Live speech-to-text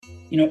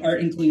art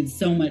includes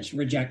so much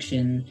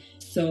rejection,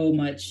 so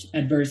much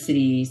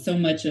adversity, so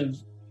much of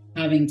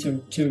having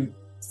to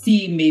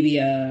see maybe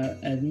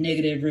a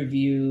negative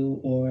review,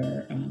 or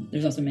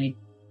there's also many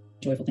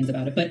joyful things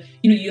about it. But,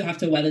 you have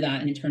to weather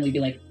that and internally be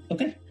like,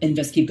 okay, and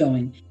just keep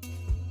going.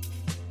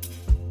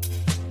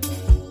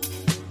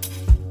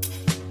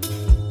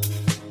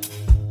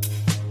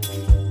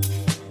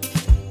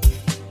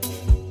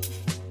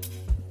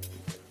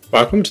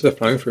 Welcome to the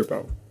Flying Through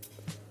Bowl,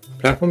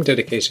 a platform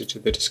dedicated to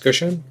the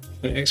discussion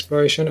and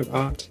exploration of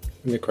art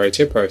and the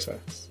creative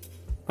process.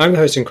 I'm the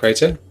host and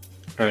creator,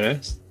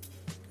 Ernest,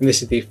 and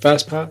this is the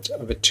first part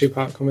of a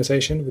two-part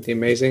conversation with the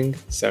amazing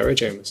Sarah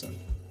Jamison.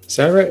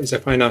 Sarah is a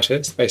fine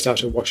artist based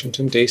out of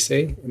Washington,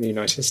 D.C. in the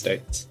United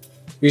States.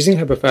 Using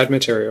her preferred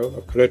material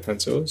of coloured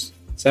pencils,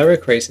 Sarah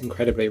creates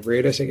incredibly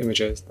realistic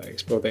images that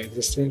explore the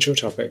existential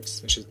topics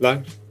such as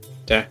life,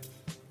 death,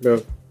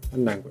 love,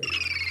 and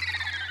language.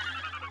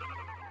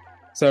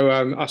 So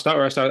I'll start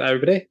where I start with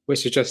everybody,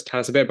 which is just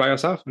tell us a bit about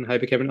yourself and how you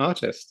became an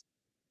artist.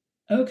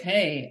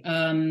 Okay.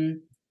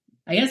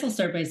 I guess I'll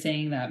start by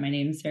saying that my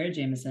name is Sarah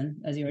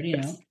Jamison, as you already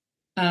know.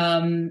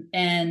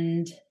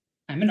 And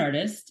I'm an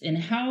artist. And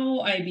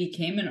how I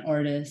became an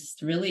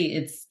artist, really,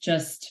 it's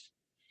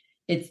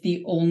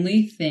the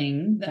only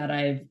thing that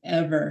I've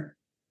ever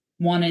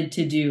wanted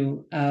to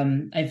do.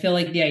 I feel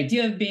like the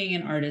idea of being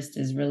an artist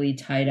is really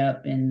tied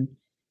up in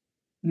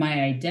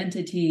my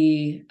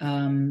identity.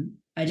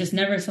 I just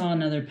never saw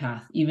another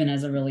path, even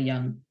as a really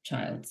young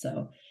child.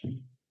 So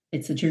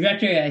it's a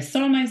trajectory I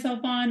saw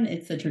myself on.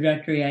 It's a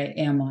trajectory I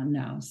am on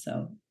now.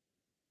 So,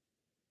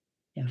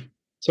 yeah.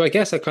 So I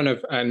guess a kind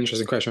of an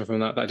interesting question from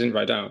that I didn't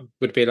write down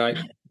would be like,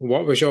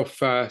 what was your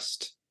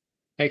first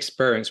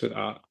experience with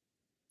art?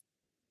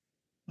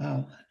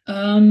 Wow.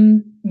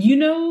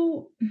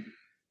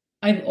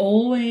 I've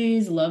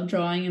always loved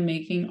drawing and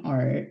making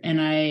art. And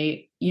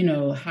I,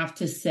 have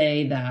to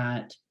say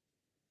that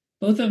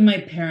both of my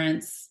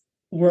parents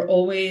were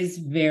always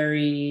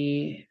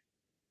very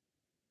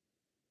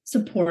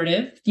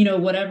supportive.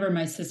 Whatever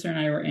my sister and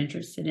I were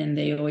interested in,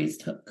 they always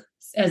took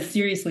as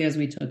seriously as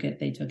we took it.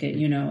 They took it,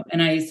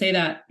 and I say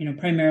that,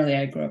 primarily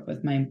I grew up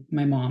with my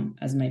mom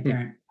as my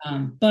parent.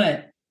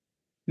 But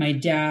my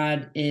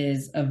dad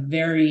is a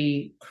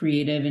very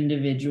creative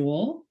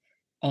individual,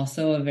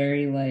 also a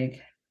very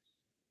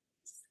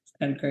it's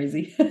kind of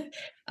crazy.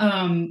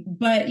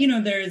 But,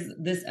 there's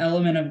this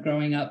element of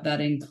growing up that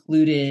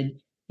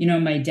included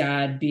my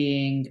dad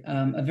being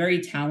a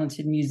very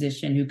talented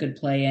musician who could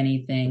play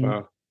anything.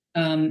 Wow.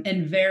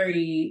 And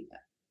very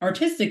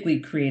artistically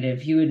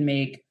creative. He would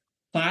make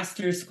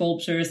plaster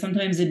sculptures.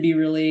 Sometimes it'd be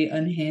really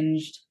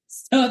unhinged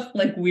stuff,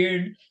 like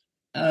weird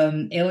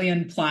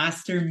alien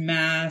plaster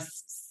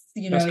masks.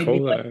 That's he'd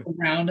cool, be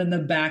around in the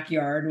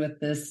backyard with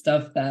this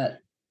stuff that,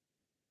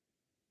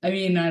 I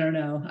don't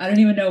know. I don't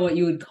even know what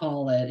you would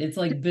call it. It's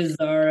like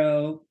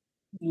bizarro,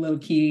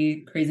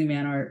 low-key, crazy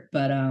man art.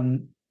 But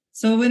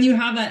so when you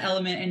have that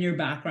element in your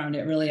background,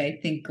 it really, I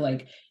think,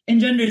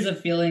 engenders a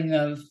feeling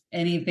of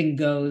anything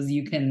goes.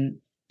 You can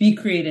be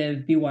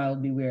creative, be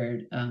wild, be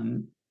weird.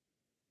 And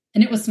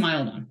it was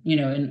smiled on,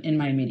 in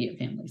my immediate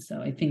family. So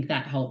I think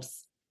that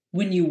helps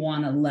when you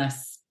want a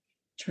less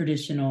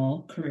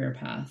traditional career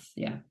path.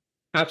 Yeah.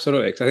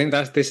 Absolutely. Because I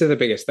think this is the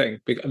biggest thing.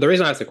 The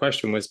reason I asked the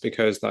question was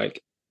because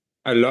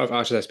a lot of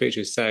artists I speak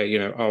to say,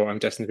 oh, I'm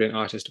destined to be an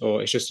artist,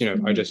 or it's just,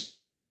 Mm-hmm. I just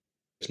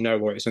know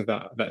what it's something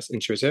that's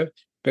intuitive.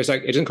 But it's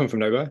it doesn't come from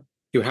nowhere.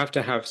 You have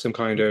to have some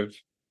kind of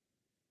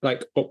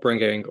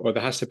upbringing, or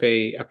there has to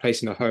be a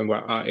place in the home where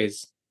art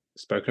is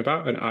spoken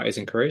about and art is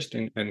encouraged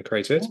and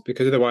created,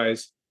 because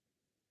otherwise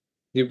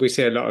we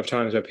see a lot of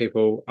times where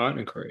people aren't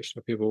encouraged,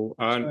 or people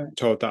aren't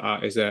told that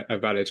art is a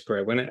valid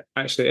career, when it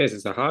actually is.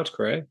 It's a hard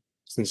career,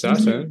 it's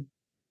uncertain,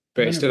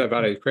 but it's still a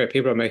valid career.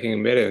 People are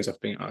making millions off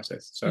being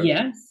artists. So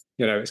yes,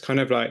 it's kind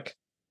of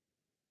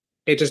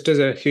it just does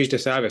a huge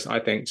disservice, I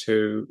think,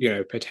 to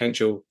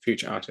potential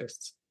future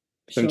artists,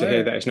 for them to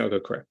hear that it's not a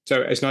good career.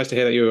 So it's nice to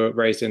hear that you were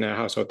raised in a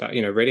household that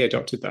really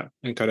adopted that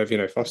and kind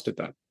of fostered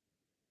that.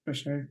 For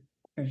sure.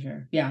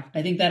 Yeah,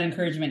 I think that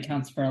encouragement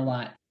counts for a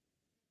lot.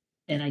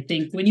 And I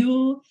think when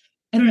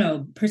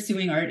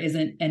pursuing art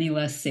isn't any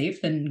less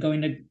safe than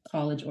going to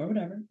college or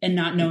whatever, and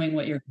not knowing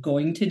what you're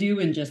going to do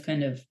and just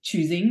kind of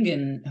choosing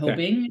and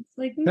hoping.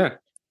 It's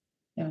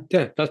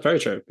yeah, that's very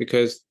true.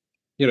 Because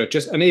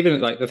and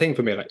even the thing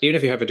for me, even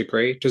if you have a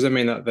degree, doesn't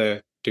mean that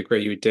the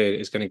degree you did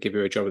is going to give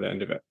you a job at the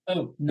end of it.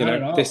 Oh, not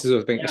at all. This is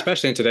the thing,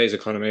 especially in today's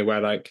economy,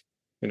 where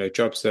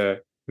jobs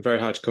are very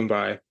hard to come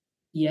by.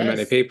 Yes.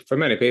 For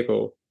many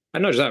people,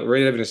 and not just that,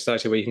 really live in a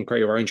society where you can create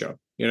your own job.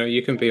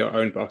 You can be your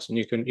own boss, and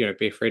you can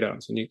be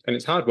freelance, and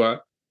it's hard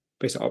work,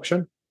 but it's an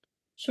option.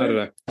 Sure. I don't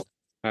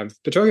know.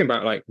 But talking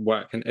about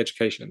work and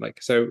education,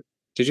 so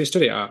did you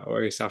study art, or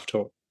are you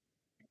self-taught?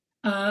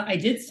 I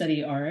did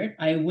study art.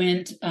 I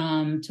went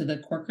to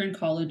the Corcoran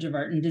College of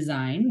Art and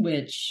Design,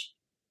 which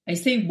I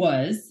say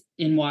was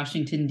in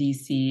Washington,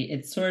 D.C.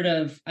 It sort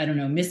of,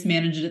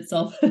 mismanaged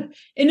itself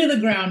into the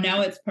ground.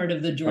 Now it's part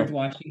of the George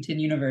Washington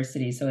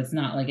University. So it's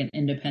not like an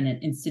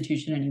independent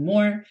institution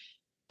anymore.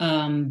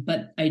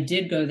 But I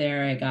did go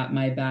there. I got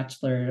my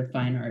Bachelor of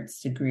Fine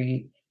Arts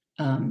degree.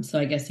 So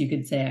I guess you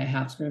could say I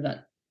have sort of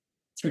that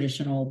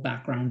traditional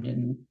background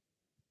in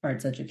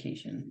arts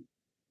education.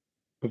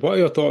 What are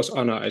your thoughts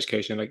on art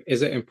education? Like,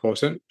 is it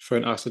important for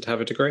an artist to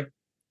have a degree?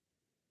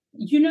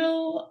 You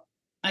know,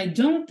 I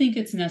don't think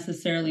it's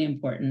necessarily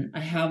important.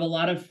 I have a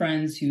lot of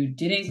friends who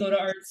didn't go to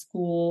art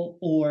school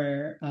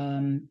or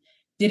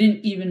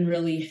didn't even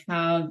really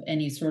have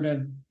any sort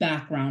of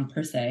background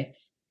per se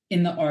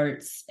in the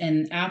arts.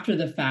 And after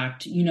the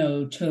fact,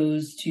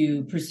 chose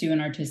to pursue an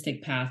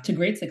artistic path to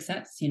great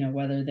success,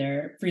 whether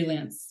they're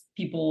freelance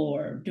people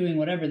or doing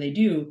whatever they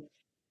do.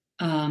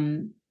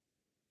 Um,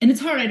 and it's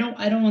hard. I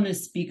don't want to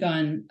speak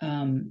on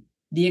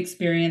the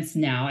experience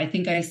now. I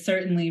think I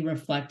certainly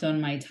reflect on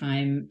my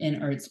time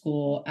in art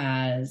school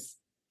as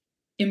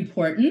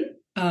important.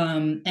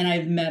 And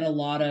I've met a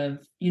lot of,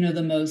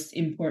 the most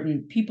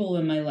important people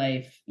in my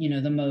life,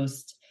 the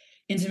most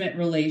intimate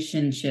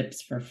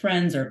relationships for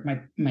friends, or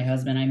my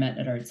husband I met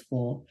at art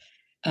school.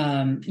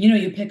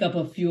 You pick up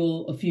a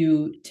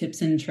few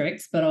tips and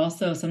tricks, but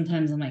also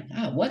sometimes I'm like,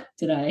 what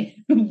did I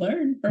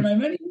learn for my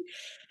money?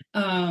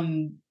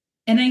 Um,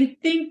 and I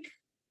think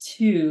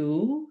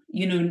too,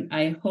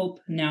 I hope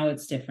now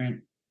it's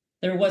different.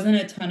 There wasn't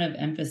a ton of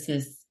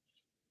emphasis,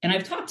 and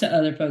I've talked to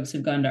other folks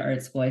who've gone to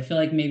art school. I feel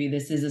like maybe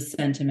this is a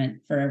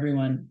sentiment for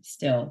everyone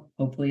still.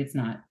 Hopefully it's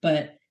not.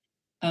 But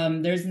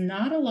there's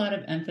not a lot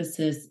of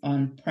emphasis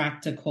on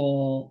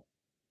practical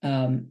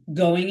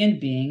going and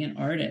being an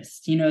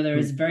artist.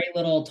 There's very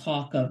little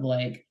talk of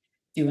like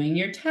doing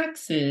your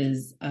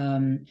taxes,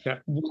 Yeah.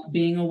 what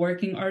being a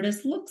working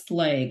artist looks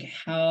like,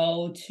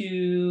 how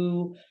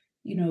to,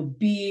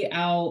 be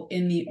out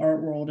in the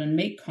art world and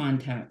make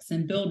contacts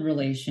and build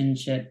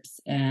relationships.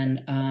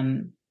 And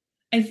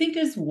I think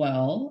as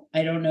well,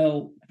 I don't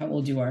know how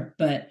old you are,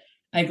 but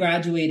I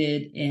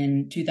graduated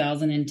in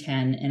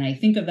 2010. And I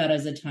think of that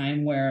as a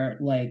time where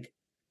like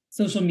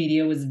social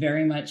media was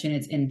very much in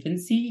its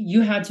infancy.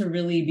 You had to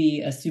really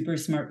be a super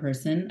smart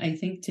person, I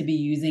think, to be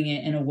using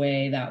it in a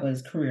way that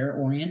was career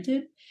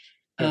oriented.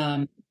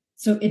 Yeah.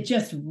 So it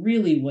just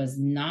really was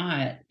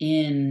not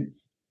in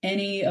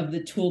any of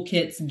the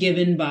toolkits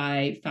given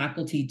by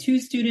faculty to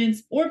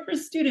students or for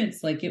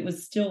students. Like it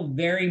was still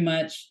very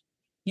much,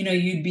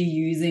 you'd be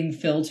using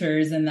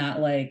filters and that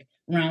like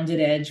rounded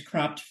edge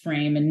cropped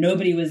frame, and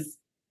nobody was,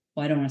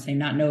 well, I don't want to say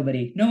not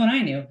nobody, no one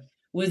I knew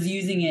was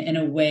using it in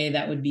a way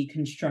that would be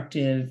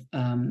constructive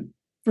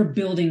for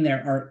building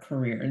their art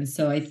career. And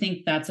so I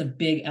think that's a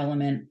big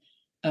element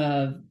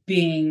of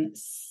being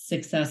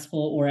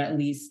successful or at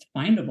least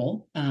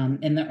findable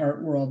in the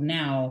art world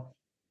now.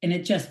 And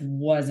it just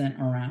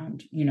wasn't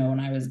around, when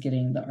I was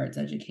getting the arts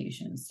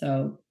education.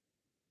 So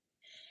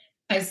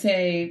I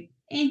say,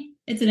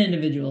 it's an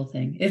individual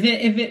thing. If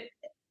it,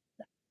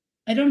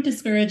 I don't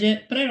discourage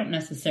it, but I don't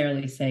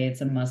necessarily say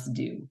it's a must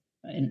do.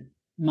 And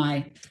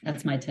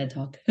that's my TED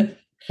talk.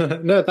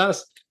 No,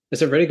 that's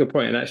a really good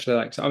point. And actually,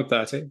 like, so I'm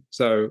 30.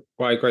 So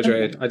when I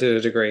graduated, Okay. I did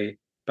a degree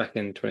back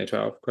in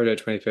 2012, graduated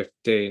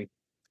 2015.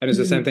 And it's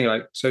the same Mhm. thing,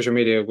 like social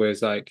media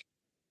was like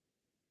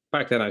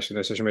back then actually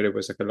the social media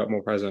was like a lot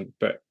more present.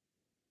 But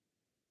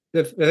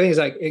the thing is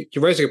like you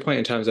raise a good point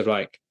in terms of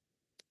like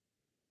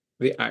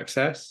the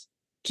access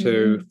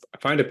to Mhm.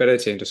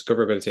 findability and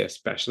discoverability,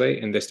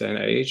 especially in this day and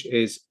age,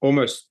 is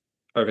almost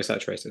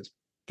oversaturated.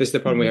 This is the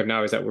problem we Mhm. have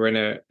now is that we're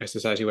in a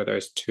society where there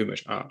is too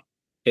much art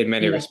in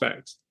many Yeah.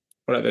 respects.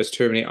 Or like there's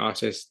too many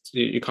artists.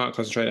 You can't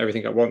concentrate on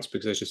everything at once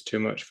because there's just too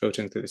much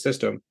filtering through the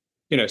system.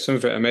 Some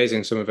of it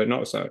amazing, some of it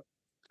not so.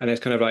 And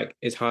it's kind of like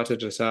it's hard to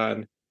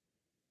discern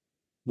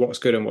what's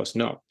good and what's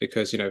not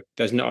because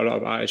there's not a lot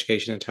of art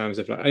education in terms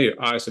of like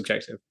art is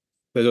subjective.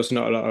 There's also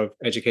not a lot of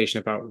education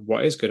about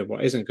what is good and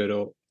what isn't good,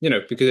 or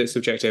because it's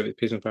subjective,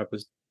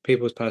 it's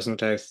people's personal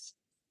tastes,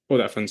 all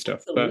that fun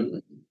stuff. But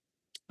Absolutely.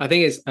 I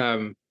think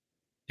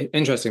it's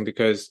interesting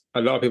because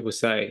a lot of people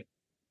say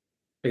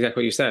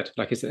exactly what you said,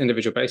 like it's an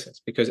individual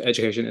basis because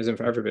education isn't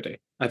for everybody.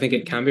 I think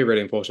it can Mhm. be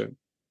really important,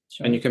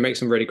 and you Sure. can make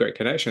some really great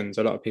connections.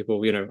 A lot of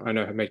people, I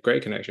know have made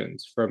great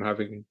connections from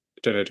having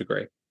done a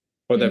degree,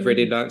 or they've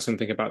really Mhm. learned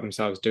something about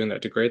themselves doing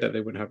that degree that they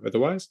wouldn't have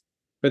otherwise.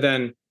 But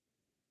then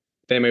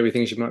there may be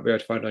things you might be able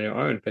to find on your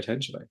own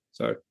potentially.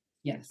 So I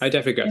Yes.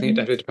 definitely agree. I think it And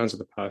definitely depends on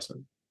the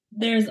person.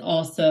 there's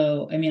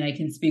also, I mean, I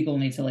can speak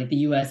only to like the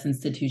US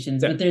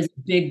institutions, Yeah. but there's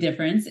a big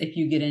difference if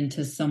you get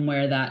into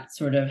somewhere that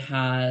sort of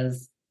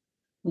has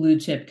blue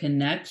chip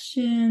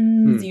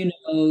connections.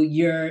 Hmm.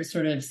 Your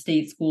sort of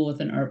state school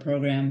with an art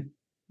program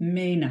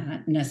may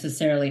not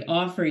necessarily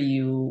offer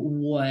you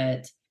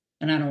what,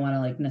 and I don't want to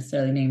like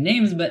necessarily name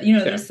names, but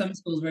Yeah. there's some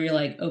schools where you're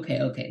like,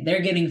 okay,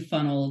 they're getting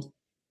funneled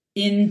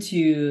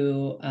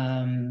into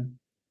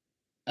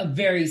a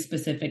very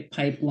specific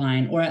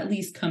pipeline, or at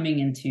least coming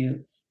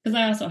into, because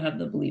I also have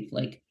the belief,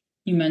 like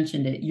you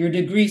mentioned it, your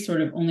degree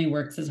sort of only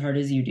works as hard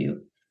as you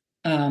do.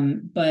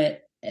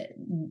 But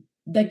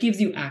that gives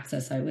you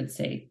access, I would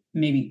say,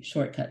 maybe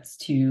shortcuts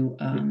to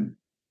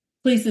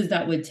places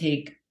that would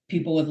take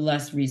people with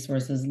less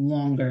resources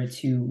longer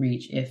to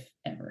reach, if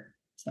ever.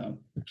 So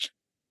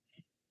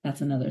that's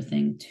another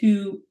thing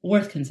too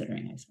worth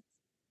considering, I suppose.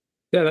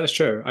 Yeah, that's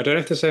true. I don't know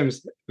if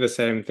the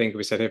same thing could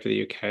be said here for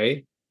the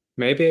UK.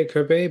 Maybe it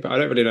could be, but I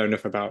don't really know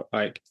enough about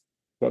like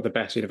what the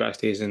best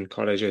universities and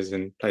colleges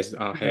and places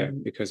are here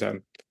Right. because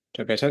don't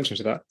pay attention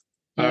to that.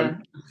 Yeah.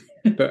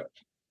 But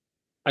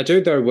I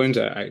do though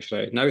wonder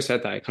actually. Now you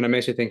said that, it kind of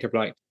makes me think of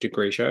like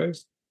degree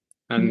shows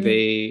and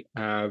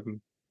Mhm.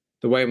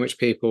 the way in which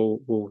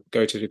people will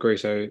go to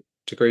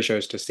degree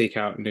shows to seek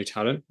out new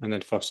talent and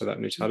then foster that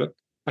new talent.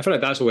 I feel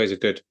like that's always a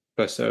good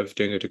plus of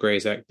doing a degree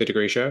is like the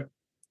degree show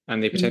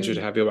and the potential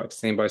to Mhm. have your work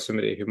seen by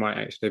somebody who might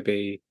actually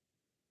be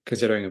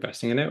considering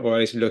investing in it or at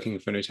least looking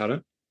for new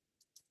talent.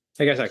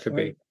 I guess Sure.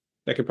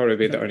 that could probably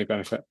be the Right. only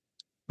benefit.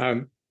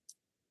 Um,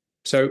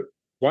 so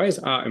why is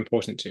art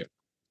important to you?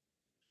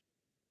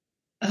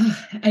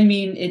 I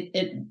mean,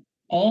 it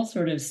all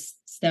sort of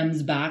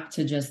stems back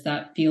to just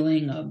that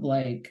feeling of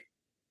like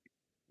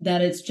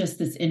that it's just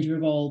this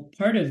integral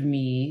part of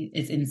me.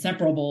 It's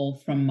inseparable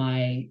from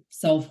my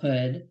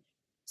selfhood.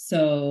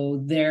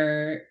 So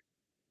there,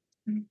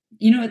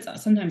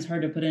 it's sometimes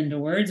hard to put into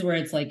words where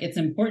it's like it's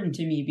important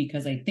to me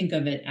because I think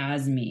of it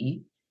as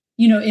me,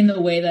 in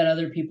the way that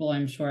other people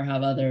I'm sure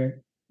have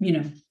other,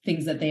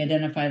 things that they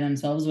identify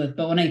themselves with.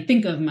 But when I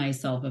think of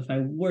myself, if I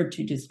were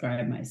to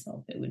describe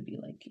myself, it would be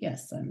like,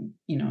 yes, I'm,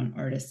 an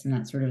artist, and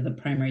that's sort of the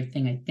primary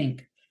thing I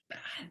think.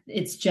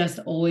 It's just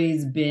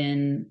always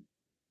been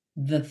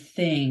the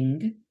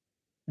thing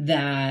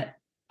that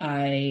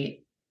I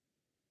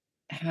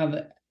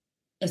have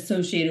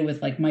associated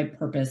with like my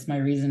purpose, my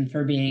reason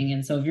for being.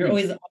 And so if you're Hmm.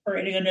 always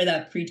operating under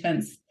that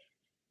pretense,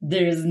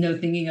 there's no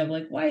thinking of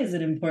like, why is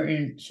it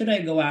important? Should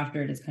I go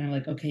after it? It's kind of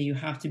like, okay, you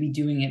have to be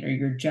doing it or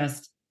you're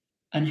just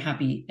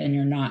unhappy and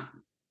you're not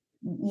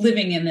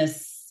living in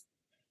this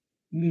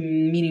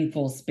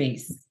meaningful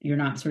space. You're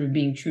not sort of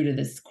being true to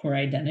this core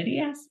identity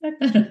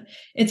aspect.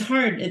 It's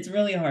hard. It's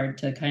really hard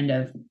to kind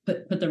of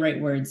put the right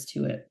words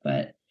to it,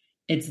 but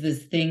it's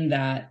this thing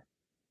that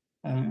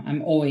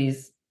I'm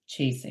always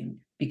chasing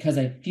because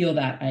I feel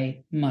that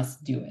I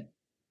must do it.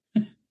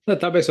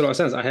 That makes a lot of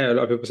sense. I hear a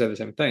lot of people say the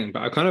same thing,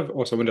 but I kind of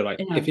also wonder, like,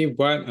 Yeah. if you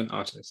weren't an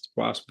artist,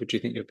 what else would you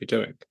think you'd be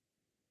doing?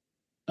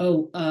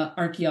 Oh,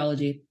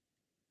 archaeology.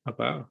 Oh,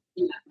 wow.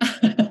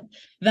 Yeah.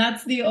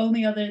 That's the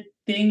only other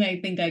thing I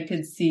think I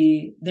could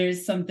see.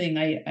 There's something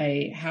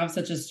I have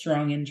such a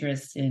strong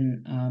interest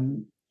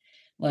in,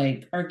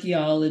 like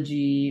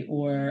archaeology,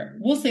 or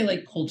we'll say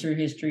like culture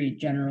history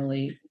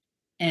generally.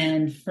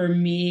 And for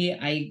me,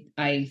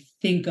 I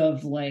think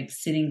of like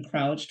sitting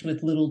crouched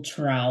with little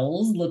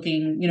trowels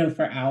looking,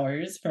 for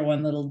hours for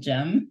one little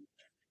gem.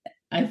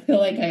 I feel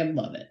like I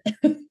love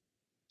it.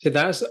 So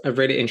that's a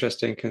really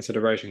interesting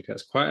consideration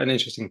because it's quite an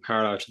interesting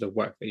parallel to the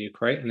work that you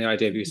create and the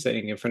idea of you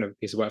sitting in front of a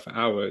piece of work for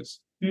hours,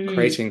 Mm.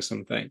 creating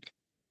something.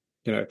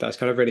 That's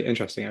kind of really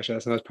interesting, actually.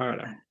 That's a nice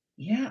parallel.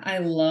 Yeah, I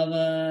love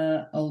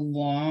a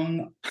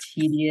long,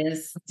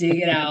 tedious,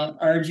 dig it out,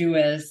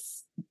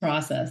 arduous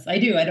process. I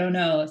do. I don't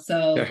know.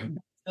 So Yeah. that's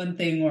one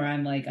thing where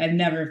I'm like, I've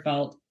never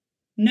felt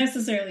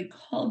necessarily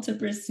called to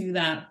pursue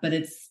that, but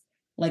it's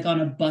like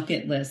on a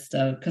bucket list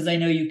of, because I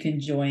know you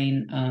can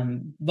join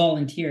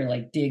volunteer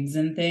like digs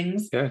and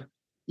things. Yeah.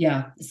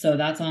 Yeah, so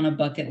that's on a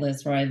bucket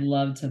list where I'd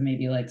love to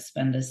maybe like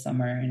spend a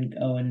summer and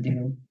go and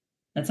do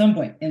at some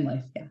point in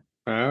life. Yeah.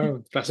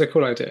 Wow. That's a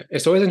cool idea.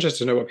 It's always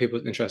interesting to know what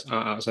people's interests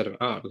are outside of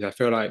art because I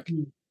feel like,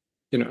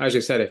 as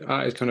you said, if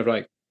art is kind of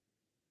like,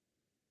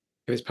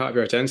 if it's part of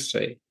your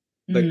identity,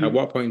 like at Mm.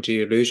 what point do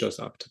you lose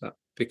yourself to that?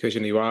 Because,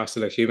 you are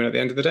still a human at the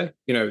end of the day.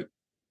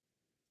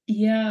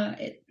 Yeah,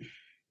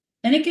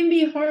 and it can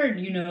be hard,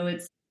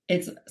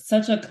 it's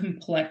such a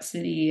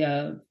complexity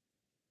of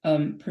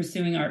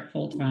pursuing art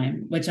full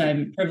time, which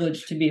I'm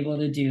privileged to be able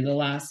to do. The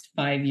last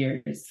 5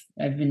 years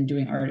I've been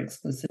doing art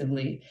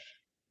exclusively,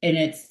 and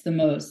it's the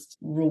most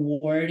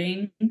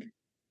rewarding,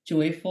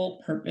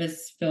 joyful,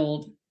 purpose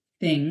filled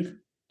thing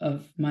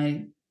of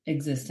my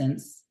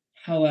existence.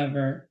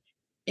 However,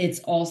 it's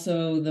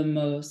also the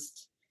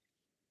most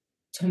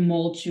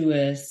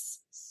tumultuous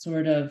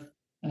sort of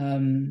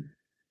um,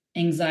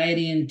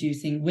 anxiety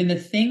inducing when the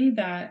thing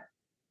that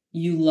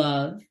you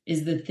love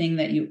is the thing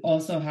that you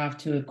also have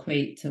to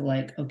equate to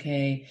like,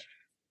 okay,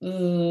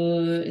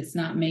 it's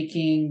not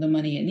making the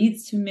money it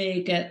needs to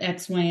make at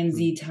X, Y, and Mm.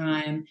 Z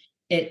time.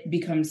 It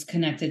becomes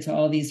connected to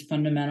all these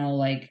fundamental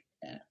like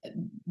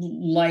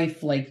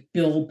life, like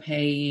bill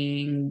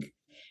paying.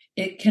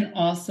 It can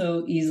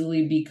also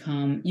easily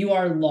become you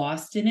are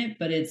lost in it,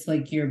 but it's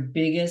like your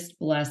biggest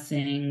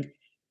blessing.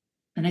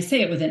 And I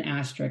say it with an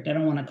asterisk. I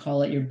don't want to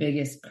call it your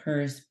biggest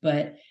curse,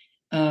 but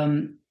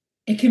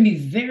it can be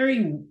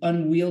very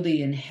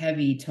unwieldy and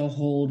heavy to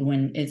hold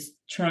when it's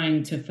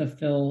trying to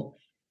fulfill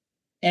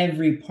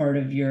every part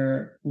of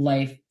your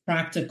life,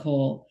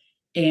 practical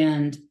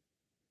and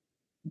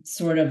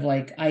sort of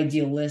like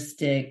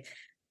idealistic.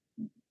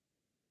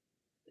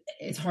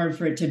 It's hard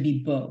for it to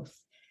be both.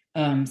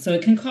 So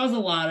it can cause a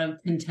lot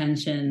of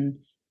contention,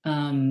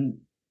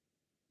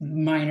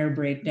 minor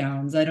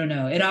breakdowns. I don't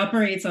know. It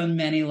operates on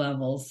many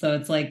levels. So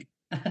it's like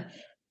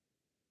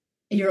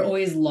you're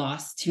always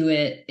lost to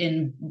it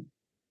in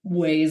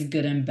ways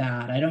good and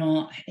bad.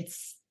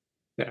 It's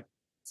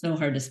so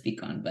hard to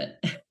speak on,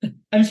 but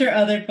I'm sure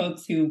other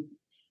folks who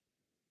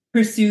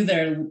pursue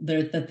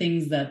the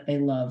things that they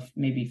love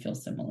maybe feel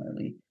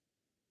similarly.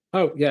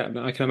 Oh yeah,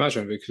 I can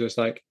imagine because it's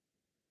like,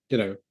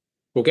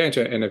 we'll get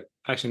into it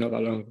actually not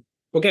that long.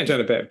 We'll get into it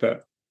in a bit,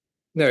 but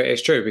no,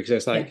 it's true because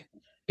it's like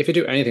if you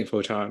do anything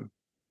full time,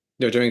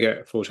 you're doing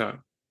it full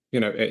time.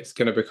 It's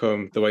going to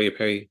become the way you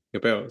pay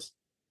your bills.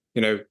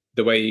 The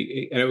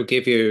way and it will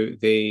give you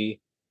the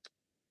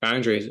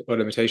boundaries or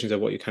limitations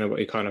of what you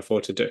can't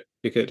afford to do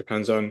because it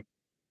depends on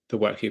the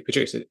work you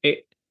produce.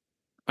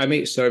 I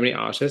meet so many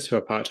artists who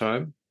are part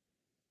time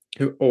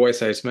who always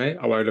say to me,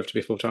 "Oh, I'd love to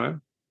be full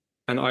time,"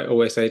 and I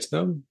always say to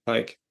them,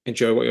 like,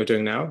 enjoy what you're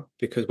doing now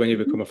because when you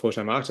become a full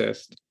time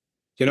artist,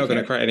 you're not going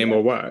to create any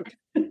more work.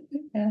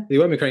 Yeah. You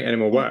won't be creating any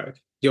more work.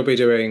 You'll be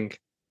doing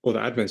all the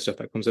admin stuff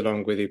that comes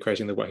along with you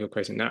creating the work you're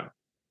creating now.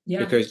 Yeah.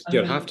 Because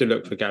you'll have to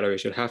look for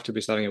galleries, you'll have to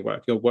be selling your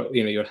work,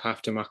 you'll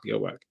have to market your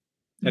work.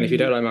 And if you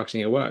don't like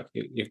marketing your work,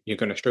 you're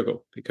going to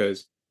struggle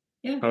because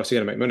how else are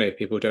you going to make money if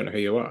people don't know who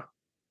you are?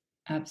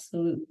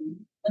 Absolutely.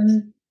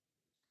 And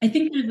I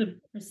think there's a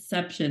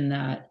perception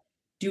that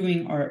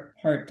doing art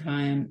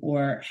part-time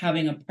or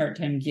having a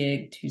part-time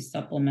gig to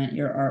supplement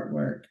your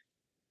artwork,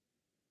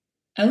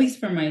 at least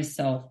for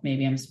myself,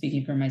 maybe I'm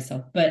speaking for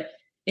myself, but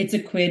it's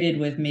equated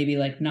with maybe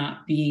like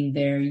not being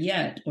there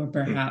yet, or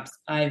perhaps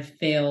I've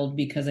failed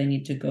because I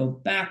need to go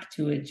back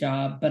to a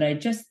job. But I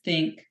just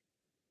think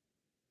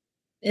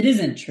it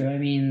isn't true. I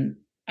mean,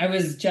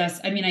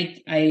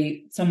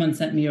 someone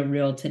sent me a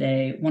reel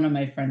today. One of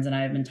my friends and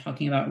I have been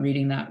talking about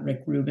reading that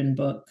Rick Rubin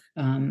book,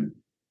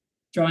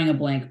 Drawing a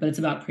Blank, but it's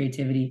about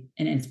creativity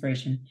and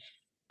inspiration.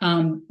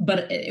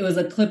 But it was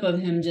a clip of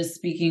him just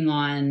speaking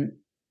on,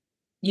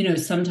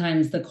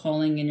 sometimes the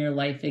calling in your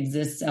life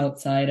exists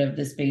outside of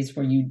the space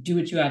where you do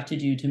what you have to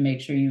do to make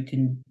sure you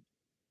can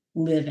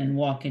live and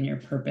walk in your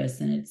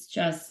purpose. And it's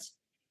just,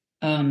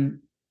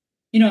 I'm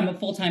a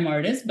full-time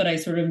artist, but I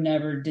sort of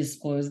never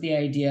disclosed the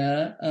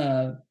idea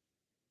of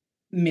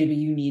maybe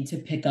you need to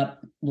pick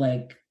up,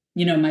 like,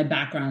 my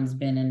background's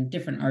been in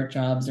different art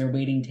jobs or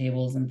waiting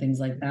tables and things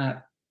like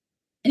that.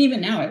 And even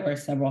now I wear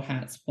several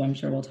hats. Well, I'm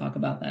sure we'll talk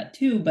about that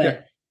too,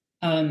 but,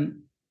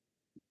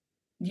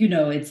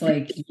 it's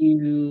like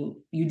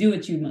you do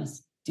what you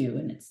must do,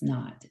 and it's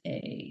not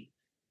a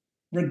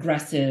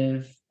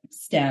regressive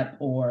step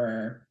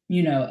or,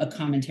 a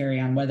commentary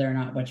on whether or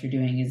not what you're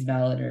doing is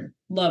valid or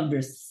loved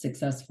or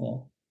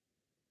successful.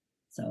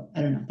 So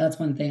I don't know. That's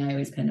one thing I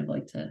always kind of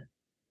like to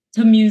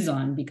muse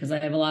on, because I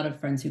have a lot of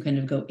friends who kind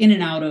of go in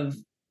and out of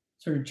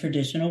sort of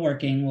traditional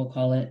working, we'll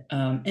call it,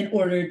 in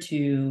order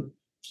to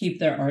keep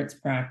their arts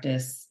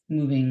practice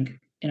moving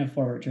in a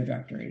forward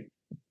trajectory.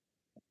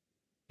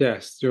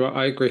 Yes,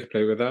 I agree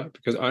completely with that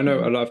because I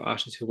know a lot of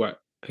artists who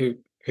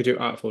do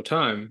art full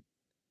time,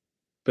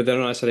 but they're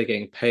not necessarily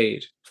getting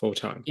paid full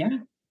time. Yeah,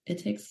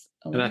 it takes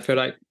a lot. And I feel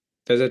like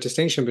there's a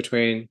distinction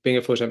between being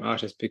a full time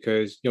artist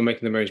because you're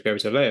making the money to be able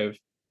to live,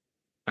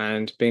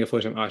 and being a full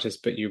time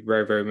artist, but you're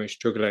very, very much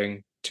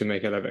struggling to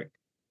make a living.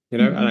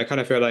 And I kind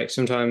of feel like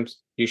sometimes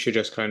you should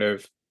just kind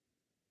of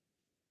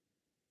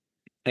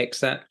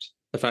accept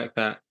the fact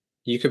that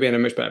you could be in a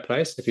much better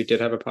place if you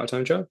did have a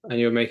part-time job and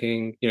you're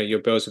making, your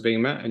bills are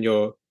being met and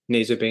your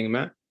needs are being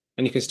met,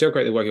 and you can still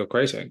create the work you're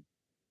creating.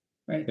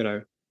 Right.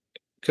 Because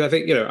I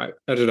think, I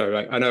don't know,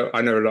 like I know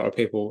a lot of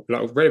people, a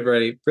lot of really,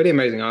 really, really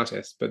amazing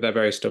artists, but they're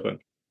very stubborn.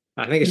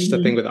 I think it's just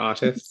a thing with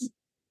artists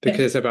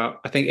because I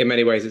think in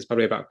many ways it's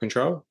probably about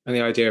control and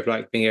the idea of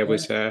like being able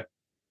to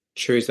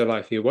choose the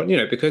life you want,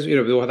 because, we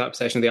all have that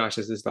perception of the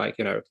artist is like,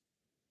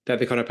 they're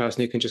the kind of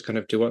person who can just kind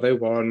of do what they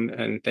want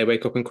and they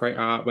wake up and create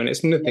art when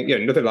it's nothing,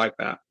 nothing like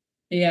that.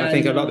 Yeah, I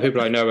think a lot of the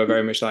people I know are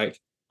very much like,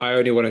 I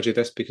only want to do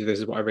this because this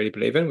is what I really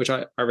believe in, which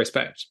I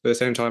respect. But at the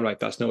same time, like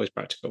that's not always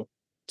practical.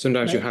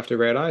 Sometimes you have to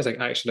realize like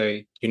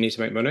actually you need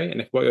to make money.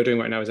 And if what you're doing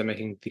right now isn't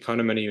making the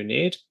kind of money you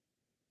need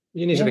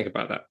to think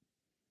about that.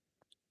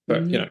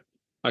 But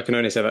I can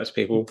only say that to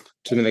people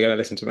to when they're going to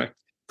listen to me.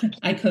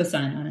 I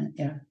co-sign on it,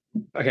 yeah.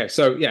 Okay,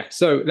 so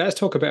let's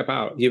talk a bit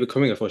about you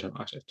becoming a full-time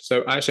artist.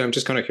 So actually, I'm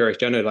just kind of curious,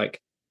 Jenna,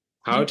 like,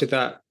 how did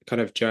that kind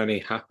of journey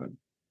happen?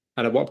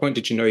 And at what point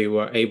did you know you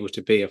were able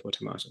to be a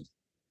full-time artist?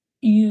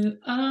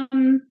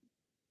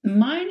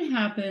 Mine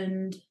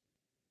happened.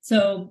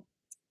 So,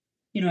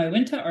 I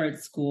went to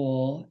art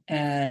school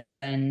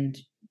and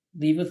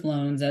leave with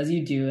loans as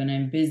you do, and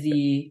I'm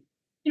busy,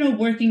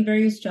 working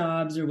various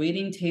jobs or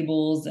waiting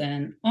tables.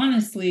 And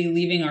honestly,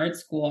 leaving art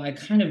school, I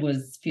kind of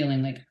was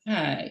feeling like,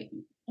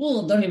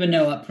 don't even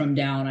know up from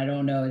down. I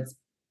don't know. It's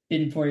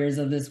been 4 years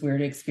of this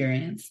weird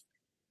experience.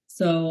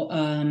 So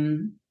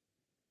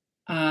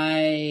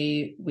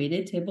I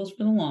waited tables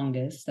for the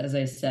longest, as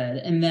I said.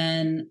 And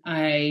then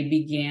I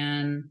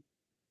began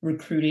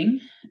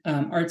recruiting,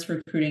 arts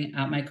recruiting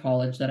at my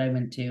college that I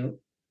went to.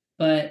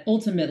 But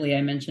ultimately,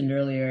 I mentioned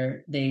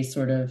earlier, they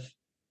sort of,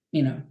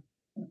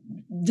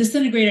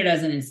 disintegrated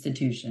as an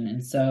institution.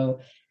 And so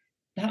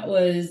that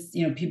was,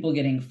 people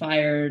getting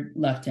fired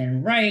left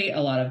and right,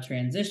 a lot of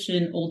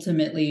transition.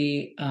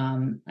 Ultimately,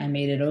 I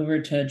made it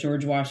over to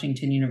George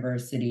Washington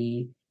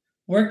University,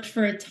 worked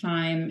for a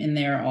time in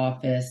their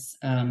office,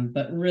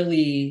 but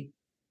really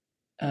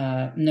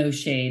no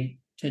shade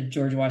to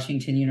George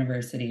Washington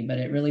University, but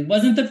it really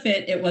wasn't the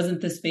fit. It wasn't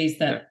the space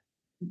that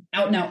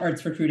out and out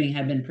arts recruiting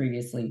had been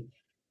previously.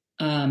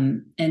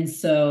 And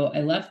so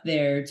I left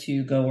there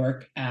to go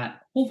work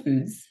at Whole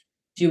Foods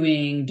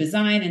doing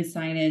design and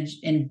signage.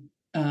 And,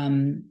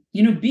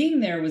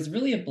 being there was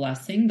really a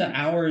blessing. The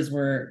hours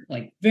were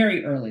like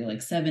very early,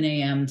 like 7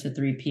 a.m. to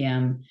 3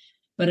 p.m.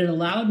 But it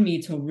allowed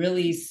me to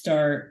really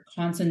start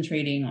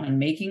concentrating on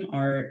making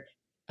art,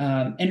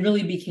 and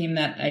really became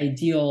that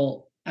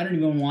ideal. I don't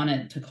even want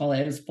it to call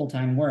it as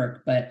full-time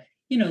work, but,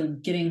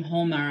 getting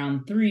home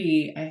around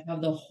 3, I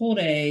have the whole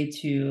day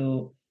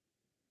to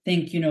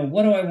think,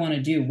 what do I want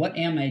to do? What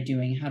am I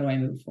doing? How do I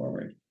move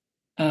forward?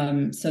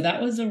 So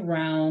that was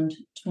around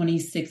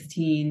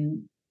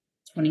 2016,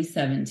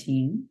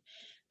 2017.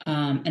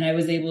 And I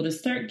was able to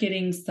start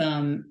getting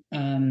some,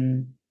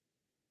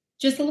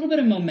 just a little bit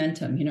of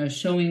momentum,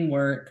 showing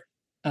work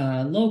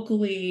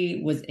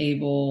locally,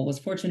 was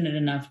fortunate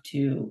enough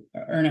to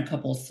earn a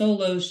couple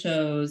solo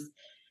shows.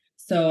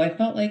 So I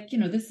felt like,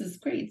 this is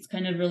great. It's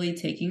kind of really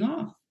taking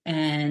off.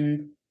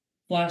 And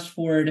flash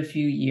forward a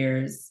few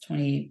years,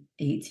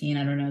 2018,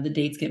 I don't know, the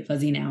dates get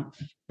fuzzy now.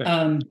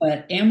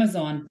 But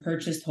Amazon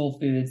purchased Whole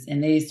Foods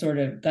and they sort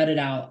of gutted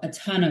out a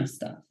ton of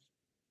stuff.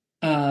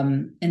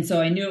 And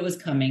so I knew it was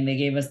coming. They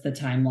gave us the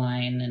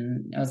timeline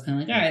and I was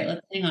kind of like, all right,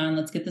 let's hang on.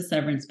 Let's get the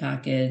severance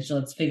package.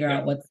 Let's figure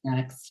out what's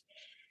next.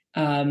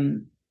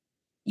 And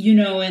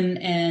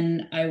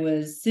I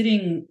was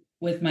sitting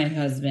with my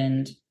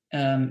husband,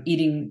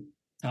 eating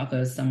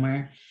tacos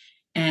somewhere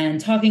and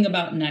talking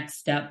about next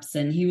steps.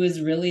 And he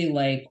was really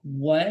like,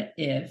 what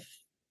if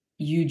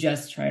you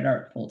just tried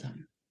art full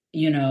time?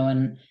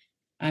 And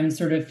I'm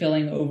sort of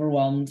feeling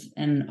overwhelmed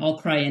and I'll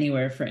cry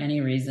anywhere for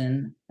any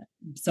reason.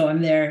 So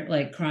I'm there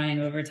like crying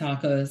over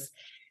tacos,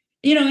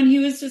 and he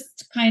was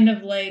just kind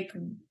of like,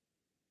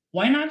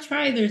 why not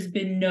try? There's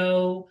been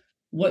no,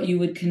 what you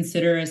would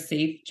consider a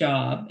safe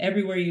job.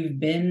 Everywhere you've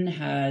been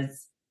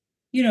has,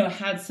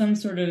 had some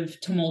sort of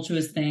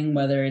tumultuous thing,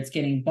 whether it's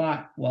getting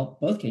bought, well,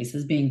 both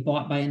cases being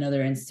bought by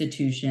another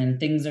institution,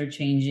 things are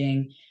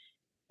changing.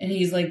 And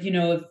he's like,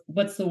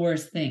 what's the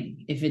worst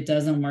thing? If it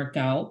doesn't work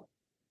out,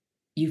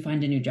 you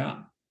find a new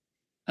job.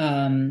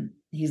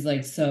 He's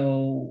like,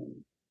 so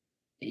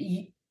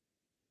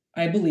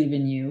I believe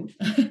in you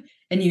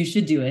and you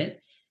should do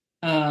it.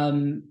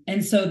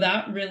 And so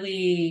that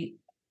really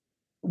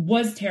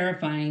was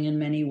terrifying in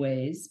many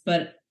ways,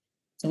 but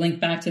to link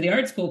back to the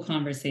art school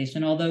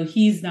conversation, although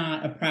he's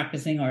not a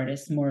practicing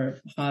artist, more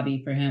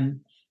hobby for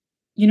him,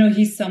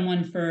 he's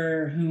someone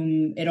for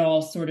whom it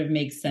all sort of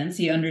makes sense.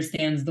 He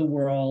understands the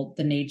world,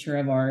 the nature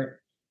of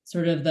art,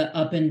 sort of the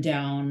up and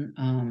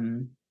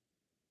down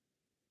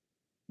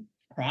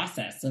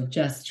process of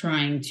just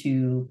trying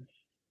to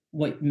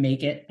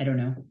make it. I don't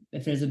know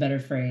if there's a better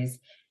phrase.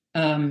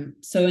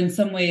 So in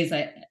some ways,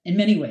 in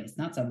many ways,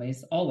 not some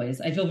ways, always,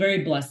 I feel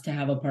very blessed to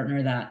have a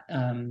partner that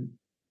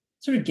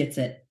sort of gets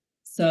it.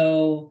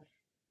 So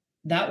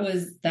that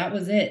was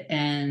it.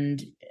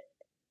 And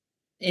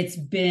it's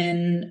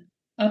been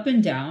up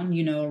and down,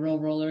 a real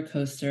roller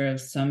coaster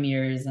of some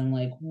years. I'm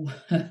like,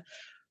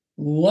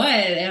 what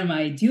am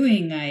I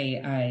doing?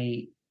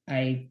 I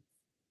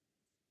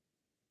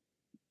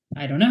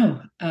don't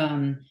know.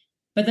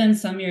 But then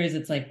some years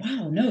it's like,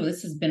 wow, no,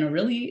 this has been a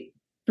really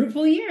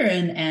fruitful year.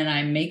 And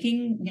I'm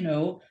making,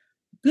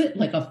 good,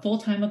 like a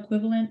full-time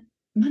equivalent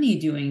money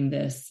doing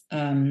this.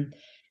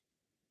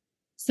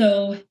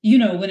 So,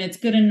 when it's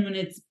good and when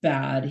it's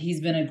bad,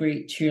 he's been a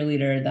great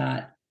cheerleader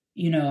that,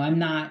 I'm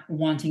not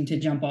wanting to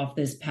jump off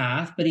this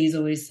path, but he's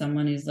always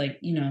someone who's like,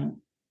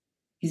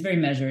 he's very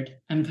measured.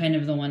 I'm kind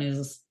of the one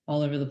who's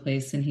all over the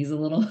place and he's a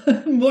little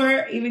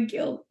more even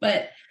keeled.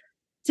 But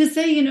to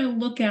say,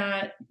 look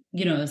at,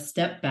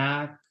 step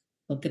back,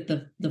 look at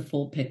the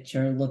full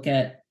picture, look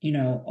at,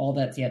 all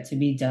that's yet to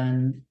be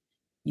done.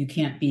 You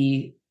can't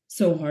be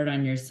so hard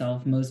on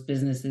yourself. Most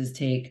businesses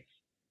take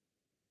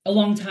a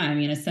long time.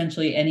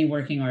 Essentially any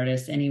working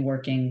artist, any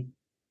working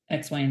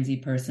X, Y, and Z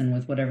person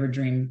with whatever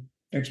dream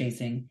they're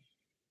chasing.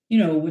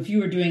 If you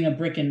were doing a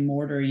brick and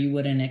mortar, you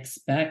wouldn't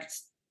expect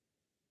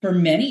for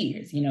many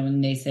years,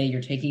 when they say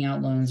you're taking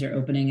out loans, you're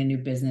opening a new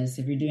business.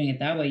 If you're doing it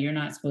that way, you're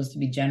not supposed to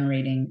be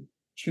generating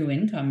true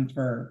income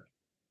for,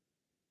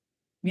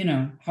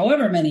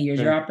 however many years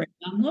you're operating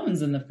on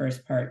loans in the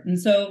first part. And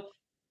so,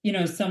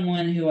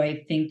 someone who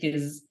I think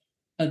is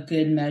a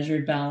good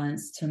measured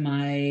balance to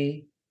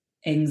my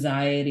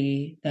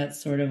anxiety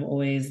that's sort of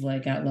always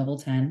like at level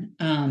 10.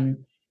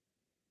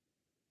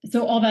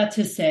 So all that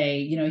to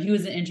say, he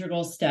was an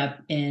integral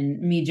step in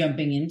me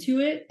jumping into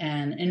it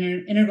and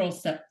an integral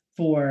step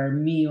for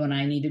me when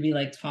I need to be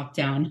like talked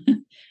down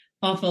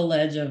off a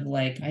ledge of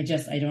like, I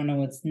don't know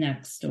what's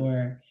next,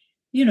 or,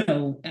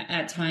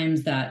 at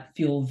times that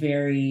feel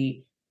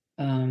very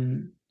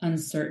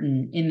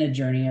uncertain in the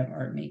journey of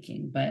art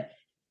making, but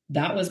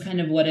that was kind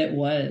of what it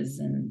was.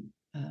 And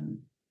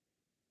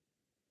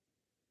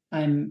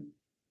I'm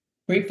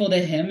grateful to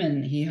him,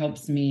 and he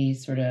helps me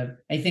sort of,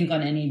 I think,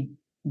 on any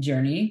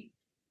journey.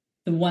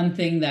 The one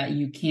thing that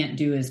you can't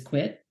do is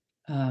quit.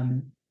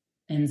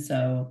 And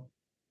so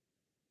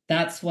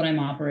that's what I'm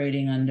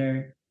operating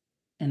under.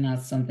 And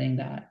that's something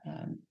that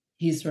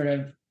he's sort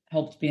of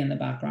helped be in the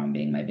background,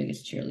 being my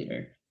biggest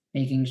cheerleader,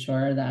 making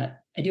sure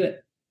that I do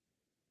it.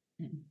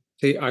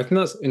 See, I think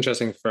that's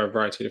interesting for a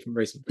variety of different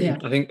reasons. Yeah.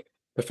 I think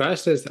the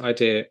first is the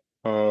idea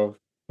of,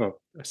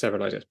 well,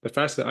 several ideas. The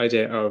first is the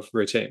idea of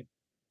routine.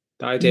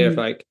 The idea of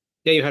like,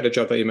 yeah, you had a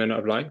job that you may not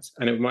have liked,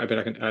 and it might have been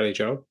like an early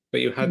job,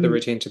 but you had the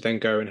routine to then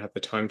go and have the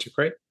time to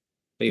create.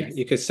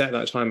 You could set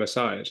that time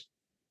aside.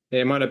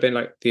 It might have been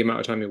like the amount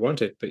of time you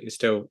wanted, but it's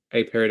still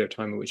a period of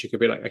time in which you could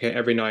be like, okay,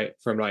 every night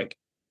from like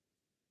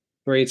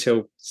 3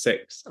 till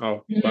 6,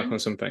 I'll work on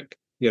something,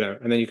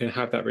 and then you can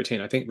have that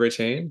routine. I think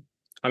routine,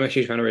 I'm a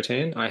huge fan of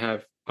routine. I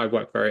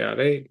work very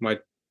early. My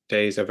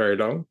days are very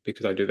long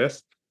because I do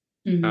this.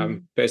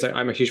 But it's like,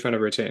 I'm a huge fan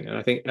of routine. And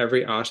I think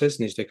every artist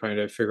needs to kind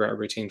of figure out a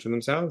routine for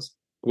themselves,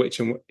 it's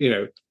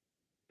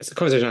a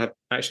conversation I had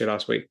actually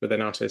last week with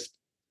an artist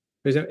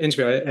who's an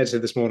interview I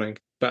edited this morning.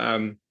 But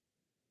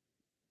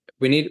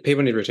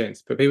people need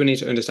routines, but people need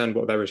to understand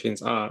what their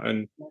routines are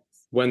and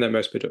when they're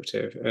most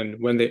productive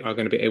and when they are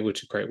going to be able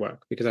to create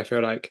work. Because I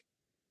feel like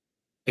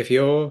if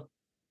you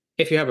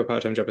have a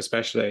part-time job,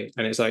 especially,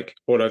 and it's like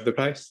all over the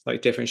place,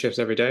 like different shifts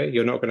every day,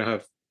 you're not going to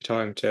have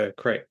time to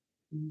create.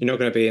 You're not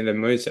going to be in the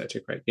mindset to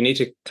create. You need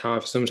to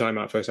carve some time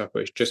out for yourself,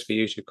 which is just for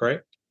you to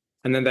create.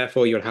 And then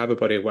therefore you'll have a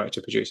body of work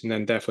to produce. And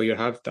then therefore you'll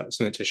have that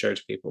something to show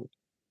to people.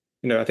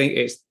 I think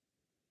it's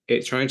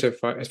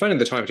finding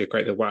the time to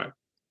create the work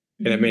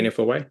in a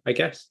meaningful way, I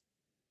guess.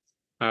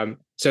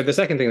 So the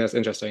second thing that's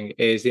interesting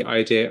is the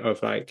idea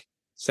of like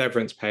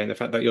severance pay and the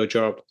fact that your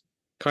job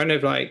kind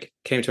of like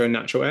came to a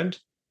natural end.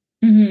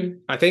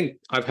 I think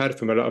I've heard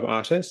from a lot of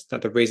artists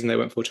that the reason they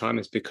went full-time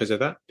is because of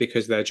that,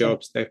 because their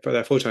jobs,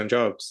 their full-time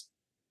jobs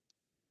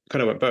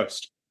kind of went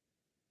bust.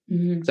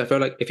 So I feel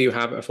like if you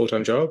have a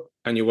full-time job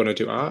and you want to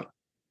do art,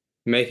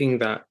 making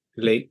that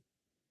leap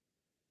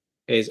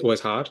is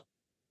always hard.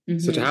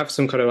 So to have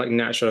some kind of like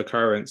natural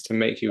occurrence to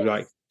make you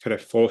like kind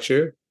of force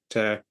you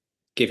to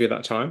give you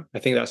that time, I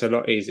think that's a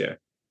lot easier.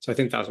 So I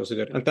think that's also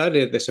good. And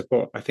thirdly, the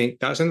support. I think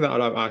that's something that a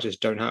lot of artists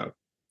don't have.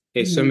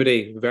 It's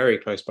somebody very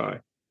close by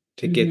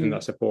to give them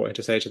that support and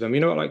to say to them, you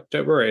know what, like,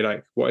 don't worry,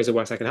 like, what is the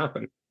worst that can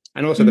happen?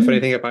 And also the funny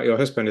thing about your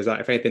husband is that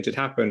if anything did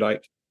happen,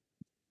 like,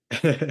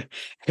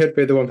 he'd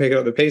be the one picking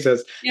up the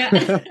pieces.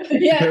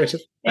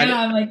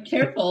 I'm like,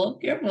 careful.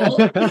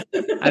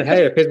 And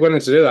hey, if he's willing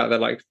to do that,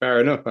 then like, fair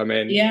enough. I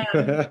mean,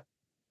 but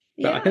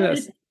I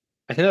think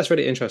that's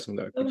really interesting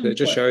though, because it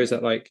just shows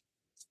that like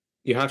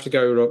you have to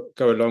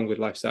go along with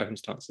life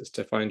circumstances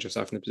to find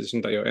yourself in the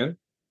position that you're in.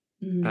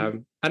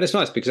 And it's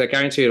nice because I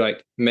guarantee you,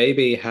 like,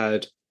 maybe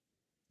had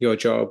your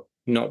job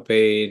not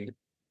been,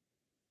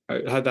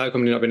 had that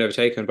company not been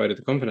overtaken by the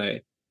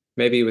company,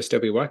 maybe you would still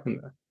be working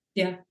there.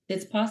 Yeah,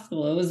 it's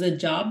possible. It was a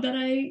job that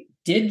I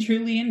did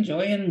truly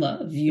enjoy and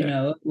love.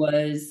 It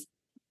was,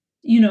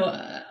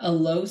 a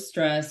low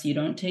stress, you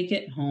don't take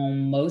it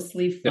home,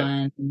 mostly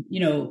fun,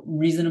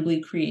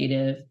 reasonably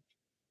creative.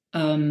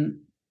 I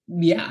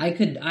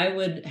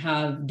would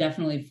have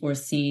definitely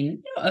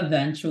foreseen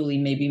eventually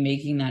maybe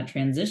making that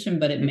transition,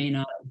 but it may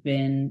not have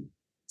been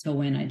to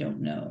when, I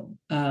don't know.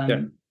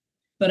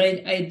 But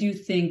I do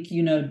think,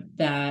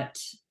 that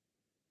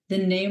the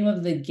name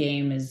of the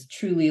game is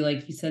truly,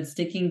 like you said,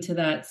 sticking to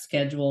that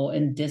schedule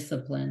and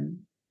discipline.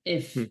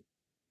 And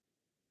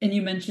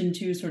you mentioned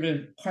too, sort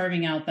of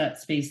carving out that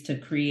space to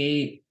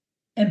create,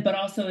 but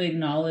also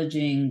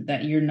acknowledging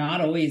that you're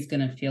not always going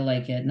to feel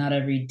like it. Not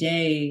every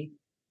day,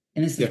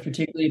 and this is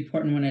particularly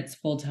important when it's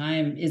full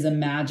time, is a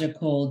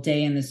magical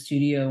day in the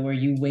studio where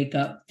you wake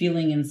up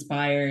feeling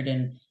inspired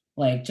and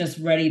like just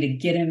ready to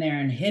get in there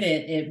and hit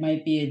it. It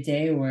might be a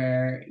day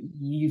where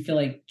you feel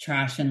like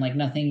trash and like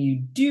nothing you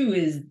do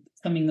is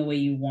coming the way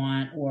you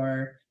want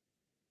or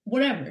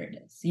whatever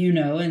it is,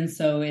 and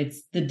so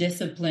it's the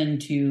discipline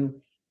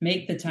to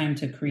make the time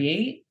to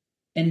create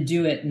and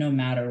do it no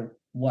matter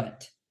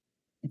what.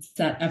 It's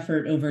that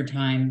effort over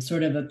time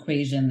sort of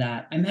equation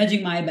that I'm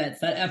hedging my bets,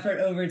 that effort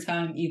over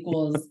time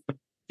equals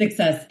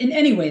success in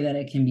any way that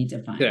it can be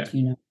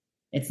defined.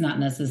 It's not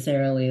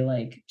necessarily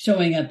like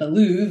showing at the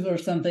Louvre or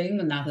something.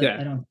 Not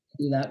that I don't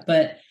do that,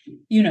 but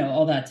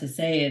all that to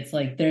say, it's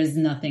like there's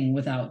nothing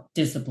without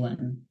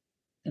discipline,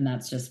 and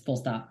that's just full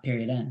stop,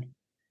 period, end.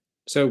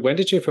 So when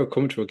did you feel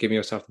comfortable giving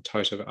yourself the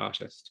title of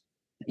artist?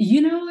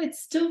 It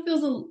still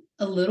feels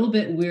a little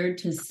bit weird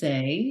to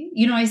say.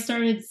 I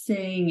started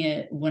saying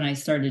it when I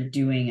started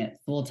doing it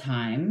full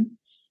time.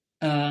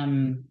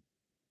 But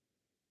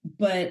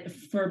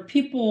for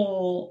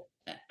people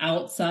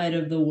outside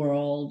of the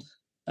world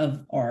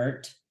of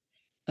art,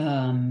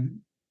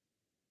 and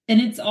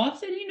it's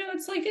often,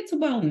 it's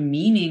about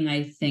meaning,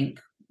 I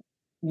think,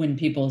 when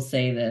people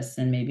say this,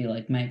 and maybe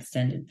like my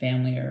extended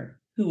family or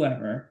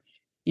whoever,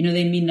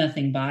 they mean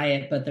nothing by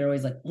it, but they're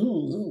always like,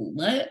 ooh,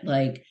 what?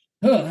 Like,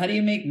 oh, how do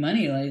you make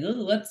money? Like,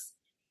 oh, let's,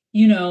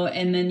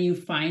 and then you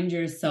find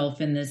yourself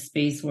in this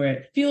space where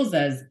it feels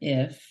as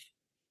if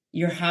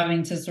you're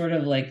having to sort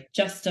of like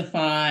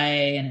justify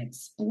and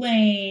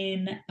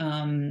explain.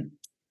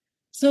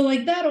 So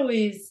like that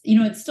always,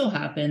 it still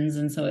happens.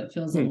 And so it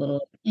feels a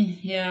little,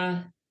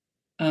 yeah.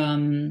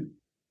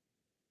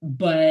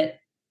 But,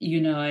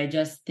 I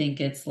just think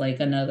it's like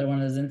another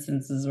one of those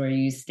instances where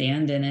you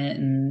stand in it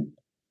and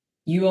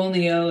you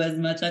only owe as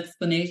much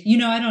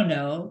explanation. I don't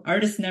know.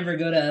 Artists never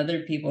go to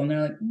other people and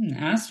they're like,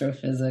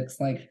 astrophysics,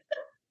 like,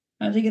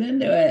 how'd you get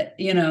into it?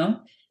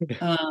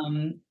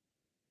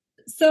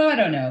 So I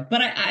don't know,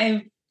 but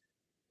I've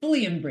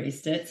fully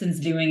embraced it since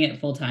doing it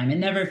full time. It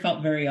never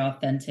felt very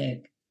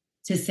authentic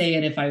to say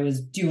it if I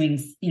was doing,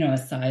 a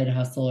side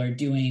hustle or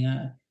doing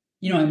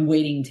I'm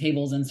waiting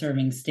tables and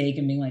serving steak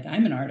and being like,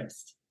 I'm an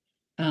artist.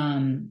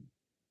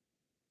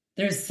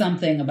 There's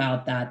something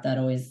about that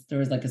always, there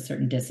was like a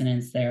certain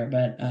dissonance there,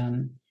 but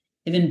I've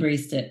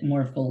embraced it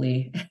more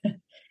fully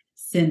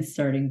since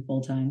starting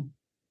full time.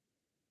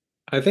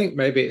 I think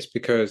maybe it's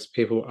because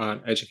people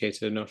aren't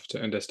educated enough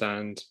to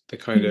understand the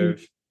kind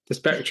of the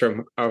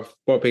spectrum of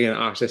what being an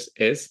artist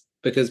is.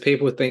 Because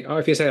people think, oh,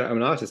 if you say I'm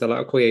an artist, they're like,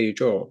 oh, cool, yeah, you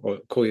draw or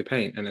cool, you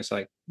paint, and it's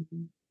like,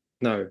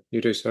 no,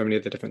 you do so many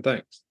other different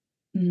things.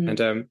 And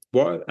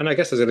and I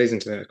guess there's a leads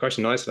into the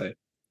question nicely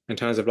in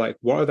terms of like,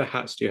 what other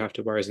hats do you have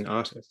to wear as an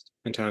artist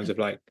in terms of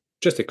like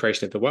just the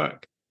creation of the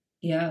work?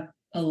 Yeah,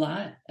 a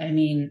lot. I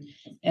mean,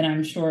 and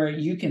I'm sure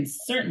you can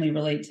certainly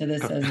relate to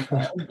this as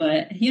well,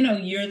 but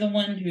you're the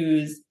one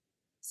who's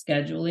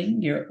scheduling,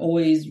 you're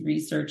always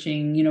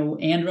researching,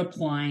 and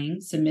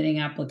replying, submitting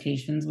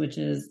applications, which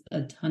is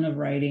a ton of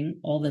writing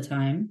all the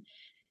time.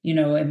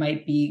 It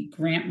might be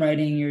grant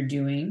writing you're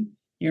doing,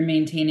 you're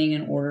maintaining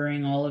and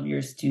ordering all of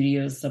your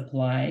studio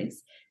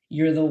supplies.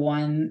 You're the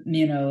one,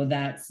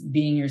 that's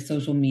being your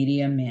social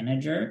media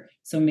manager.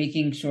 So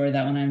making sure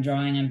that when I'm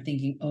drawing, I'm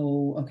thinking,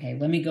 oh, okay,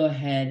 let me go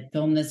ahead,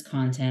 film this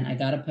content. I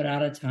got to put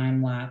out a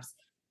time lapse.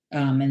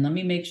 And let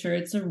me make sure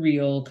it's a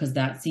reel, because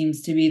that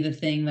seems to be the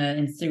thing that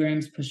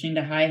Instagram's pushing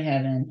to high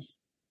heaven,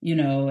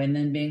 and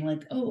then being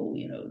like, oh,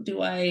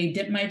 do I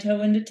dip my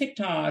toe into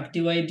TikTok?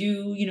 Do I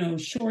do,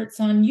 shorts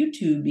on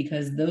YouTube?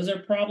 Because those are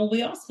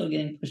probably also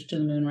getting pushed to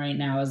the moon right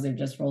now as they've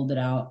just rolled it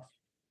out.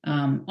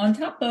 On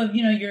top of,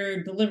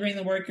 you're delivering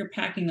the work, you're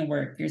packing the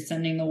work, you're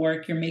sending the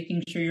work, you're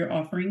making sure you're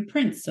offering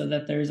prints so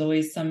that there's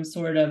always some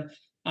sort of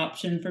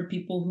option for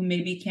people who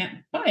maybe can't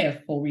buy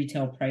a full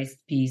retail priced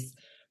piece,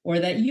 or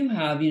that you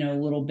have,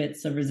 little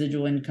bits of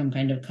residual income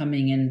kind of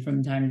coming in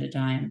from time to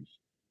time.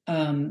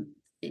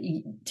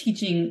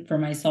 Teaching for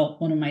myself,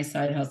 one of my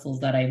side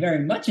hustles that I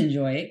very much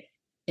enjoy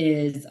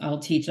is I'll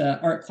teach an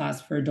art class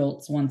for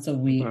adults once a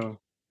week. Wow.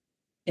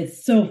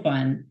 It's so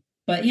fun.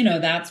 But,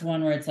 that's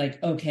one where it's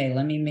like, okay,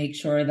 let me make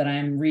sure that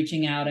I'm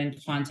reaching out and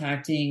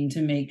contacting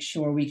to make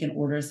sure we can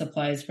order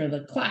supplies for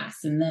the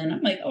class. And then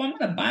I'm like, oh, I'm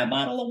going to buy a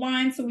bottle of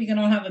wine so we can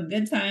all have a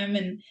good time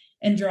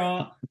and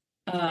draw.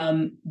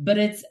 But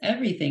it's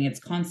everything. It's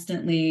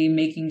constantly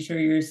making sure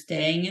you're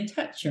staying in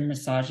touch, you're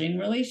massaging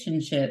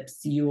relationships,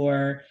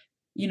 you're,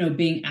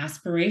 being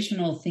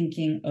aspirational,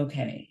 thinking,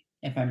 okay,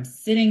 if I'm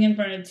sitting in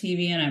front of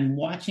TV and I'm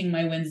watching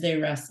my Wednesday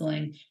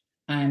wrestling,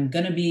 I'm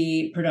going to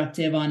be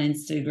productive on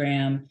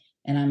Instagram.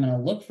 And I'm going to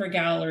look for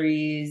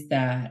galleries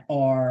that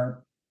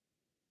are,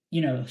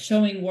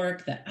 showing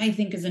work that I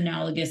think is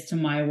analogous to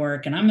my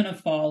work. And I'm going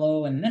to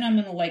follow, and then I'm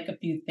going to like a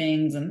few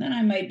things. And then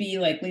I might be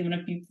like leaving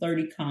a few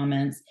flirty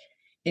comments.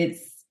 It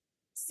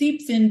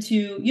seeps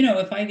into,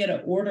 if I get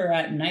an order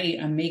at night,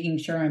 I'm making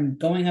sure I'm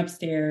going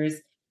upstairs,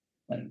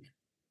 like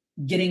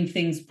getting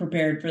things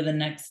prepared for the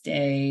next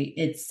day.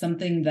 It's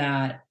something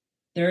that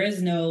there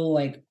is no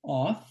like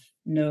off,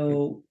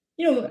 no.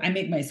 I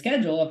make my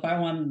schedule. If I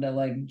wanted to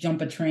like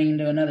jump a train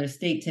to another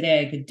state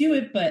today, I could do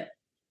it, but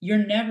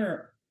you're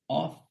never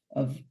off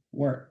of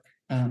work.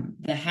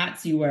 The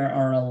hats you wear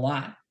are a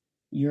lot.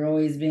 You're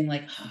always being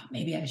like, oh,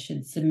 maybe I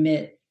should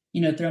submit,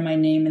 throw my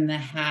name in the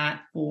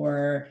hat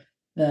for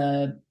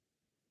the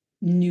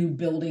new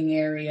building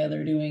area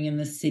they're doing in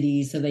the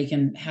city so they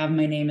can have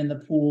my name in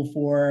the pool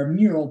for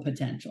mural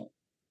potential.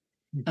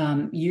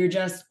 You're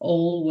just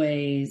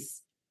always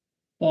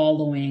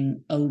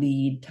following a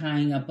lead,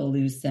 tying up a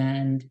loose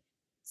end,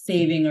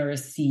 saving a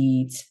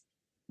receipt,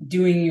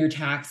 doing your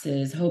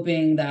taxes,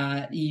 hoping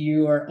that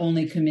you are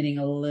only committing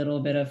a little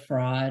bit of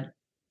fraud.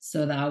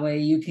 So that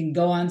way you can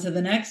go on to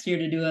the next year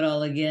to do it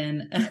all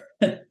again.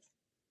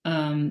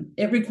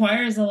 It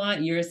requires a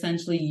lot.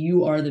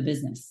 You are the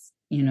business,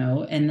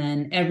 and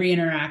then every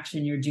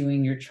interaction you're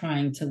doing, you're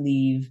trying to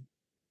leave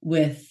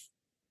with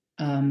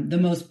the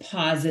most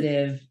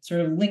positive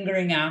sort of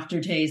lingering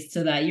aftertaste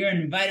so that you're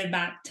invited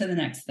back to the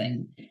next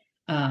thing.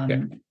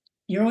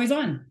 You're always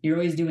on, you're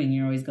always doing,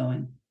 you're always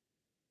going.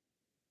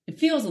 It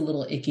feels a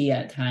little icky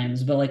at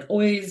times, but like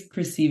always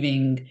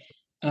perceiving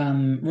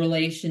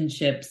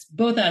relationships,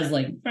 both as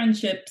like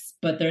friendships,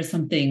 but there's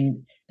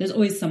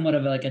always somewhat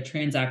of like a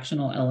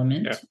transactional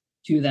element.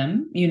 to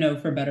them,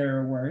 for better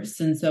or worse.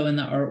 And so in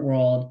the art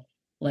world,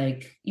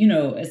 like,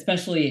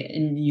 especially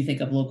in you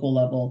think of local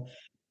level,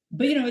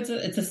 but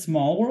it's a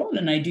small world.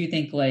 And I do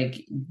think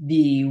like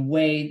the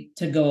way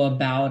to go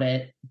about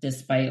it,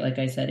 despite, like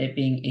I said, it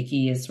being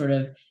icky, is sort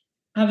of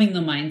having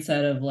the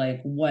mindset of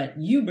like what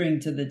you bring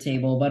to the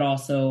table, but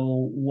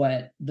also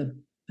what the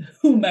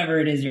whomever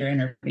it is you're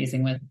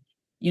interfacing with,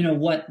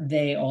 what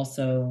they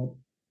also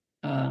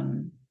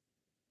um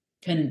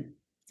can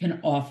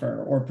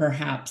offer. Or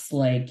perhaps,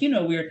 like, we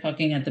were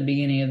talking at the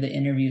beginning of the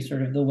interview,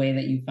 sort of the way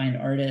that you find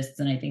artists,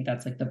 and I think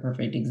that's like the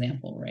perfect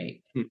example,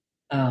 right?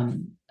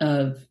 Hmm.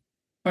 Of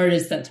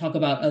artists that talk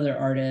about other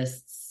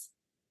artists,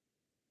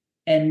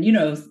 and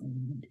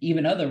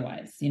even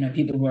otherwise,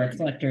 people who are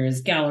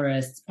collectors,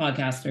 gallerists,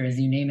 podcasters,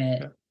 you name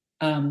it.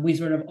 We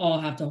sort of all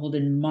have to hold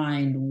in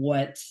mind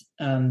what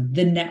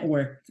the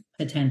network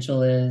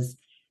potential is,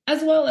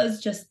 as well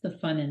as just the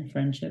fun and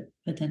friendship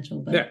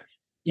potential. But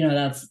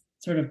that's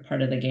sort of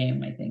part of the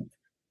game, I think.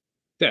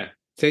 Yeah.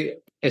 See,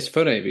 it's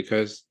funny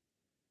because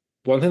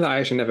one thing that I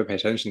actually never pay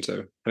attention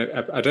to, and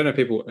I don't know if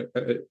people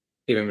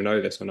even know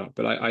this or not,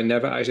 but I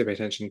never actually pay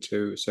attention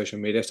to social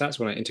media stats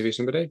when I interview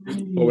somebody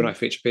or when I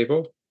feature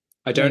people.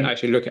 I don't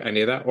actually look at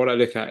any of that. All I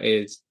look at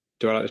is,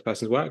 do I like this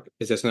person's work?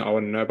 Is there something I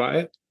want to know about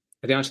it?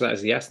 If the answer to that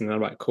is yes, and then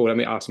I'm like, cool, let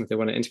me ask them if they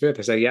want to interview. If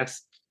they say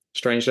yes,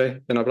 strangely,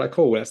 then I'll be like,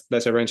 cool,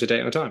 let's arrange a date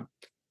and a time.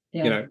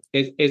 Yeah.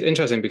 It's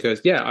interesting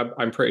because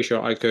I'm pretty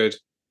sure I could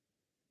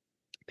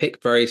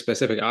pick very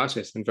specific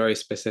artists and very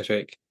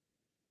specific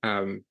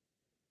like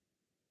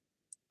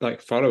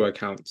follower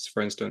accounts,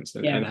 for instance,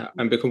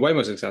 and become way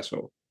more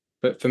successful.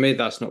 But for me,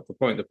 that's not the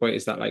point. The point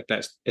is that like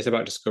it's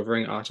about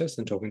discovering artists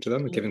and talking to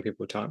them and giving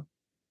people time.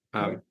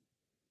 I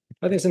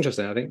think it's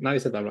interesting. I think now you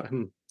said that, I'm like,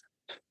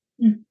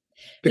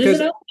 because there's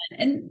an element,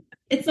 and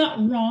it's not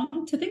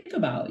wrong to think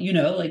about,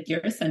 like you're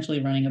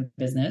essentially running a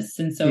business.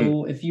 And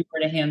so if you were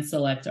to hand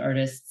select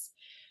artists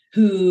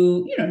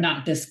who,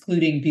 not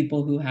excluding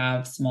people who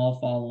have small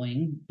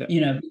following,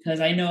 because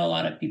I know a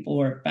lot of people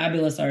who are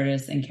fabulous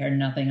artists and care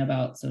nothing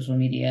about social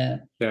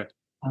media.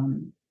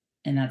 And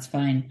that's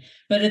fine.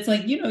 But it's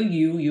like,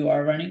 you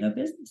are running a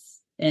business.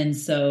 And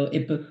so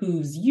it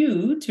behooves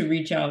you to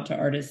reach out to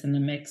artists in the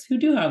mix who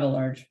do have a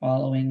large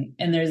following.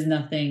 And there's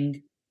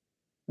nothing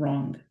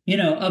wrong,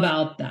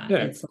 about that.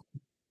 It's like,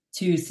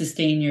 to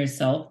sustain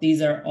yourself.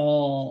 These are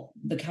all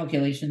the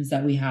calculations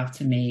that we have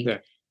to make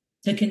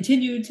to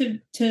continue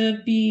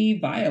to be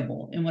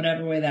viable in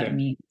whatever way that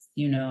means.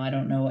 I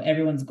don't know.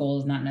 Everyone's goal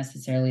is not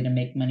necessarily to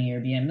make money or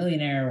be a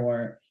millionaire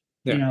or,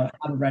 have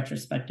a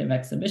retrospective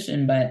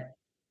exhibition, but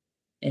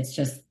it's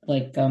just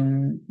like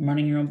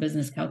running your own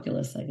business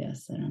calculus, I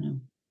guess. I don't know.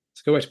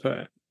 It's a good way to put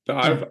it.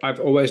 But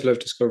I've always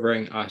loved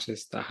discovering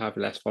artists that have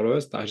less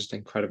followers, that are just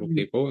incredible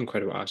people,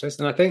 incredible artists.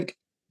 And I think,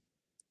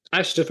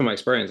 actually, just from my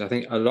experience, I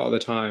think a lot of the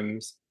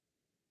times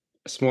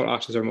small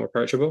artists are more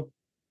approachable.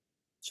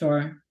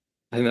 Sure.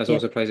 I think that's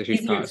also plays a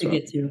huge part as well.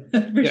 Get to,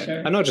 for sure.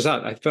 And not just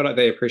that, I feel like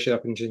they appreciate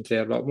opportunity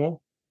a lot more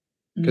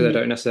because they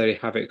don't necessarily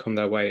have it come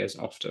their way as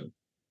often.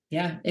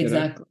 Yeah,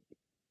 exactly.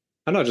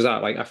 And not just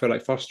that, like I feel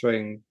like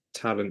fostering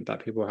talent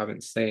that people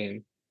haven't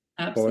seen,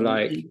 Absolutely. or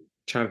like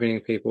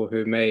championing people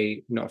who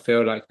may not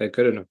feel like they're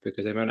good enough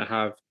because they might not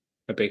have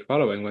a big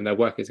following when their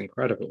work is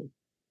incredible.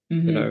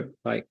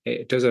 Like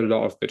it does a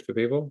lot of good for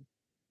people.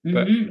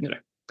 But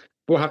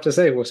we'll have to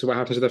see. We'll see what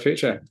happens in the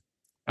future.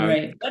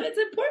 Right. But it's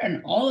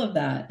important. All of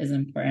that is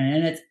important.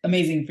 And it's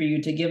amazing for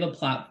you to give a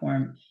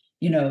platform,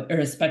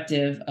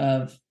 irrespective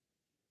of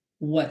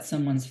what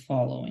someone's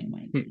following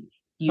might be,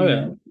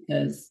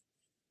 because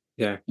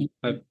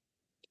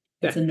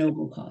it's a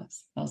noble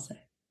cause, I'll say.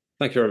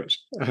 Thank you very much.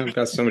 I'm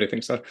glad somebody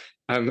thinks so.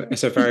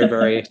 It's a very,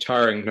 very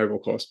tiring noble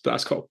cause, but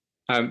that's cool.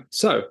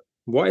 So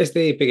what is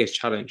the biggest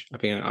challenge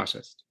of being an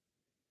artist?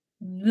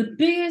 The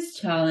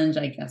biggest challenge,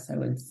 I guess I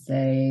would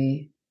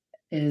say,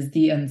 is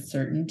the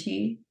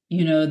uncertainty.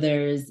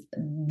 There's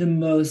the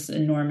most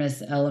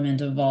enormous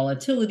element of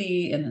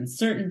volatility and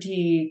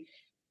uncertainty,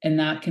 and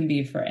that can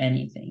be for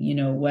anything,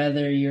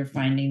 whether you're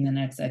finding the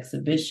next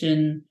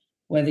exhibition,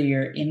 whether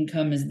your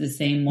income is the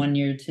same one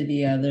year to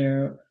the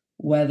other,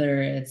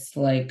 whether it's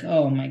like,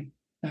 oh my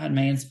God,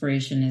 my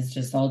inspiration is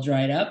just all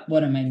dried up.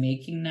 What am I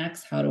making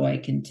next? How do I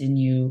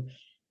continue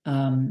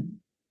to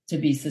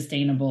be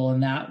sustainable in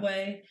that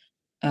way?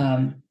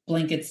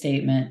 Blanket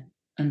statement,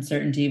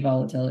 uncertainty,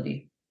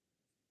 volatility.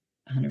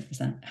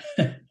 100%.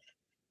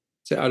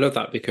 So I love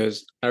that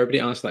because everybody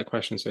answers that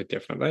question so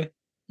differently.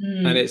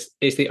 And it's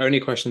the only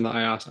question that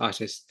I ask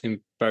artists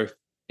in both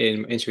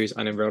in interviews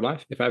and in real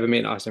life. If I ever meet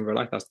an artist in real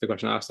life, that's the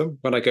question I ask them.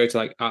 When I go to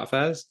like art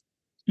fairs,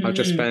 I'll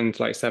just spend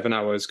like 7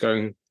 hours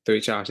going through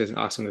each artist and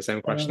ask them the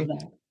same question.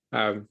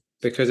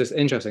 Because it's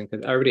interesting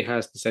because everybody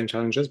has the same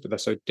challenges, but they're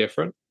so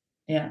different.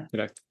 Yeah.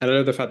 And I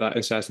love the fact that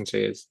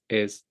uncertainty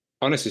is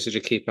honestly such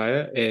a key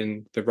player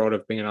in the role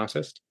of being an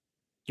artist.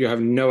 You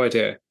have no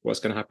idea what's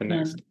going to happen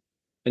next.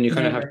 And you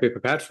kind of have to be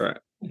prepared for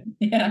it.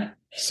 Yeah.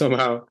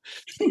 Somehow.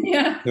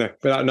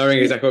 Without knowing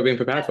exactly what being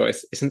prepared for.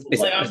 It's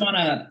like I'm on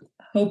a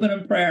hope and a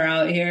prayer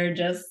out here,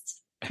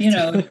 just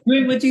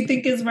doing what you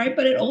think is right,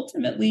 but it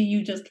ultimately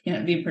you just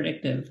can't be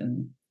predictive.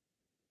 And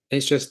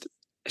It's just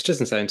it's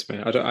just insane to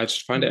me. I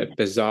just find it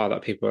bizarre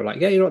that people are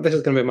like, yeah, you know what, this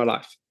is going to be my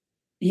life.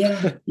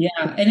 yeah,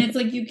 yeah. And it's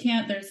like you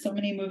can't, there's so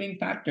many moving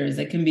factors.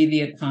 It can be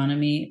the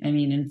economy. I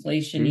mean,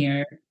 inflation Mm,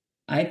 here,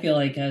 I feel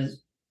like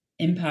has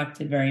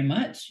impacted very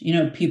much.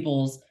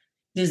 People's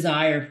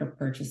desire for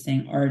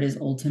purchasing art is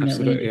absolutely,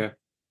 ultimately yeah.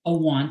 a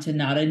want and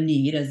not a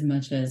need, as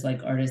much as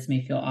like artists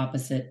may feel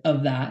opposite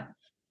of that.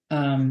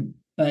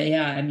 But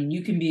yeah, I mean,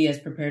 you can be as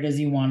prepared as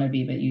you want to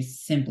be, but you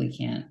simply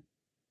can't.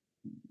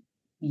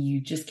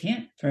 You just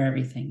can't for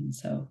everything.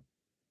 So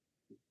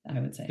I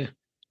would say Yeah. So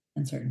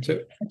uncertainty.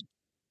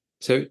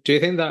 so do you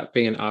think that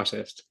being an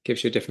artist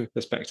gives you a different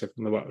perspective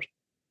on the world?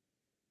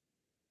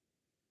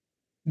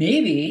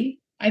 Maybe.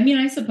 I mean,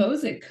 I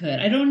suppose it could.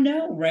 I don't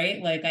know,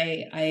 right? Like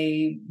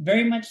I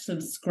very much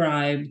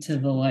subscribe to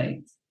the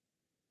like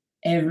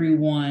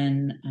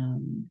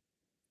everyone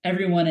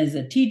everyone is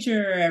a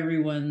teacher,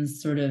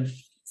 everyone's sort of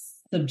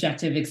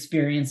subjective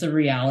experience of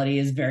reality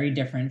is very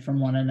different from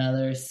one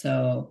another.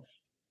 So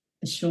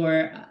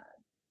sure.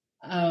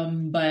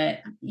 But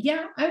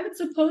yeah, I would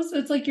suppose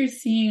it's like you're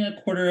seeing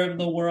a quarter of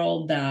the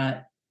world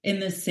that in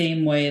the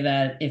same way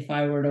that if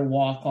I were to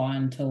walk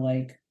on to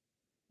like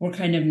we're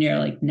kind of near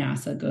like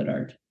NASA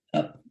Goddard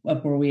up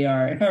where we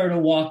are. If I were to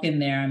walk in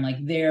there, I'm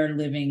like they're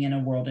living in a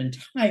world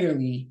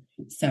entirely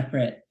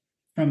separate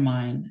from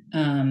mine.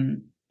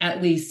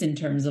 At least in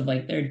terms of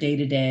like their day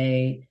to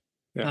day,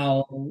 Yeah.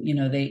 how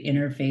they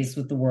interface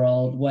with the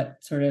world, what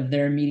sort of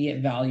their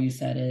immediate value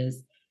set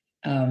is.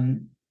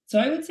 So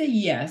I would say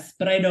yes,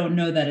 but I don't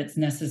know that it's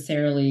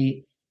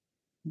necessarily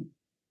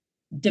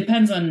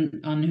depends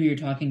on who you're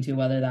talking to,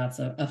 whether that's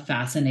a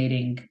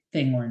fascinating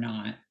thing or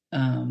not.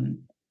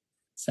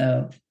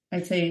 So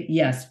I'd say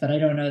yes, but I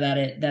don't know that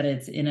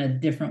it's in a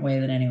different way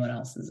than anyone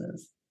else's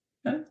is.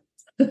 Okay.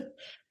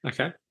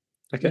 Okay.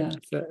 Okay. Yeah.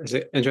 So it's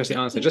an interesting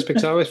answer. Just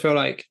because I always feel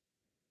like,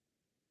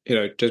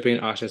 does being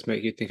an artist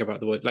make you think about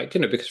the world? Like,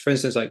 because for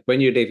instance, like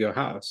when you leave your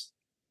house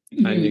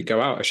and you Mhm.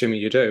 go out, assuming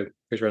you do,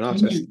 because you're an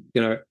artist,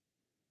 Mhm.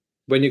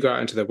 when you go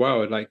out into the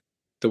world, like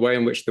the way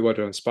in which the world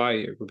will inspire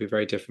you will be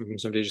very different from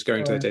somebody just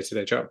going to their Sure.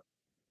 day-to-day job.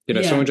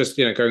 Someone Yeah. just,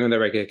 going on their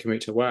regular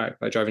commute to work,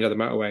 like driving down the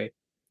motorway,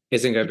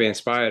 isn't going to be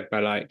inspired by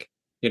like,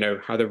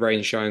 how the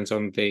rain shines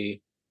on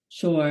the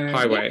Sure. Yeah,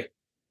 highway,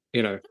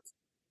 you know,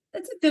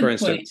 that's a for good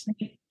point.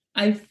 instance.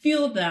 I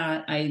feel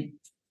that I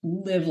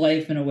live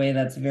life in a way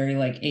that's very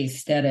like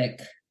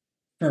aesthetic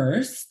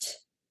first.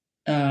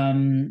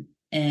 And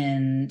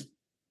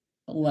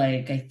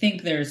like I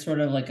think there's sort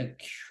of like a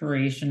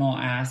curational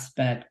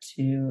aspect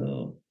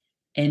to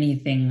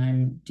anything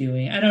I'm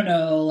doing. I don't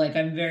know, like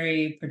I'm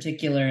very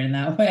particular in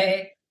that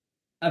way.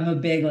 I'm a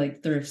big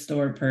like thrift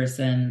store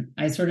person.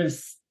 I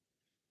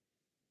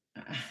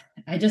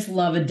just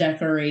love a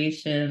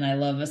decoration. I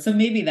love it. So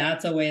maybe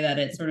that's a way that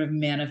it sort of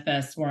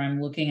manifests where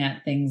I'm looking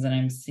at things and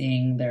I'm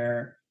seeing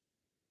their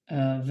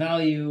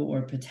value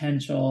or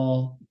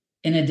potential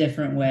in a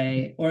different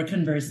way. Or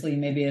conversely,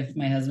 maybe if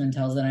my husband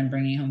tells that I'm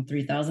bringing home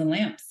 3,000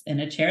 lamps in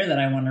a chair that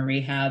I want to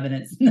rehab and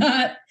it's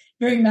not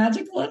very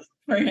magical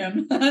for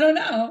him. I don't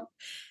know.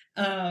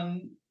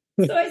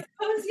 So I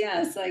suppose,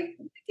 yes, like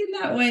in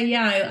that way,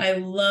 yeah, I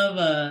love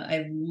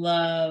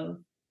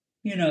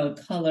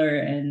color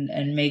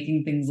and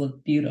making things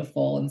look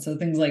beautiful. And so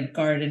things like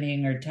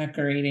gardening or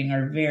decorating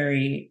are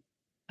very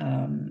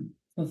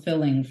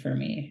fulfilling for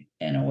me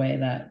in a way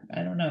that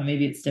I don't know,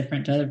 maybe it's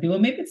different to other people,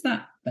 maybe it's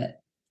not,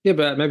 but Yeah,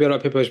 but maybe a lot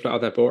of people just be like,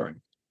 oh, they're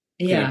boring.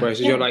 yeah. Whereas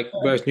Yeah. you're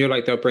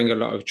like they'll bring a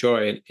lot of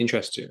joy and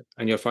interest to you,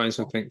 and you'll find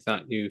something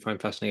that you find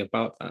fascinating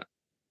about that.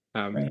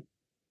 Um, Right.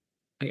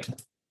 I guess, I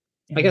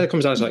Yeah. guess it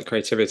comes down to like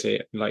creativity,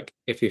 like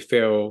if you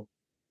feel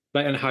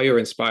like and how you're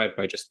inspired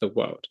by just the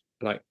world,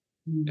 like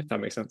if Mm. that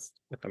makes sense.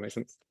 If that makes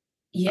sense. Um,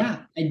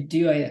 Yeah, I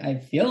do. I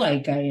feel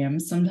like I am.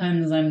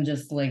 Sometimes I'm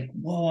just like,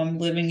 whoa, I'm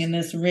living in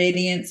this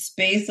radiant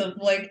space of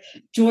like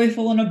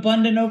joyful and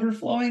abundant,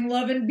 overflowing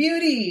love and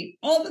beauty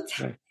all the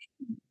time.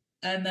 yeah.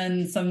 And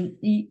then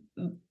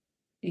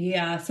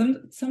yeah,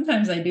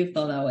 sometimes I do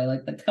feel that way.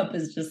 Like the cup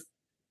is just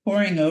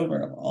pouring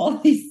over of all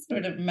these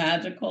sort of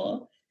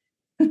magical,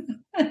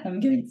 I'm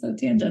getting so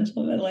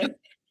tangential, but like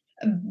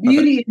Perfect.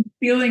 beauty and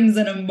feelings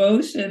and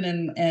emotion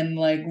and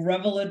like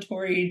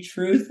revelatory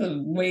truth of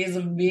ways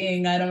of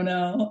being. I don't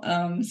know.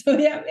 So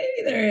yeah,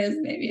 maybe there is.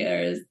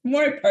 The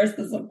more I parse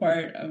this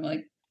apart, I'm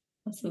like,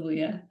 possibly,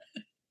 yeah.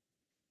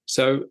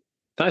 So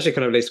that actually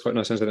kind of leads quite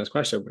nicely into the next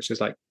question, which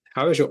is like,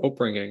 how has your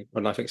upbringing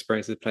or life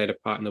experiences played a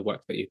part in the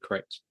work that you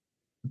create?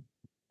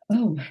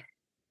 Oh,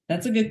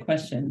 that's a good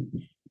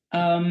question.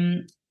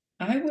 Um,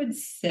 I would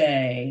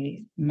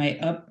say my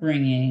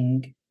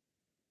upbringing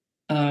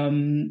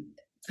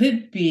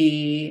could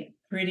be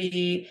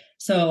pretty.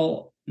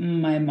 So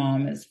my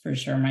mom is for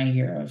sure my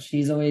hero.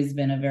 She's always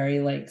been a very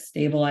like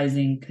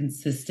stabilizing,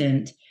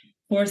 consistent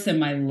force in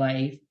my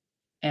life.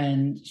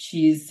 And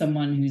she's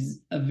someone who's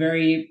a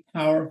very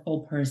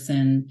powerful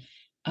person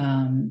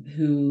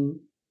who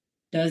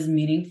does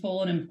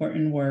meaningful and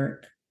important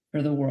work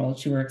for the world.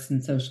 She works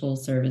in social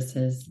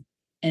services.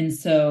 And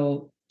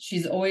so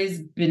she's always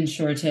been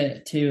sure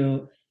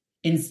to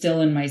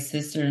instill in my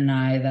sister and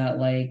I that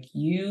like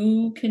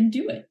you can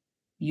do it.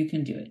 You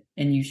can do it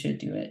and you should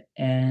do it.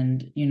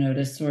 And,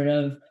 to sort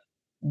of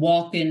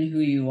walk in who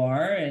you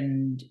are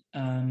and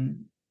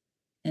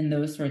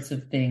those sorts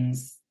of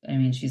things. I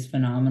mean, she's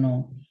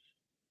phenomenal.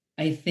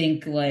 I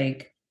think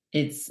like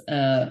it's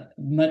a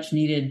much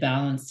needed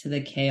balance to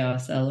the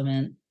chaos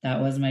element. That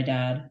was my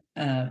dad,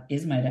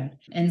 is my dad.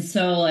 And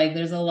so like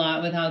there's a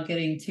lot without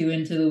getting too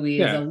into the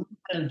weeds, Yeah. a lot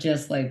of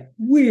just like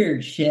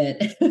weird shit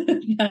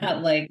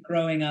that like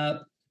growing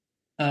up,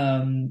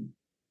 um,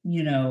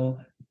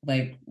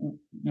 like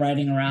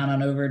riding around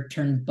on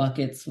overturned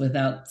buckets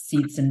without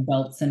seats and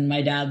belts in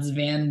my dad's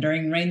van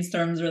during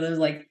rainstorms where there's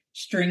like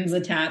strings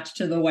attached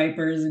to the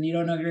wipers and you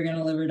don't know if you're going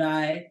to live or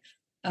die.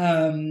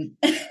 Um,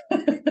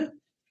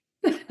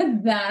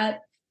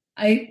 that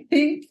I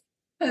think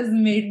has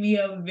made me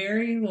a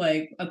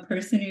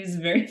person who's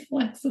very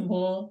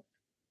flexible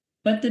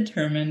but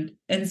determined.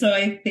 And so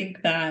I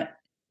think that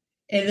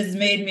it has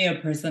made me a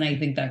person I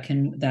think that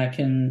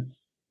can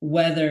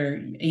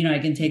weather, I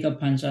can take a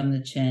punch on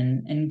the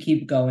chin and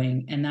keep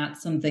going. And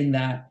that's something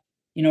that,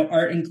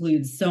 art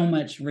includes so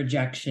much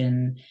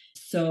rejection,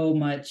 so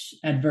much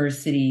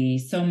adversity,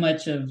 so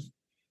much of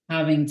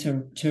having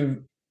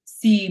to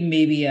see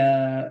maybe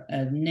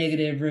a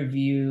negative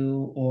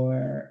review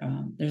or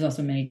there's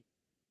also many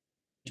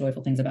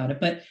joyful things about it,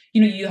 but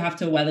you have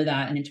to weather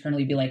that and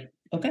internally be like,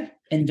 okay,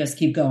 and just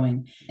keep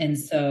going. And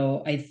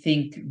so I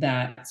think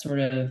that sort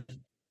of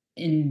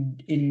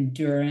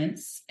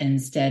endurance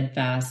and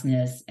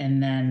steadfastness,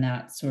 and then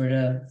that sort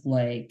of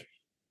like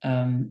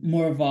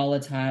more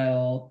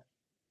volatile,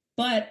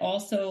 but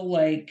also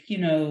like,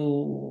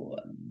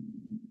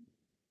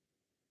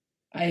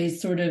 I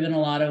sort of in a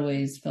lot of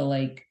ways feel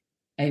like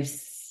I've,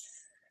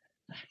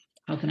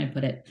 how can I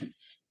put it?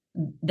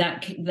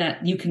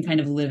 That you can kind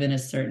of live in a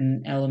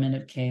certain element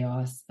of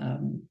chaos.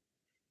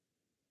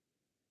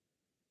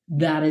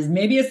 That is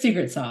maybe a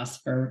secret sauce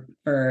for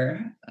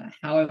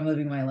how I'm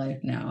living my life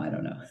now. I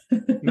don't know.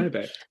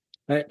 Maybe.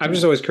 I'm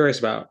just always curious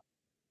about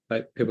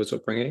like people's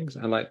upbringings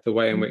and like the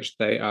way in which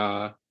they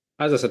are,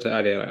 as I said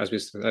earlier, like, as we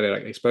said earlier,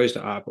 like exposed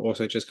to art, but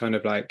also just kind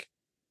of like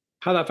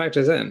how that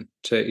factors in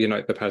to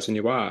the person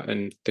you are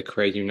and the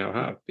career you now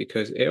have,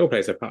 because it all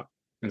plays a part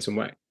in some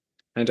way.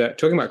 And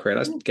talking about career,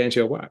 let's get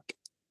into your work.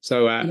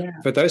 So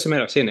for those who may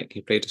not have seen it, can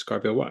you please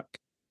describe your work?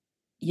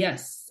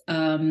 Yes.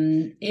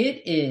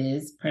 It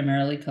is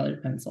primarily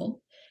colored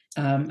pencil.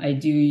 I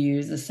do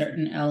use a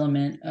certain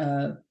element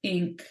of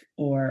ink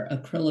or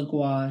acrylic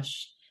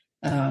gouache,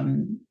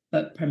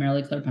 but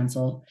primarily colored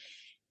pencil.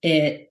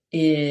 It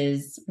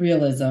is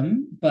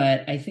realism,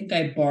 but I think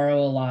I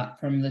borrow a lot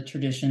from the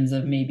traditions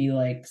of maybe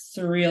like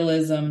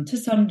surrealism to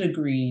some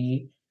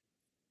degree.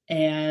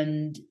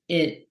 And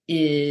it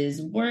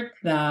is work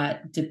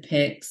that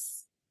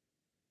depicts,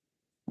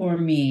 for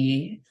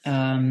me,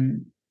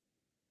 and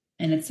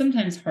it's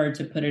sometimes hard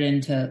to put it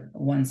into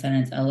one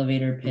sentence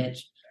elevator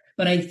pitch,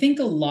 but I think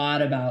a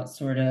lot about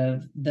sort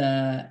of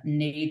the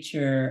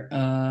nature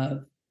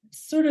of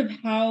sort of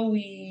how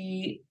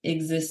we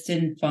exist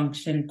and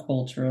function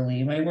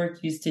culturally. My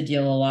work used to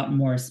deal a lot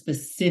more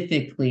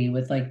specifically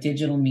with like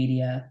digital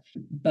media,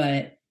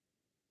 but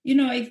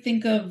I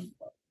think of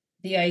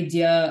the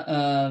idea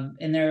of,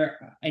 and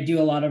I do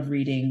a lot of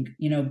reading,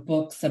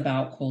 books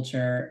about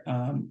culture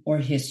or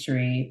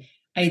history,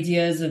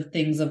 ideas of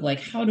things of like,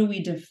 how do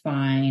we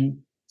define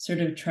sort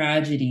of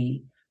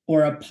tragedy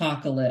or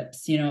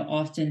apocalypse?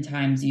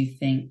 Oftentimes you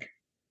think,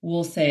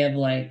 we'll say of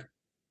like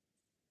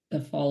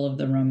the fall of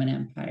the Roman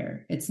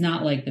Empire. It's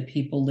not like the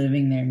people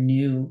living there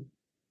knew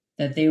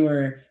that they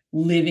were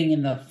living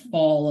in the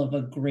fall of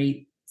a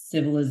great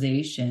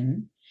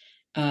civilization.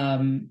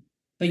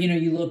 But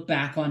you look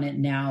back on it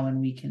now and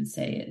we can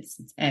say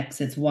it's X,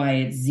 it's Y,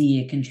 it's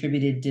Z, it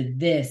contributed to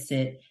this.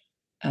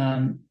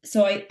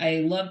 So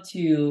I love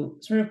to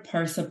sort of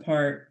parse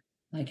apart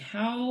like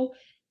how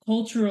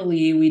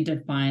culturally we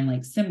define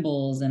like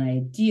symbols and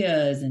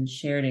ideas and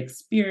shared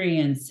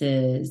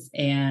experiences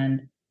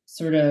and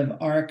sort of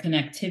our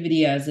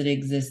connectivity as it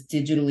exists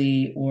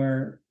digitally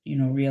or,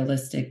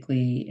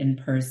 realistically in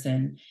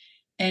person.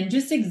 And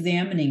just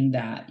examining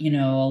that,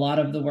 a lot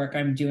of the work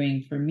I'm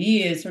doing for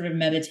me is sort of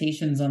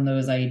meditations on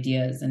those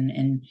ideas.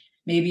 And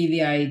maybe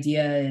the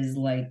idea is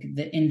like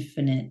the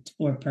infinite,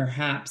 or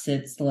perhaps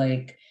it's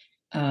like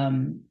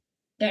the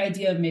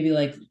idea of maybe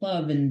like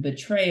love and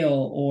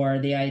betrayal, or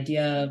the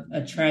idea of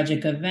a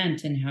tragic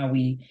event and how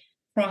we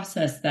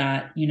process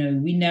that.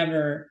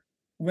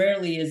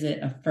 Rarely is it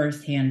a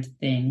firsthand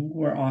thing.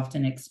 We're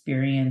often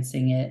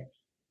experiencing it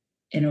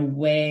in a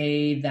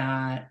way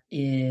that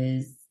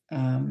is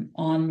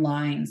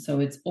online. So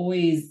it's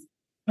always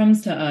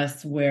comes to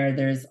us where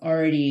there's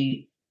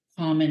already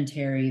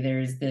commentary,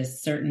 there's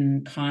this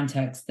certain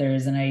context,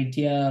 there's an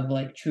idea of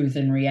like truth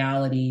and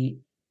reality.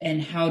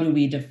 And how do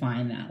we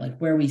define that? Like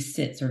where we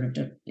sit sort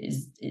of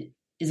is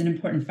an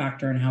important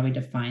factor in how we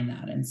define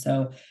that. And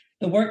so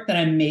the work that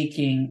I'm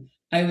making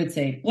I would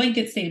say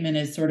blanket statement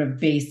is sort of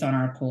based on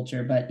our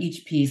culture, but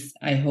each piece,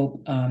 I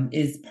hope,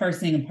 is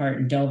parsing apart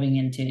and delving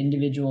into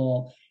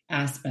individual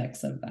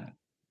aspects of that.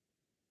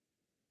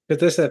 But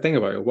this is the thing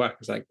about your work.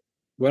 It's like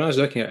when I was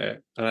looking at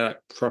it and I like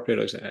properly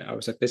looked at it, I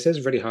was like, this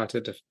is really hard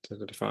to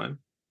define.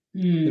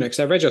 You know, because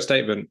I read your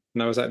statement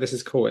and I was like, this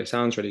is cool. It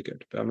sounds really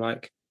good. But I'm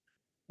like,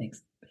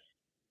 Thanks.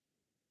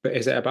 but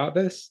is it about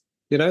this?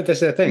 You know,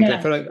 this is the thing.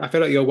 Yeah. I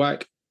feel like your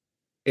work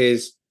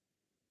is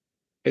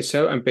it's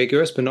so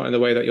ambiguous, but not in the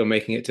way that you're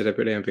making it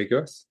deliberately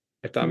ambiguous,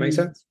 if that makes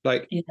sense.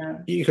 Like Yeah.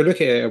 you could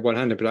look at it at one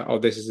hand and be like, oh,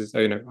 this is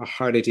you know, a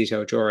highly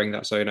detailed drawing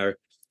that's you know,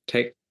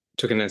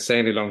 took an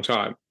insanely long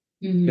time,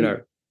 you know,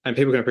 and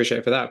people can appreciate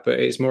it for that. But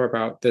it's more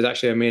about there's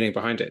actually a meaning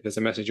behind it. There's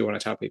a message you want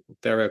to tell people.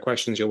 There are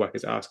questions your work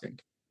is asking.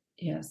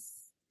 Yes.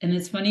 And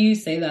it's funny you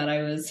say that.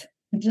 I was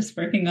just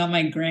working on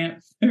my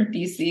grant for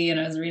DC and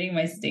I was reading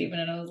my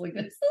statement and I was like,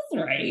 this is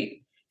right.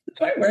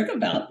 Do I work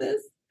about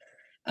this?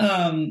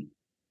 Because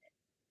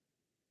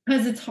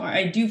it's hard.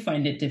 I do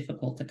find it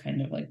difficult to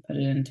kind of like put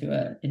it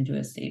into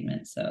a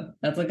statement. So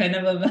that's a kind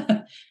of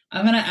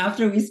I'm gonna,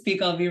 after we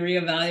speak, I'll be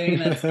reevaluating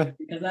that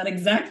because that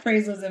exact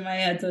phrase was in my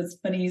head. So it's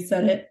funny you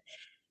said it.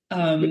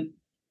 So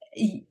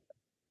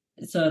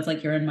it's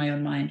like you're in my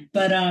own mind.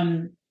 But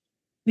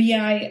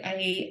yeah,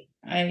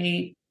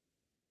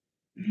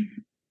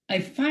 I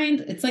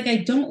find it's like I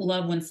don't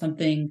love when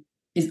something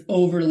is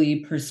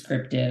overly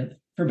prescriptive,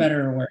 for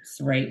better or worse,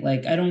 right?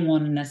 Like I don't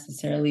want to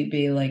necessarily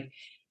be like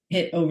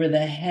hit over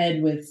the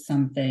head with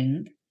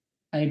something.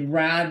 I'd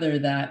rather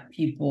that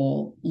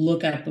people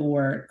look at the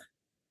work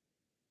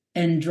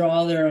and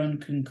draw their own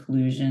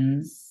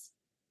conclusions,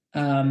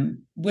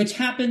 which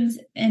happens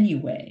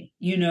anyway.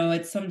 You know,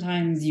 it's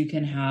sometimes you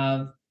can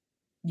have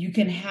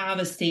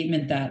a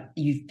statement that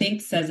you think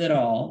says it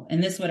all.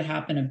 And this would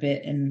happen a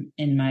bit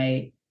in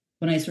my,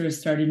 when I sort of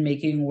started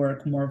making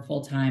work more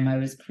full time, I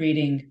was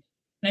creating,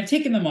 and I've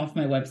taken them off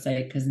my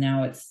website because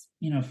now it's,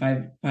 you know,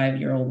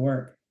 5-year-old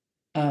work.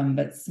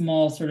 But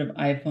small sort of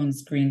iPhone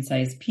screen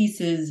size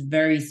pieces,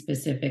 very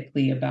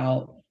specifically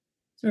about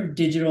sort of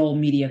digital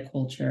media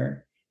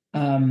culture.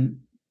 And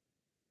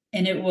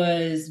it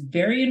was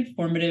very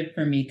informative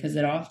for me because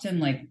it often,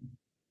 like,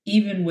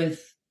 even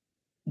with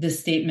the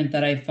statement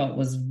that I felt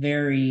was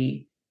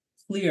very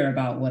clear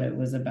about what it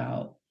was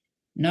about,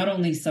 not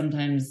only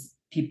sometimes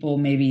people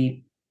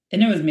maybe,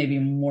 and it was maybe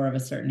more of a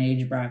certain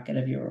age bracket,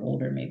 if you were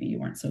older, maybe you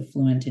weren't so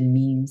fluent in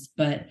memes,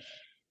 but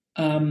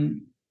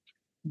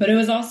it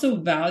was also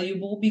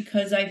valuable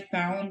because I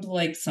found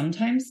like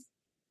sometimes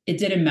it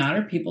didn't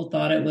matter. People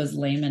thought it was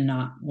lame and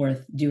not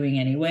worth doing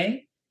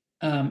anyway,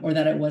 or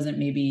that it wasn't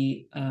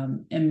maybe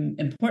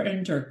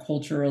important or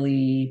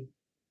culturally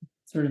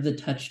sort of the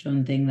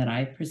touchstone thing that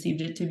I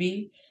perceived it to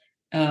be.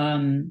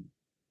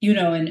 You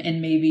know,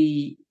 and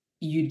maybe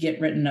you'd get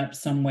written up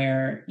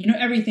somewhere, you know,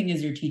 everything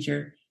is your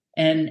teacher.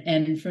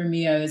 And for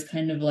me, I was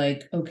kind of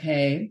like,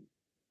 okay,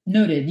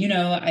 noted. You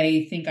know,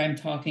 I think I'm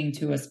talking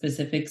to a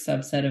specific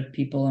subset of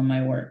people in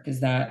my work.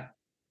 Is that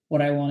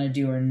what I want to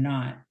do or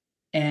not?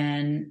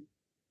 And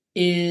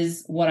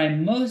is what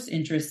I'm most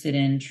interested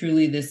in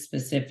truly this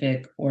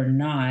specific or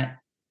not?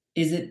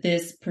 Is it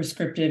this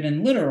prescriptive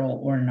and literal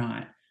or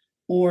not?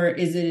 Or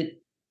is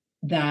it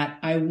that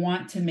I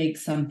want to make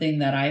something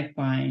that I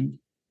find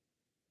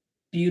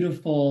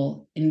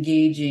beautiful,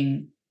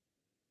 engaging,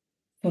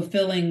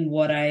 fulfilling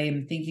what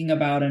I'm thinking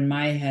about in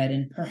my head,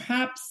 and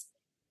perhaps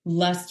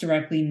less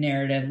directly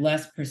narrative,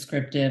 less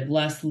prescriptive,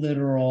 less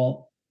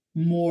literal,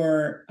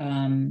 more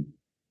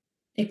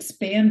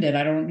expanded.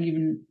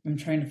 I'm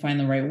trying to find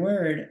the right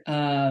word.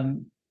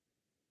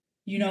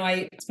 You know,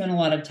 I spent a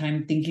lot of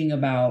time thinking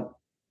about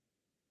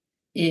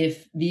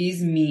if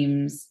these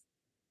memes,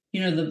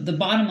 you know, the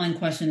bottom line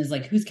question is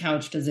like, whose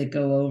couch does it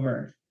go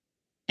over?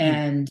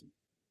 And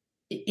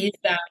is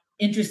that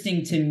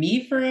interesting to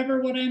me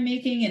forever, what I'm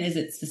making? And is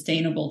it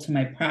sustainable to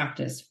my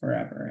practice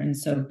forever? And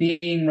so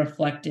being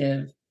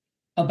reflective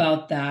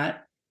about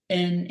that.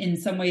 And in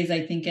some ways,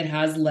 I think it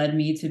has led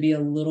me to be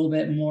a little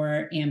bit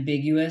more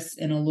ambiguous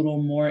and a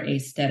little more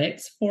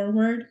aesthetics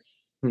forward.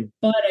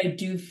 But I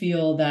do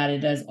feel that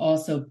it has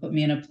also put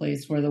me in a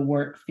place where the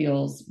work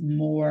feels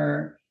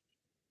more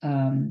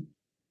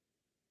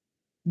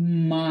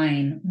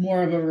mine,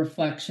 more of a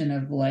reflection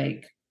of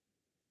like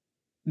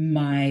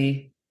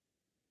my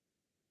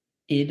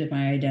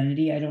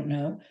identity. I don't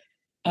know.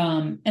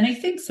 And I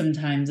think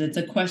sometimes it's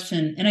a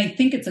question, and I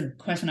think it's a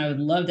question I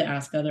would love to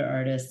ask other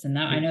artists. And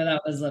that I know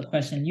that was a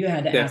question you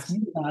had to ask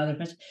me about other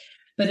questions,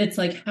 but it's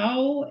like,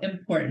 how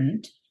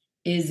important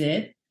is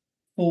it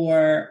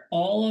for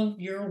all of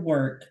your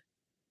work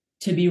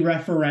to be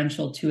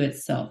referential to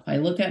itself? I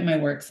look at my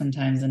work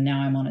sometimes, and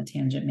now I'm on a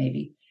tangent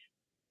maybe,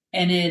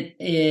 and it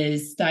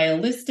is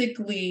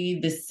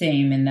stylistically the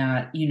same in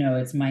that, you know,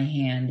 it's my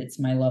hand, it's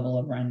my level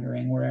of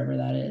rendering, wherever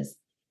that is.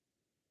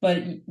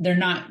 But you're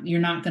not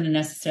going to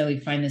necessarily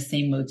find the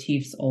same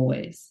motifs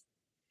always.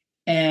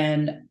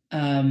 And,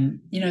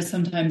 you know,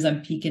 sometimes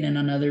I'm peeking in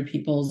on other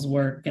people's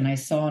work. And I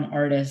saw an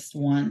artist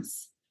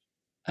once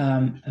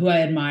who I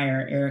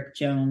admire, Eric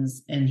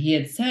Jones, and he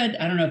had said,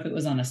 I don't know if it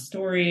was on a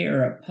story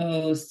or a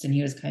post, and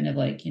he was kind of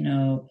like,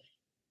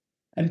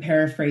 I'm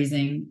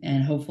paraphrasing,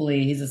 and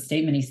hopefully he's a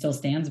statement he still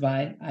stands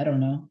by. I don't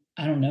know.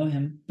 I don't know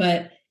him,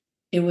 but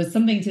it was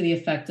something to the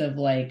effect of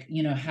like,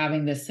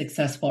 having this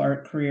successful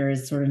art career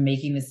is sort of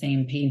making the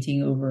same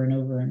painting over and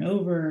over and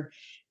over,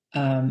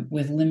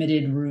 with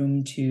limited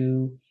room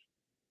to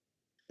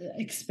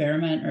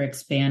experiment or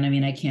expand. I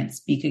mean, I can't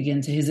speak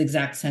again to his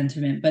exact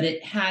sentiment, but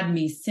it had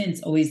me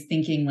since always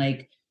thinking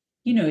like,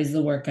 is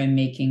the work I'm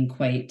making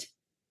quite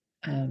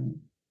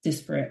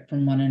disparate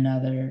from one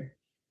another?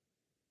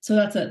 So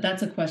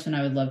that's a question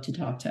I would love to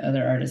talk to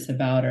other artists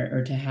about,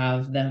 or to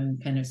have them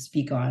kind of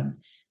speak on.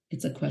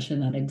 It's a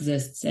question that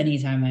exists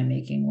anytime I'm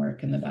making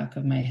work in the back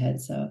of my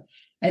head. So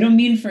I don't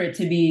mean for it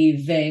to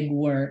be vague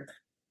work.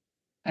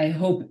 I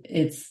hope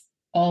it's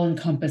all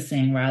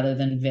encompassing rather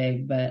than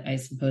vague, but I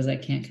suppose I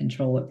can't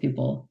control what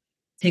people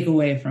take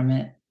away from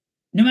it,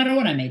 no matter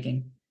what I'm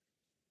making.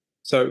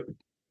 So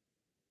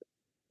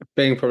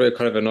being probably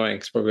kind of annoying,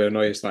 because probably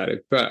annoy you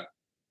slightly, but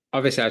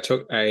obviously I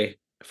took a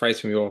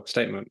phrase from your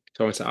statement,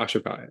 so I wanted to ask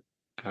you about it.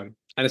 And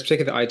it's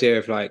particularly the idea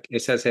of like,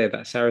 it says here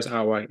that Sarah's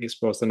artwork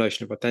explores the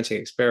notion of authentic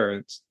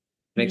experience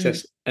and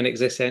exists an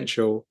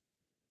existential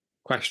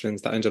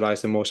questions that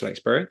underlies the mortal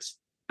experience.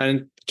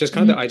 And just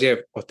kind of the idea of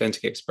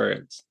authentic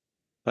experience.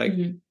 Like,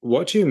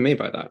 what do you mean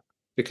by that?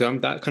 Because I'm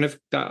that kind of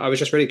that I was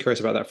just really curious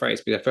about that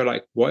phrase, because I feel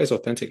like what is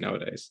authentic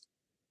nowadays?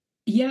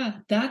 Yeah,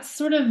 that's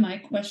sort of my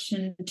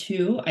question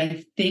too.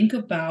 I think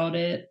about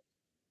it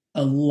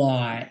a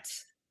lot,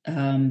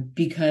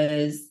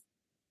 because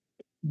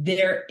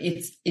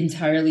it's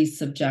entirely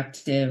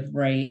subjective,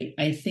 right?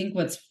 I think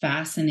what's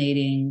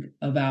fascinating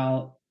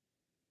about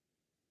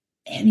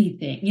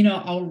anything,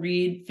 I'll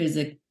read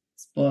physics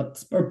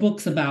books or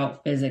books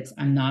about physics.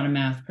 I'm not a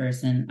math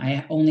person.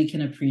 I only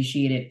can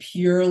appreciate it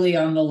purely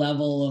on the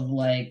level of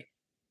like,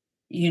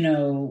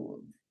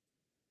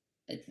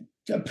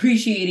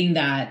 appreciating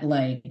that,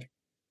 like,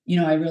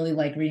 I really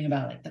like reading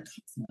about like the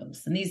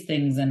cosmos and these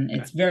things, and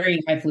it's very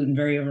highfalutin,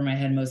 very over my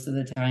head most of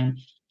the time.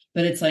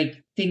 But it's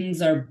like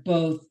things are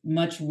both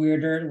much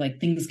weirder.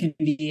 Like things can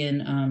be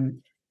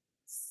in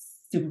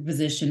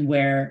superposition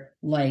where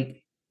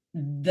like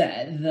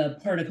the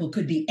particle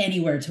could be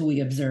anywhere till we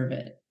observe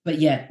it, but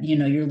yet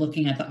you're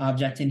looking at the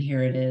object and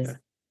here it is.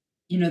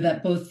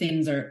 That both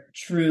things are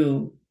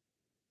true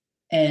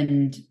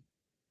and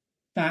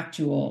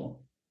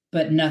factual,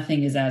 but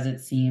nothing is as it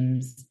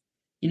seems.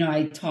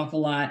 I talk a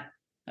lot.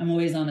 I'm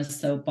always on a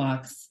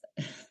soapbox.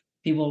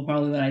 People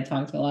probably, when I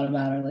talk a lot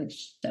about, are like,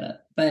 shut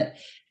up. But,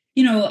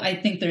 I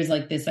think there's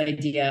like this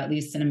idea, at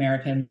least in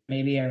America and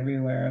maybe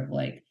everywhere, of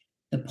like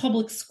the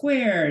public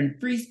square and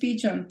free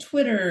speech on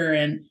Twitter.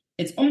 And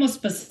it's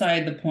almost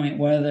beside the point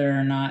whether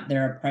or not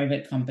they're a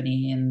private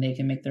company and they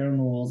can make their own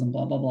rules and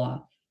blah, blah, blah.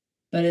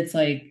 But it's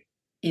like,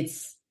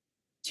 it's,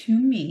 to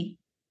me,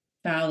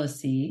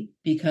 fallacy,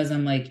 because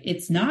I'm like,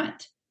 it's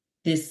not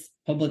this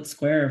public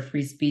square of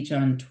free speech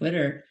on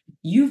Twitter.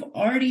 You've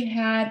already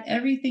had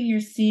everything you're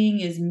seeing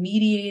is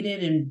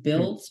mediated and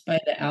built by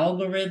the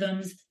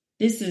algorithms.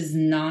 This is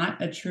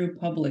not a true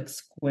public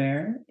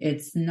square.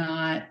 It's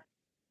not,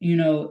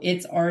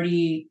 it's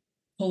already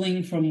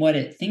pulling from what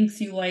it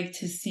thinks you like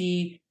to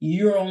see.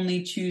 You're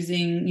only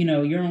choosing,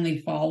 you're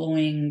only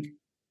following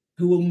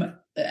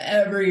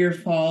whomever you're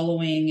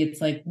following.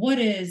 It's like, what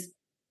is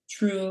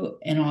true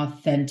and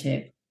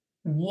authentic?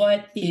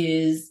 What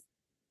is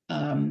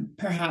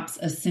perhaps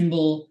a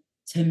symbol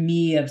to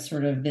me of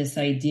sort of this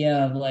idea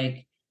of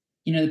like,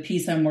 the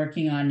piece I'm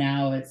working on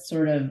now, it's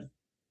sort of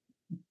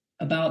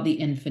about the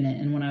infinite.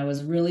 And when I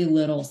was really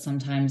little,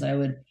 sometimes I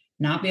would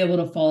not be able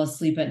to fall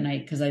asleep at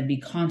night because I'd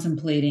be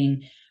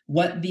contemplating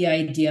what the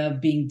idea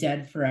of being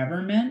dead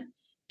forever meant,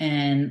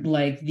 and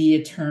like the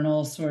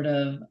eternal sort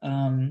of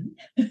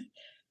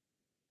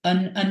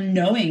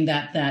unknowing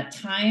that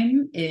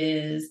time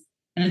is.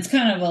 And it's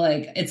kind of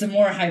it's a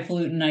more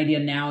highfalutin idea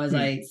now as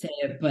I say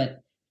it,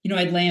 but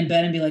I'd lay in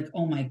bed and be like,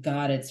 oh my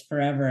God, it's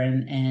forever.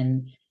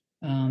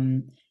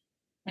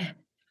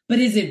 But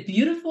is it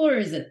beautiful or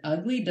is it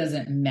ugly?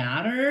 Doesn't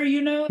matter,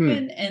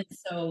 And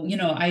so,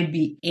 I'd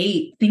be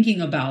 8 thinking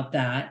about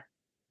that,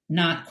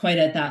 not quite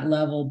at that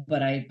level,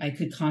 but I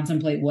could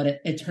contemplate what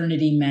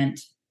eternity meant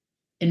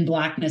in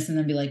blackness, and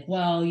then be like,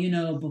 well,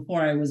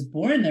 before I was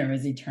born, there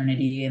was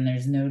eternity and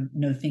there's no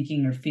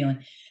thinking or feeling.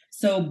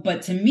 So,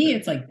 but to me,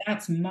 it's like,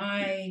 that's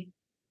my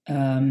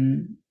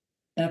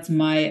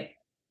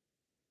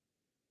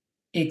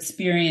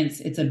experience.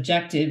 It's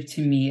objective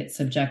to me. It's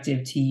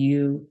subjective to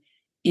you.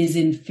 Is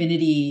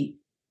infinity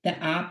the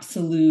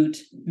absolute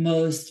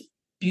most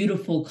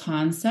beautiful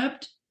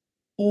concept,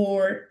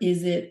 or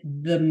is it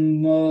the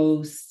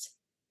most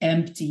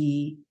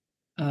empty,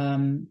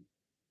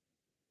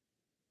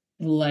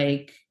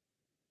 like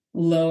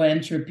low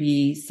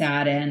entropy,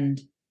 sad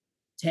end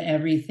to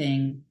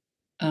everything?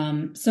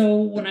 So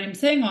when I'm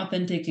saying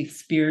authentic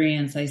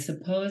experience, I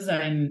suppose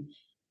I'm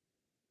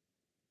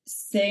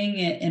saying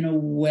it in a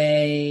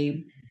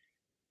way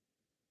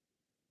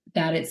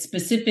that it's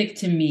specific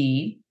to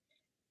me,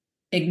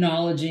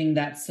 acknowledging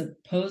that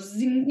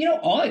supposing,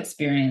 all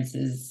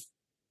experiences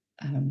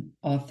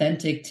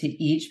authentic to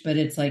each, but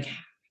it's like,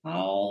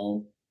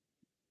 how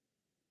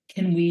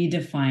can we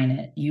define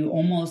it? You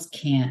almost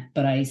can't,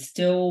 but I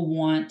still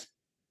want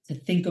to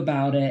think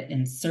about it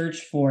and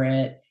search for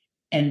it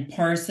and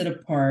parse it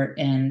apart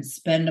and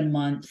spend a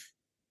month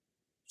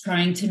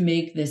trying to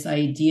make this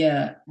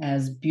idea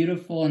as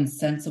beautiful and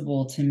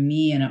sensible to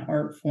me in an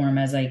art form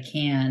as I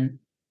can.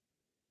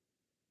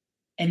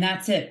 And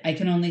that's it. I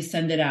can only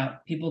send it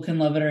out. People can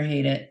love it or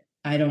hate it.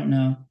 I don't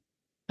know.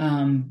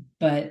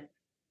 But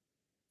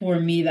for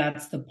me,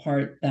 that's the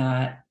part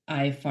that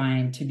I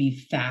find to be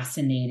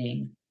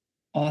fascinating.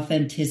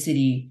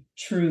 Authenticity,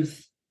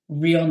 truth,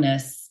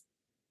 realness.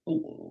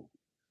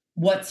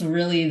 What's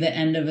really the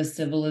end of a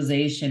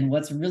civilization?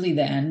 What's really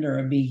the end or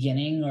a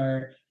beginning?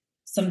 Or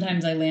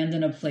sometimes I land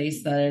in a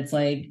place that it's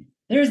like,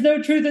 there's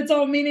no truth. It's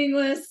all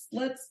meaningless.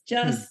 Let's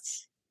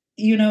just,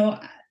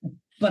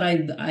 but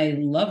I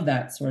love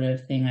that sort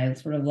of thing. I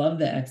sort of love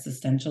the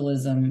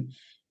existentialism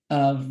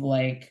of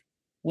like,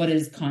 what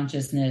is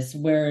consciousness?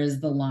 Where is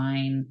the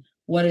line?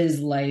 What is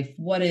life?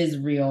 What is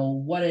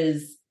real? What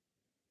does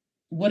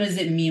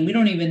it mean? We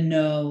don't even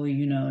know,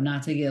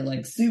 not to get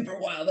like super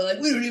wild, but like,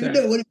 we don't even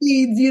know what it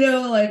means,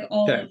 like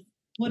all of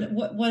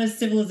what is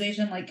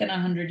civilization like in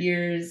 100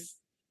 years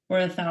or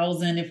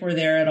 1,000, if we're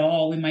there at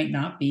all. We might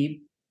not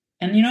be.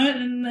 And you know what?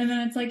 And then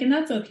it's like, and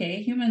that's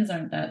okay. Humans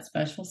aren't that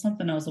special.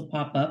 Something else will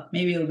pop up.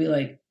 Maybe it'll be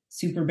like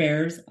super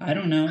bears. I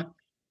don't know.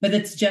 But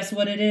it's just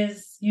what it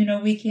is.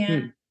 We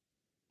can't.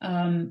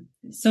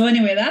 So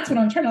anyway, that's what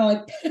I'm trying to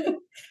like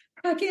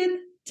pack in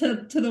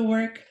to the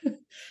work.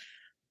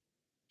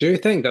 Do you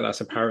think that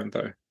that's apparent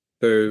though?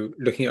 Through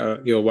looking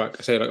at your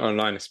work, say like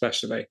online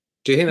especially,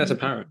 do you think that's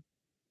apparent?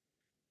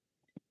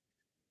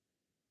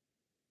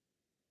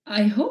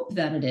 I hope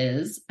that it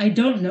is. I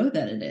don't know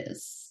that it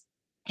is.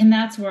 And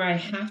that's where I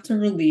have to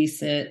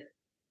release it.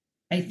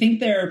 I think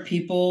there are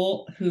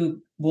people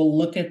who will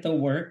look at the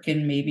work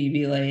and maybe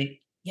be like,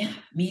 yeah,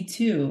 me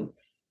too.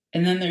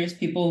 And then there's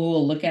people who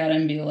will look at it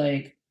and be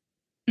like,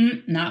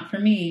 not for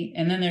me.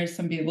 And then there's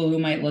some people who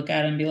might look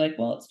at it and be like,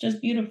 well, it's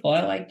just beautiful.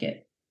 I like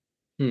it.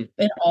 And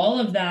all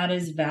of that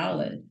is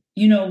valid.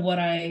 What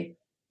I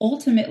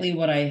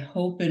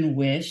hope and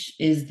wish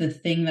is the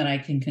thing that I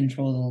can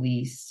control the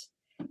least.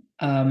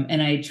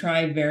 And I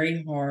try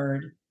very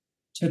hard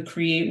to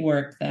create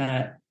work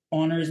that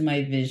honors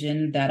my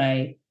vision, that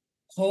I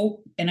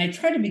hope, and I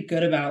try to be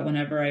good about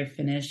whenever I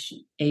finish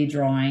a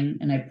drawing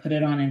and I put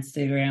it on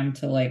Instagram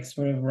to like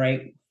sort of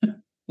write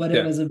what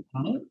it was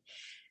about.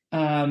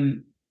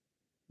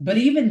 But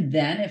even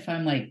then, if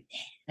I'm like,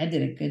 I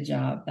did a good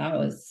job,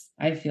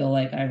 I feel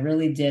like I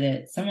really did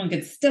it. Someone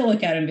could still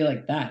look at it and be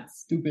like, that's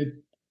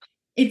stupid.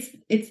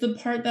 It's the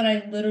part that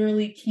I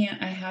literally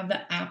can't, I have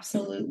the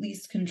absolute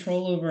least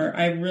control over.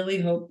 I really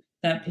hope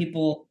that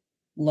people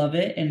love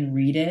it and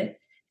read it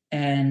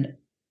and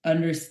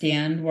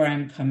understand where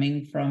I'm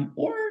coming from,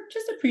 or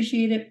just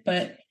appreciate it.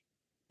 But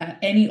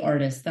any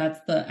artist, that's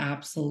the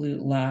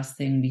absolute last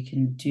thing we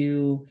can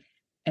do.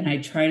 And I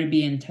try to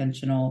be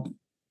intentional,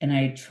 and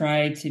I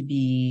try to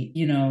be,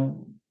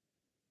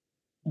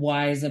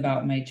 wise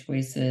about my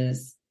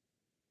choices.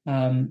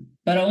 But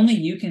only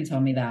you can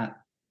tell me that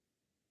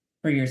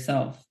for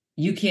yourself.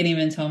 You can't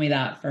even tell me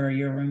that for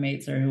your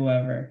roommates or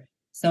whoever.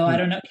 So I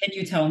don't know. Can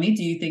you tell me,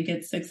 do you think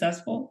it's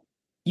successful?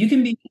 You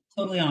can be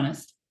totally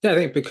honest. Yeah, I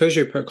think because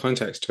you put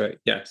context to it,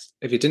 yes.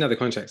 If you didn't have the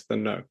context,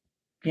 then no.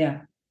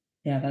 Yeah,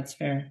 that's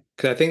fair.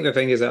 Because I think the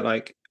thing is that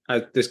like,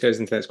 this goes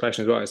into this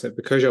question as well, is that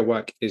because your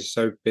work is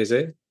so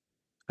busy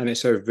and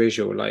it's so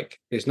visual, like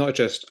it's not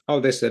just, oh,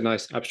 this is a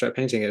nice abstract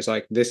painting. It's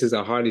like, this is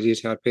a highly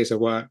detailed piece of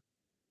work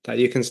that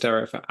you can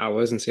stare at for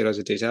hours and see loads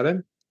of detail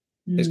in.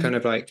 It's kind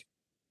of like,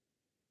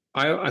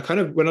 I kind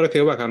of, when I look at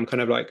your work, I'm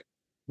kind of like,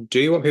 do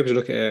you want people to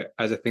look at it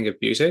as a thing of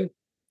beauty?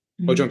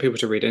 Or do you want people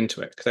to read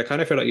into it? Because I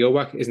kind of feel like your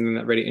work isn't in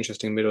that really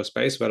interesting middle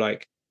space where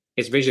like,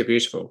 it's visually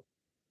beautiful,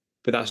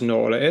 but that's not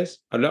all it is.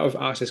 A lot of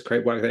artists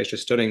create work that is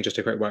just stunning, just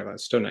to create work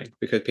that's stunning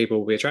because people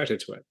will be attracted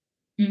to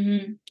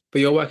it. But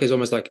your work is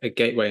almost like a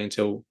gateway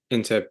into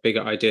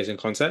bigger ideas and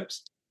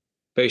concepts.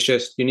 But it's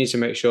just, you need to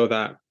make sure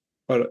that,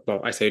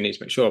 well, I say you need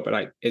to make sure, but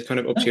like it's kind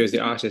of up to you as the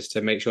artist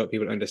to make sure that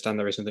people understand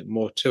there is something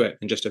more to it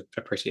than just a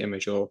pretty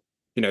image or,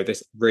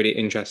 this really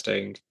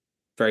interesting,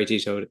 very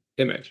detailed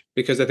image.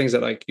 Because the things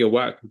that like your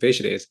work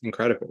visually is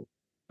incredible.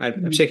 And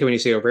particularly when you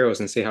see your reels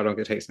and see how long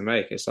it takes to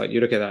make, it's like you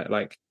look at that,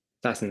 like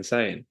that's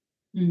insane.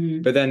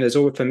 But then there's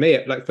all for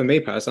me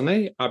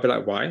personally, I'd be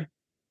like, why?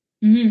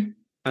 And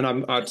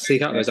I'd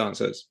seek out those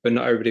answers, but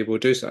not everybody will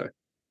do so.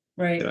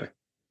 Right.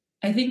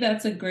 I think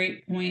that's a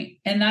great point.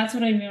 And that's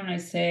what I mean when I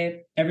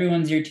say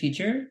everyone's your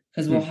teacher,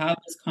 because we'll have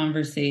this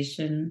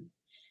conversation.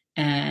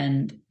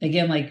 And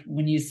again, like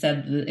when you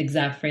said the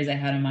exact phrase I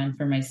had in mind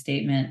for my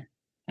statement,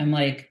 I'm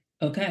like,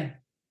 okay,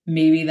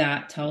 maybe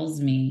that tells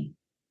me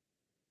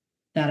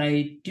that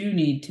I do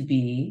need to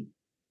be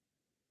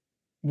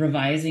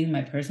revising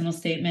my personal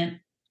statement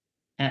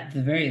at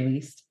the very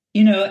least,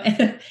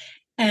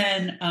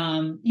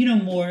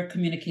 and more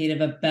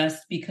communicative at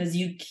best, because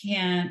you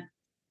can't,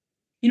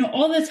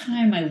 all the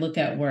time I look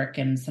at work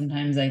and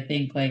sometimes I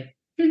think like,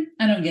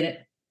 I don't get it,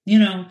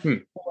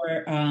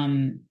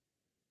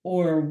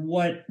 or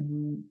what,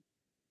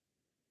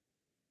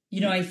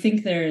 I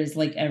think there's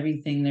like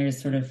everything,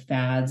 there's sort of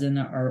fads in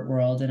the art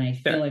world. And I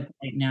feel like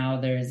right now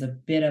there's a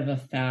bit of a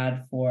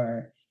fad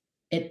for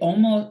it,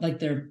 almost like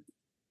they're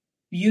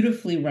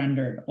beautifully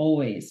rendered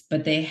always,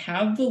 but they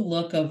have the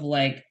look of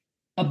like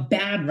a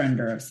bad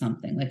render of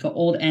something, like an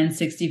old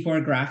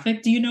N64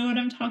 graphic. Do you know what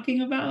I'm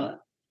talking about?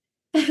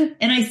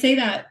 And I say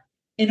that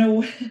in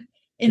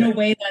a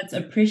way that's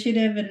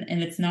appreciative,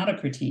 and it's not a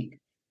critique.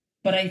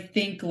 But I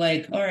think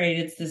like, all right,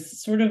 it's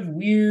this sort of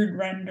weird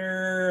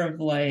render of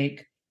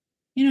like,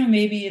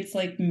 maybe it's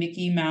like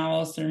Mickey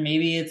Mouse, or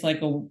maybe it's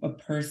like a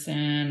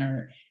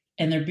person,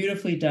 and they're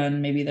beautifully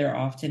done. Maybe they're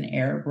often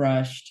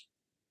airbrushed.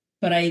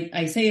 But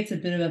I say it's a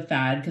bit of a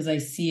fad because I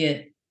see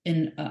it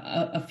in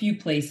a few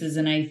places,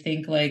 and I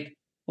think like,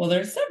 well,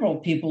 there's several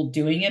people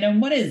doing it,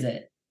 and what is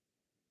it?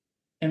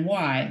 And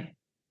why?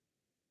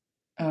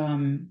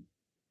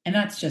 And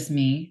that's just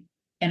me.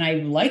 And I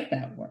like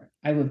that work.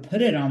 I would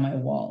put it on my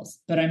walls,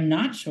 but I'm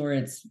not sure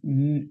I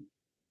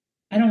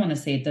don't want to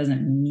say it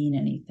doesn't mean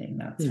anything.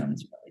 That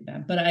sounds really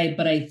bad. But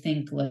I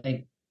think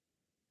like,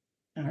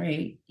 all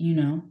right,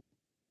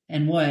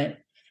 and what?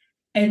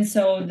 And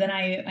so then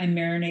I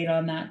marinate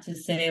on that to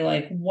say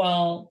like,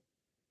 well,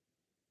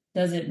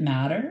 does it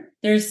matter?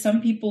 There's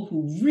some people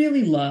who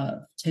really love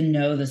to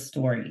know the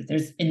story.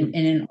 And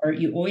in art,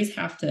 you always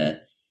have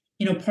to,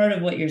 part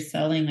of what you're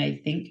selling,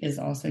 I think, is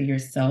also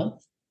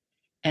yourself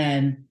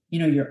and,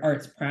 your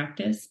art's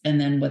practice,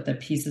 and then what the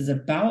piece is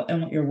about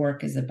and what your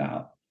work is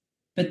about.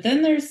 But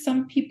then there's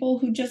some people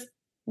who just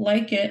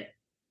like it.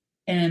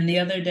 And the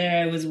other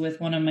day I was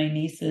with one of my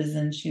nieces,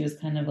 and she was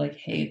kind of like,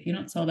 hey, if you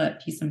don't sell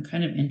that piece, I'm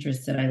kind of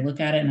interested. I look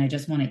at it and I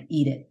just want to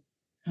eat it.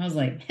 I was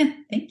like,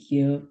 thank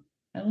you.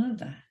 I love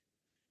that.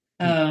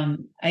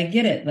 I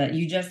get it, that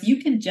you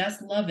can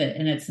just love it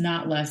and it's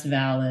not less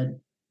valid.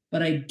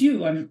 But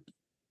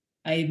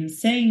I'm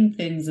saying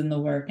things in the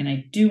work, and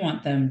I do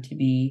want them to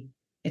be,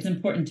 it's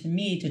important to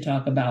me to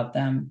talk about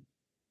them.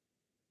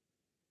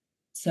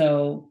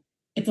 So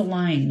it's a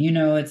line,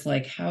 it's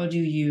like, how do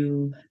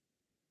you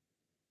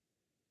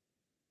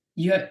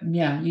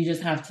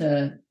just have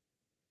to,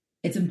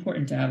 it's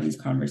important to have these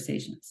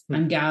conversations.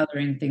 I'm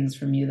gathering things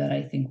from you that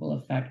I think will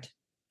affect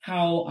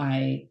how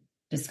I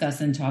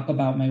discuss and talk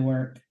about my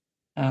work.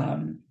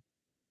 And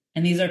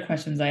these are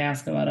questions I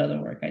ask about other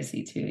work I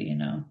see too,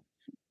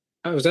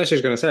 I was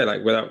actually going to say,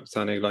 like, without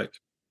sounding like,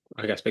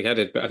 I guess,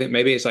 big-headed, but I think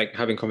maybe it's like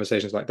having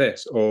conversations like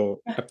this, or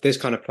this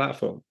kind of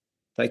platform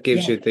that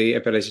gives you the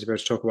ability to be able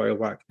to talk about your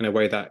work in a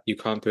way that you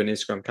can't do an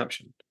Instagram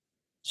caption.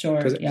 Sure.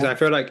 Because I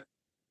feel like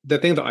the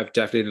thing that I've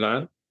definitely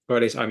learned, or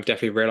at least I'm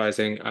definitely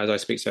realizing as I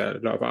speak to a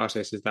lot of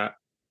artists, is that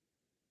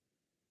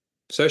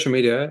social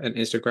media and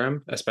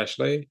Instagram,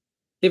 especially,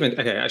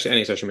 actually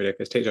any social media,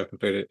 because TikTok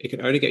included, it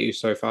can only get you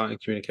so far in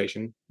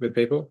communication with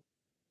people.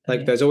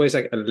 Like, there's always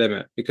like a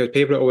limit, because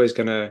people are always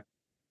gonna,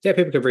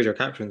 people can read your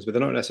captions, but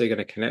they're not necessarily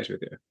going to connect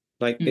with you.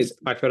 Like,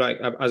 I feel like,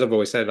 as I've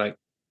always said, like,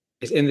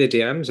 it's in the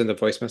DMs and the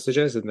voice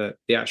messages and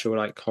the actual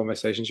like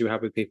conversations you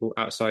have with people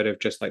outside of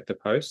just like the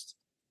posts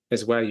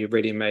is where you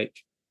really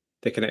make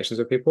the connections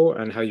with people,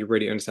 and how you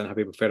really understand how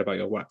people feel about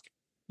your work.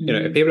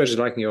 If people are just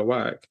liking your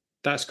work,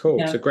 that's cool.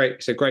 It's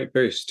a great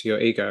boost to your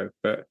ego,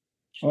 but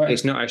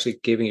it's not actually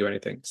giving you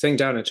anything. Sitting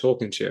down and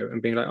talking to you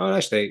and being like, oh,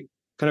 actually,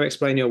 kind of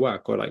explain your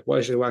work, or like, what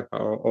is your work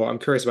about? Or I'm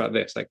curious about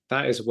this. Like,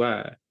 that is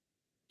where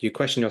you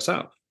question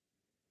yourself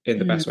in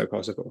the best way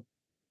possible.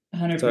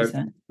 100%.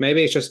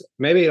 So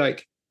maybe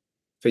like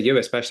for you,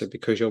 especially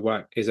because your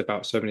work is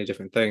about so many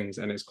different things,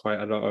 and it's quite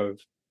a lot of,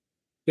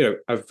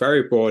 a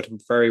very broad,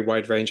 very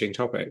wide ranging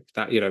topic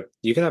that,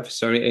 you can have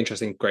so many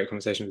interesting, great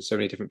conversations with so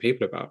many different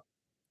people about.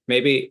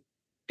 Maybe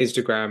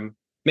Instagram,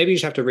 maybe you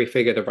just have to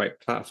refigure the right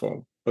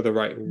platform or the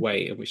right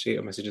way in which you get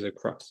your messages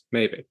across,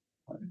 maybe.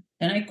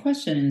 And I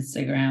question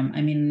Instagram.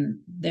 I mean,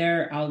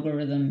 their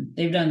algorithm,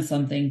 they've done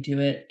something to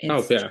it.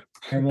 It's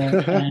terrible.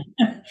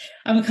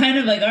 I'm kind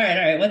of like, all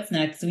right, what's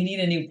next? We need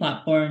a new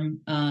platform.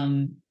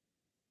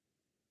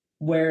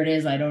 Where it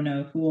is, I don't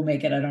know. Who will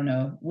make it? I don't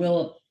know.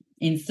 Will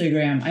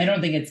Instagram, I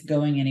don't think it's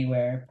going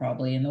anywhere,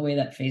 probably, in the way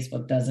that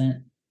Facebook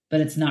doesn't,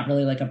 but it's not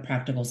really like a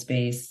practical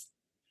space.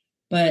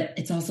 But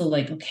it's also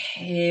like,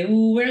 okay,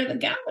 where are the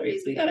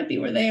galleries? We got to be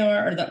where they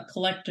are, or the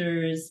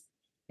collectors.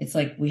 It's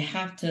like, we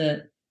have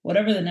to,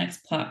 whatever the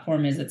next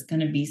platform is, it's going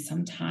to be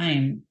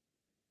sometime.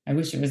 I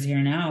wish it was here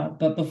now,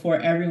 but before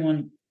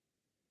everyone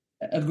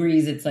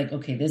agrees, it's like,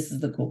 okay, this is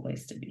the cool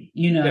place to be,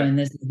 and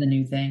this is the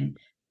new thing.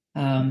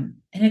 And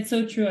it's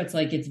so true. It's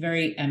like, it's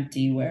very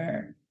empty,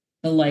 where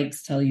the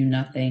likes tell you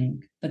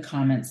nothing. The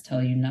comments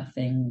tell you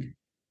nothing.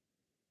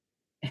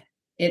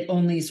 It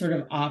only sort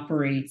of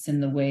operates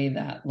in the way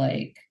that,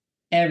 like,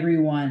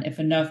 everyone, if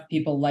enough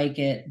people like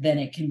it, then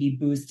it can be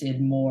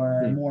boosted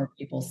more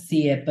people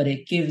see it, but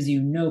it gives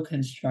you no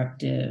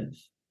constructive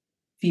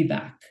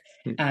feedback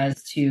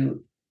as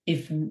to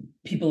if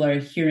people are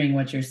hearing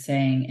what you're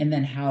saying, and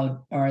then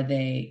how are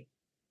they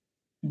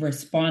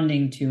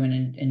responding to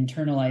and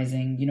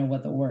internalizing,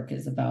 what the work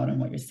is about and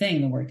what you're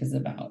saying the work is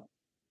about,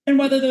 and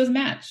whether those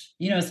match.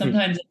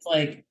 Sometimes it's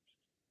like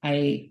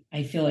I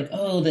feel like,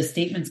 oh, the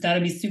statement's got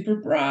to be super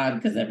broad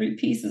because every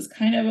piece is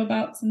kind of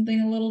about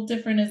something a little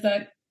different.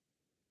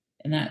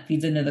 And that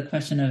feeds into the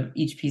question of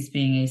each piece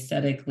being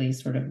aesthetically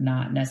sort of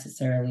not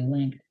necessarily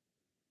linked.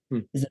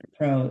 Is it a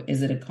pro?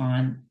 Is it a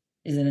con?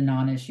 Is it a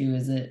non-issue?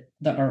 Is it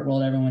the art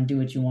world? Everyone do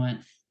what you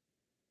want.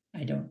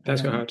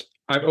 That's quite hard.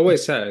 I've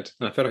always said,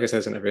 and I feel like I say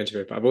this in every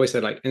interview, but I've always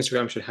said like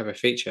Instagram should have a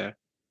feature,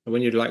 and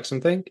when you like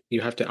something,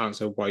 you have to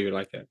answer why you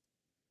like it.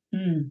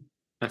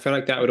 I feel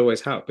like that would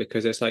always help,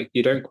 because it's like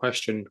you don't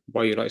question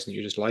why you like something,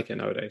 you just like it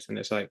nowadays. And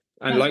it's like,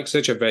 and like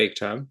such a vague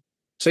term.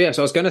 So yeah,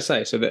 so I was gonna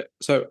say, so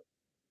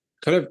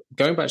kind of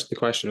going back to the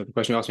question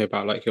you asked me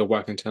about like your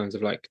work in terms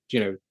of like,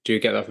 do you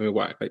get that from your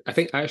work? Like I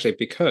think actually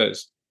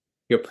because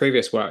your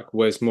previous work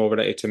was more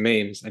related to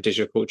memes and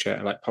digital culture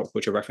and like pop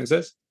culture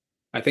references,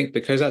 I think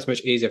because that's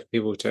much easier for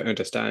people to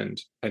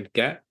understand and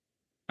get,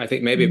 I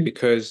think maybe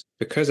because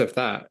of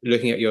that,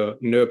 looking at your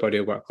newer body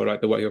of work or like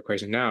the work you're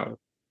creating now,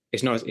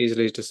 it's not as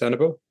easily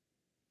discernible.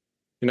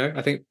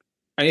 I think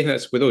anything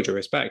that's, with all due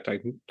respect,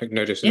 like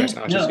no disrespect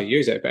to artists who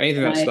use it, but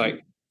anything that's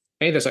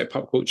like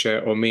pop culture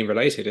or meme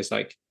related is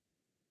like,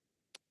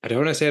 I don't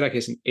want to say like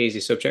it's an easy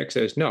subject,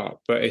 so it's not,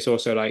 but it's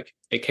also like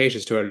it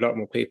caters to a lot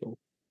more people.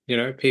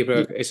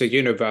 It's a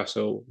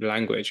universal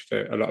language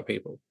for a lot of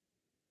people.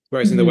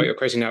 Whereas in the work you're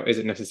creating now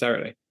isn't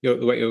necessarily.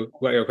 What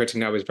you're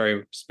creating now is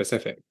very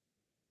specific.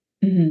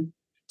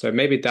 So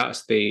maybe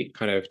that's the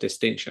kind of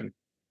distinction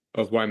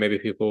of why maybe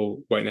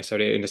people won't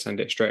necessarily understand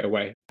it straight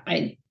away.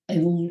 I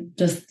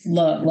just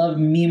love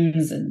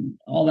memes and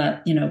all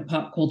that,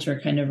 pop culture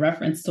kind of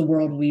reference the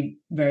world we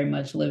very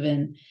much live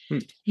in.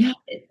 Yeah.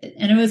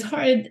 And it was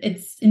hard.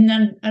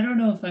 And I don't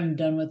know if I'm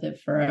done with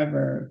it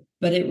forever,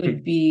 but it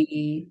would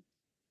be,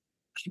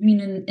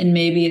 and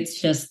maybe it's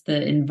just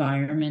the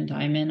environment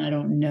I'm in. I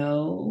don't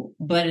know,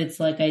 but it's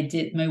like I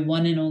did my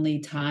one and only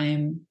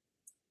time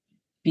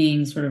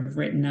being sort of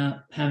written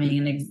up, having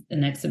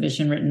an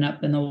exhibition written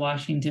up in the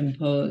Washington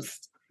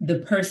Post. The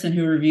person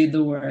who reviewed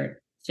the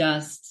work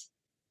just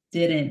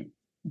didn't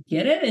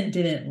get it and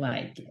didn't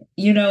like it.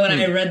 When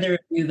I read the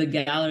review, the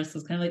gallerist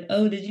was kind of like,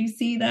 oh, did you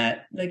see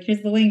that? Like,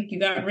 here's the link, you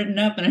got written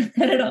up. And I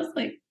read it, I was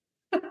like,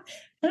 I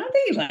don't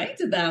think he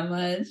liked it that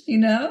much,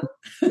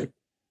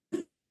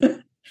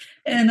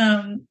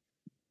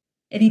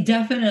 and he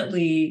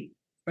definitely,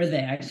 or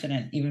they, I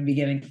shouldn't even be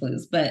giving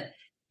clues, but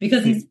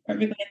because he's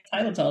perfectly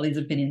entitled to all these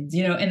opinions,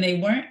 and they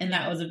weren't, and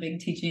that was a big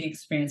teaching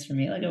experience for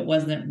me. Like, it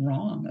wasn't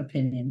wrong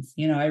opinions.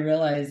 I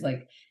realized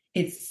like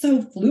it's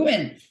so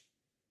fluent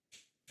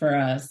for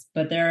us,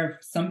 but there are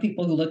some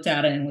people who looked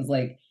at it and was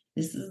like,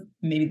 this is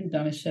maybe the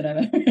dumbest shit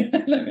I've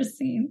ever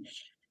seen,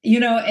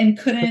 and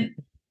couldn't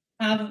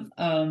have,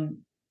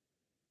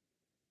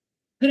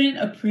 couldn't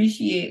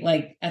appreciate,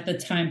 like, at the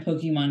time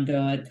Pokemon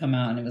Go had come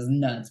out and it was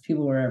nuts.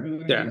 People were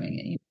everywhere doing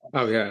it.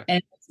 Oh yeah.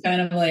 And it's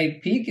kind of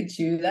like,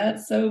 Pikachu,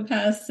 that's so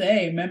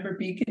passe. Remember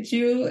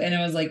Pikachu? And it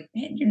was like,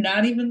 man, you're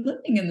not even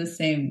living in the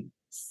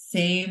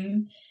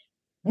same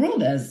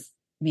world as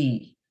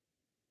me.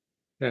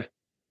 Yeah.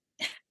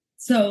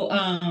 So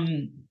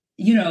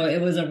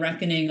it was a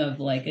reckoning of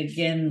like,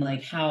 again,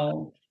 like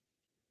how,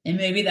 and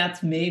maybe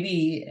that's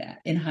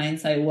in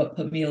hindsight what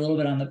put me a little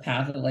bit on the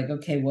path of like,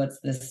 okay, what's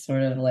this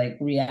sort of like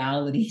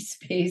reality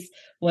space?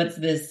 What's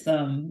this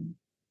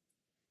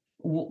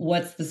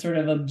what's the sort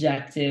of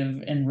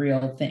objective and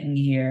real thing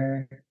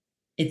here?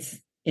 It's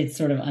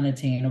sort of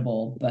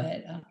unattainable,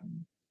 but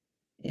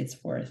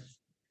it's worth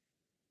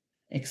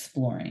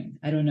exploring.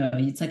 I don't know.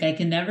 It's like I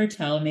can never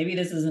tell. Maybe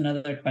this is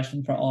another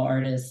question for all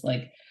artists.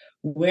 Like,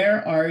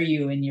 where are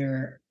you in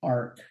your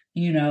arc,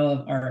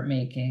 of art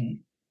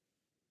making?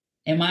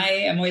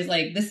 I'm always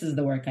like, this is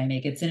the work I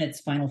make. It's in its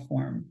final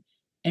form.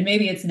 And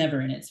maybe it's never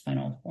in its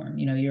final form.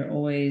 You're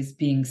always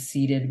being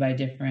seeded by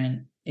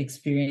different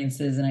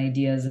experiences and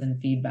ideas and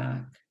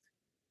feedback.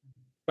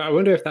 But I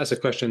wonder if that's a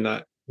question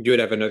that you would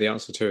ever know the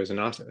answer to as an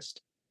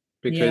artist.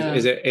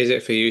 Because is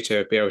it for you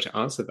to be able to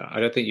answer that? I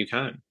don't think you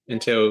can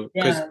until,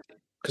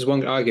 because one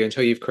could argue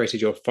until you've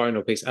created your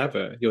final piece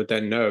ever, you'll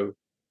then know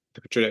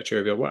the trajectory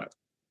of your work.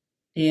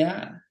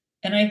 Yeah.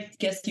 And I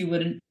guess you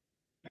wouldn't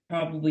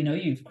probably know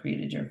you've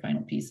created your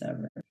final piece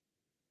ever.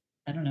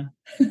 I don't know.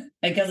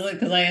 I guess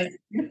because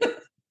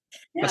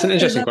that's an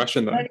interesting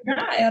question though.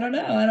 I don't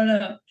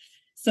know.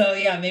 So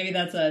yeah, maybe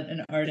that's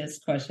an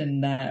artist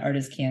question that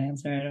artists can't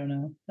answer. I don't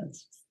know.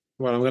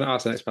 Well, I'm going to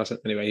ask the next person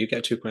anyway. You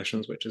get 2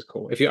 questions, which is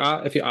cool. If you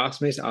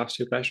ask me to ask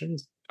 2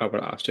 questions, I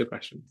will ask 2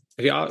 questions.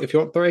 If you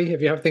want 3,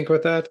 if you have to think of a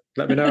third,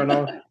 let me know and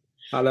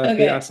I'll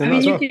be asking that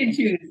as well. You can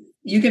choose.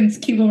 You can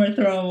keep them or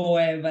throw them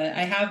away. But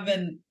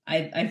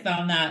I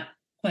found that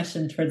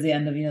question towards the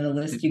end of the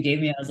list you gave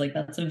me. I was like,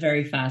 that's a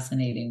very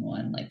fascinating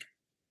one. Like,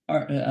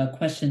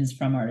 questions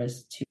from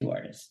artists to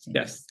artists.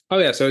 Yes. Oh,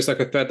 yeah. So it's like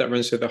a thread that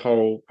runs through the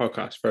whole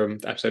podcast from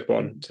episode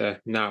one to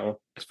now.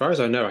 As far as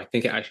I know, I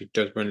think it actually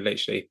does run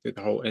literally through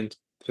the whole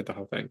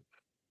thing.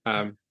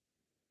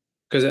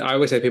 Because I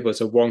always say to people,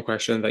 it's a one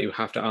question that you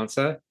have to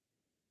answer.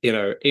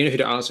 Even if you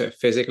don't answer it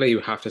physically, you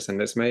have to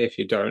send it to me. If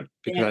you don't,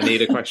 because I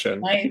need a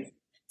question. Nice.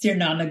 It's your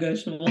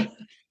non-negotiable.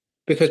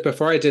 Because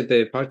before I did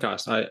the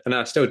podcast,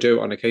 I still do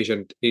on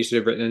occasion, I used to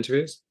do written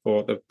interviews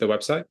for the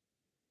website.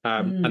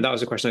 And that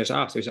was a question I used to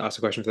ask. I used to ask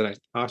a question for the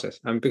next artist.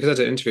 And because I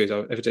did interviews,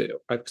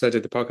 because I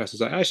did the podcast, I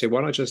was like, actually,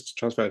 why not just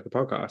transfer to the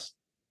podcast?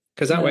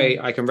 Because that way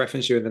I can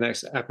reference you in the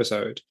next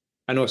episode.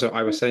 And also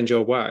I will send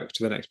your work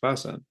to the next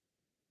person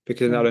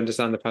because they'll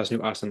understand the person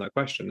who asked them that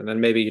question. And then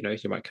maybe,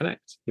 you might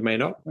connect. You may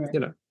not,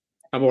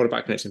 I'm all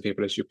about connecting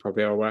people, as you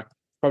probably are aware.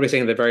 Probably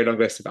seeing the very long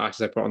list of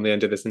artists I put on the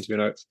end of this interview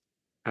notes.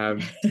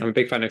 I'm a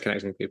big fan of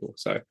connecting people.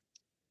 So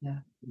yeah,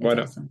 why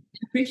not? Awesome.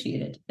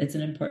 Appreciate it. It's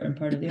an important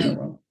part of the art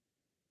world.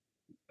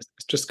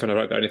 It's just kind of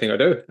like the only thing I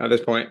do at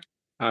this point.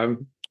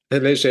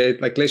 Literally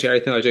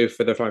everything I do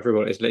for the Flying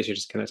Free is literally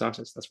just connect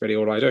artists. That's really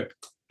all I do,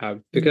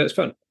 because it's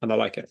fun and I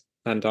like it,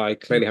 and I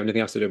clearly have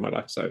nothing else to do in my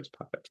life, so it's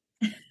perfect.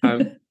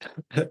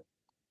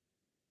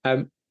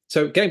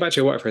 So getting back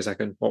to your work for a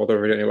second, although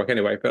we're doing your work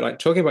anyway, but like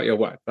talking about your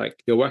work,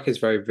 like your work is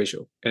very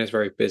visual and it's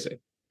very busy,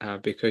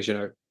 because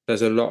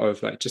there's a lot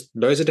of like just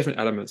loads of different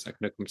elements that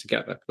kind of come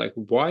together. Like,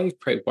 why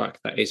create work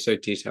that is so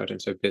detailed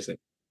and so busy?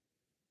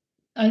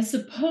 I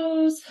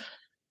suppose.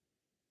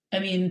 I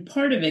mean,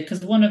 part of it,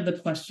 because one of the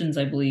questions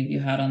I believe you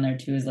had on there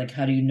too is like,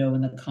 how do you know when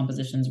the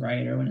composition's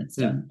right or when it's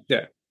done?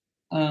 Yeah.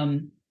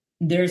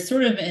 There's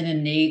sort of an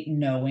innate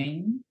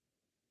knowing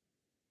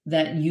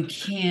that you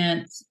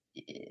can't,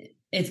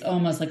 it's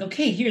almost like,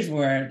 okay, here's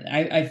where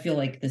I feel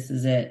like this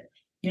is it.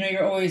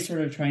 You're always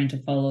sort of trying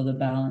to follow the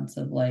balance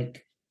of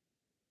like,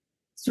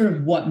 sort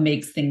of what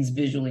makes things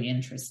visually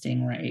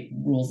interesting, right?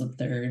 Rules of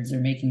thirds, or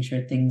making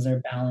sure things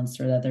are balanced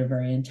or that they're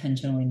very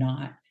intentionally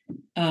not.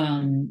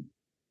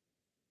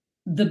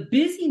 The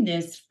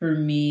busyness for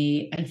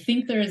me, I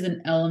think there is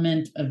an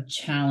element of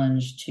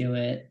challenge to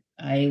it.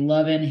 I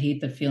love and hate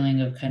the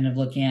feeling of kind of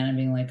looking at it and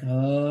being like,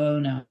 oh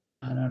no,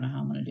 I don't know how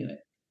I'm going to do it.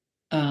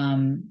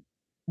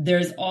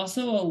 There's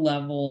also a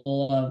level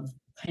of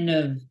kind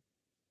of,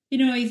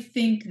 I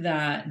think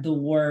that the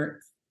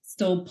work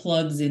still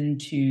plugs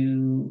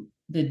into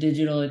the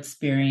digital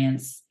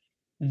experience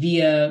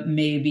via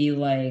maybe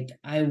like,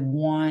 I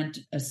want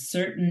a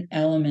certain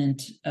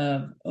element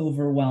of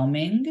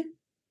overwhelming.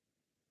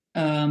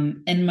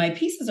 And my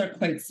pieces are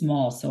quite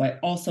small, so I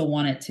also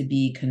want it to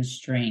be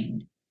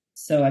constrained.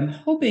 So I'm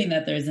hoping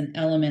that there's an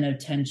element of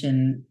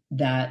tension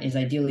that is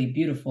ideally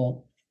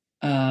beautiful,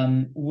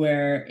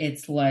 where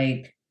it's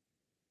like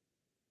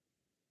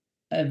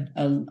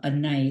a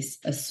nice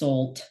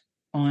assault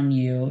on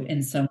you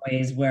in some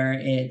ways, where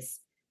it's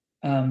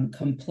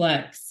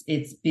complex,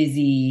 it's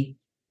busy,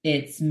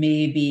 it's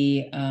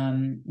maybe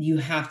you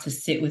have to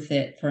sit with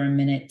it for a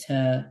minute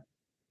to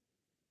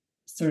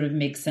sort of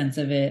make sense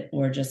of it,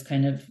 or just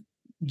kind of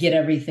get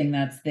everything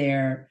that's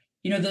there.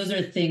 Those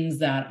are things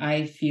that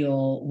I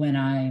feel when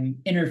I'm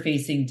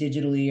interfacing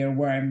digitally, or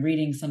where I'm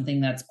reading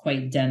something that's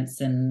quite dense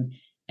and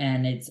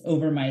it's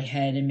over my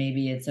head, and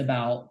maybe it's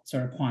about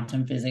sort of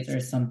quantum physics or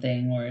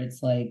something, where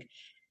it's like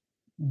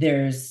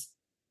it's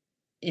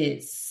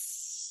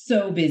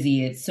so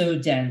busy, it's so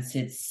dense,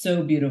 it's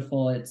so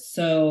beautiful, it's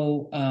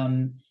so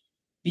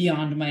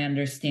beyond my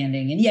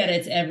understanding, and yet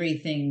it's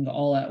everything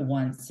all at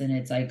once, and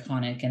it's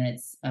iconic, and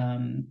it's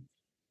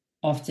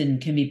often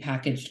can be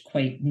packaged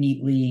quite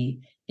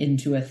neatly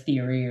into a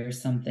theory or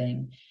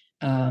something.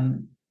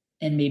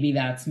 And maybe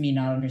that's me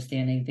not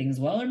understanding things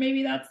well, or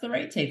maybe that's the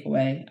right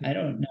takeaway. I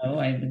don't know.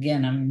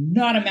 I'm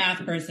not a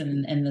math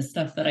person, and the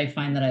stuff that I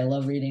find that I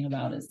love reading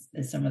about is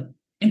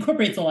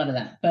incorporates a lot of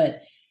that.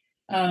 But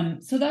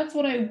so that's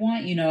what I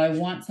want. I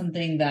want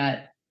something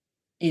that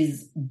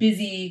is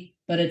busy,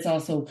 but it's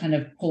also kind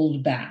of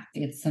pulled back.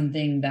 It's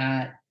something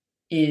that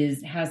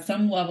has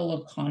some level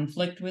of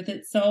conflict with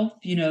itself,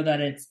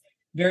 that it's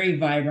very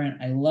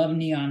vibrant. I love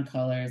neon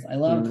colors. I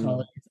love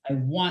colors. I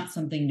want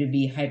something to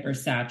be hyper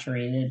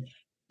saturated.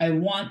 I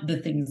want the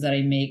things that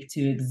I make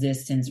to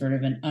exist in sort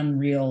of an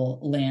unreal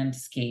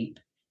landscape.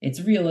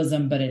 It's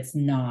realism, but it's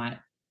not.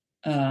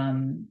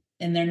 And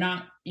they're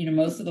not,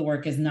 most of the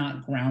work is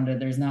not grounded.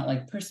 There's not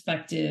like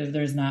perspective.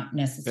 There's not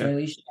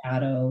necessarily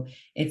shadow.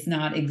 It's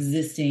not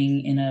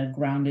existing in a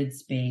grounded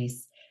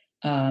space.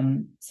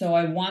 So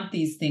I want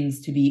these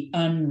things to be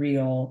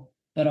unreal,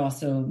 but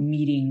also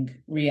meeting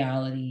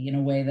reality in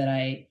a way that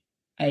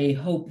I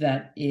hope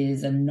that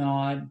is a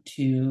nod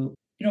to,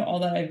 all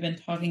that I've been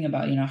talking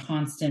about,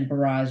 constant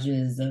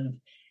barrages of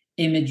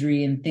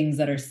imagery and things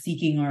that are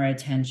seeking our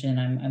attention.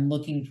 I'm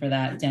looking for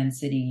that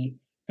density,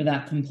 for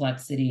that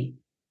complexity,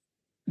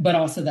 but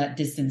also that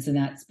distance and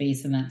that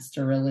space and that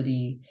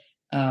sterility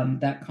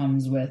that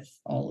comes with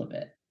all of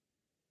it.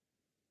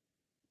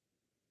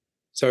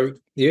 So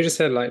you just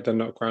said like they're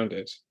not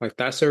grounded. Like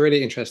that's a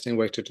really interesting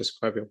way to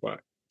describe your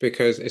work,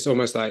 because it's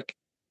almost like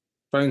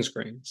phone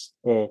screens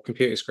or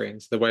computer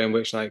screens, the way in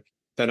which like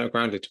they're not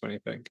grounded to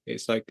anything.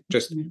 It's like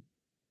just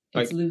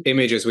like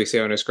images we see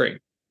on a screen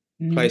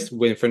placed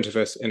in front of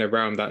us in a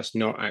realm that's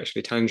not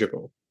actually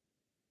tangible,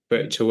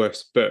 but to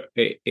us. But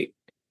it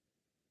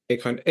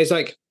kind of, it's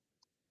like,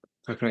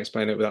 how can I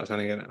explain it without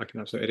sounding like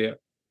an absolute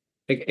idiot?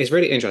 It's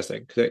really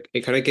interesting because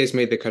it kind of gives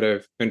me the kind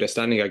of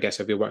understanding, I guess,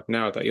 of your work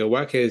now, that your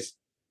work is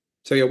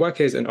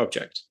an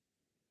object,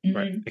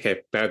 right?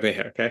 Okay, bear with me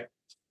here, okay?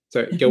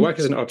 So your work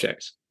is an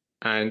object,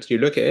 and you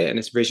look at it and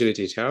it's visually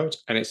detailed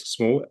and it's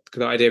small.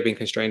 The idea of being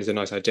constrained is a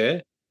nice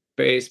idea,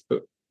 but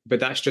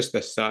that's just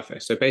the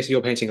surface. So basically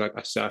you're painting like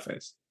a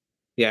surface.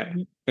 Yeah.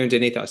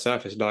 Underneath that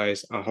surface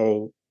lies a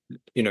whole,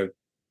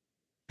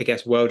 I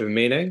guess, world of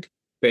meaning,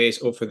 but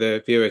it's up for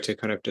the viewer to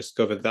kind of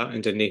discover that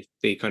underneath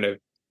the kind of,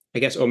 I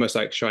guess, almost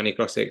like shiny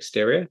glossy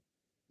exterior.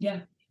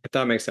 Yeah. If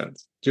that makes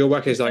sense. Your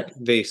work is like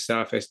the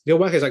surface. Your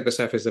work is like the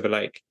surface of a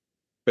lake,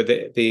 but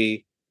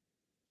the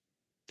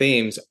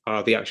themes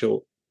are the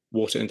actual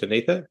water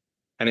underneath it,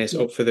 and it's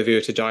up for the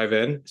viewer to dive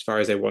in as far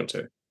as they want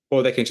to,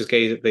 or they can just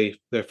gaze at the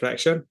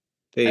reflection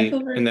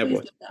in their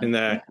water in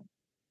their.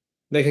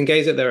 They can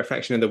gaze at their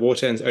reflection in the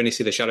water and only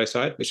see the shallow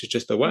side, which is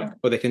just the work,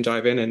 or they can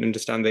dive in and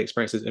understand the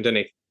experiences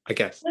underneath, I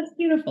guess. That's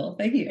beautiful.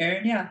 Thank you,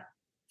 Aaron. Yeah.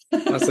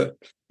 That's a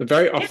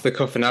very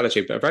off-the-cuff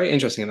analogy, but a very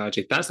interesting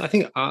analogy. I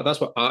think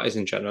that's what art is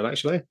in general,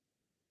 actually.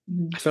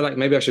 I feel like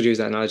maybe I should use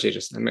that analogy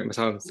just to make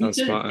myself sound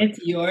smarter.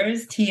 It's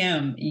yours,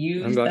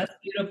 TM. That's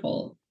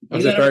beautiful.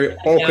 That's a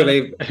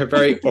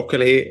very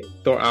awkwardly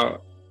thought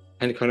out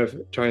and kind of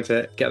trying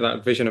to get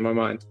that vision in my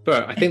mind.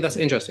 But I think that's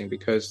interesting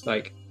because,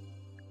 like,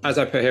 as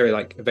I put here,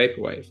 like a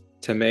vaporwave,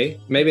 to me,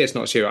 maybe it's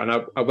not true.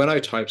 And when I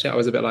typed it, I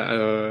was a bit like,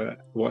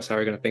 what's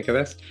Sarah going to think of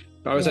this?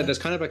 But I was like, there's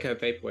kind of like a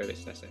vaporwave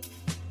aesthetic.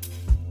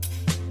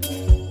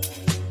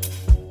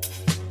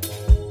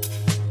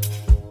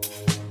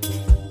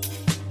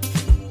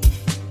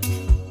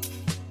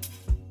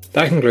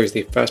 That concludes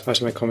the first part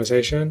of my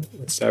conversation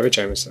with Sarah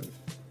Jamison.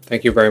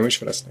 Thank you very much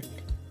for listening.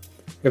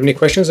 If you have any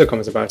questions or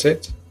comments about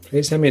it,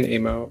 please send me an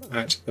email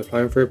at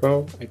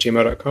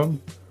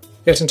theflyingthroughbowl@gmail.com.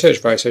 Get in touch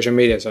via social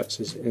media sites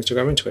as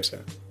Instagram and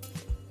Twitter.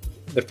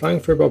 The Flying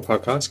Through Bowl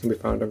podcast can be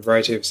found on a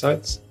variety of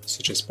sites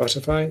such as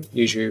Spotify,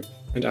 YouTube,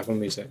 and Apple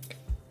Music.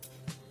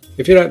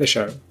 If you like the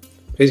show,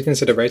 please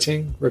consider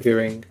rating,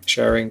 reviewing,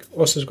 sharing,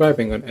 or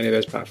subscribing on any of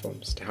those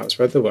platforms to help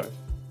spread the word.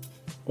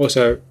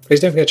 Also, please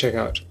don't forget to check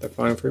out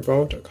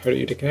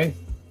theflyingthroughbowl.co.uk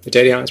for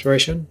daily art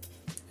inspiration,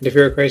 and if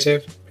you're a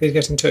creative, please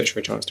get in touch for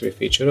a chance to be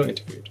featured or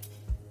interviewed.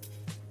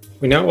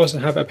 We now also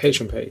have a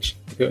Patreon page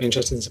if you're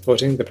interested in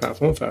supporting the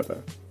platform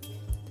further.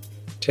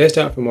 Tiers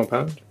start from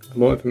 £1, and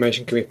more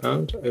information can be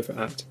found over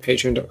at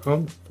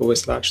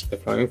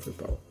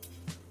patreon.com/theflyingthroughbowl.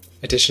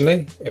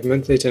 Additionally, if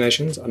monthly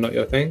donations are not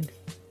your thing,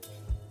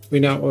 we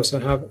now also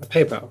have a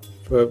PayPal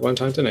for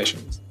one-time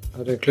donations.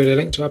 I'll include a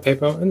link to our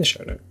PayPal in the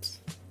show notes.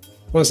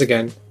 Once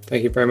again,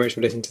 thank you very much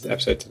for listening to the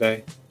episode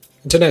today.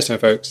 Until next time,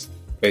 folks,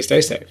 please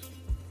stay safe.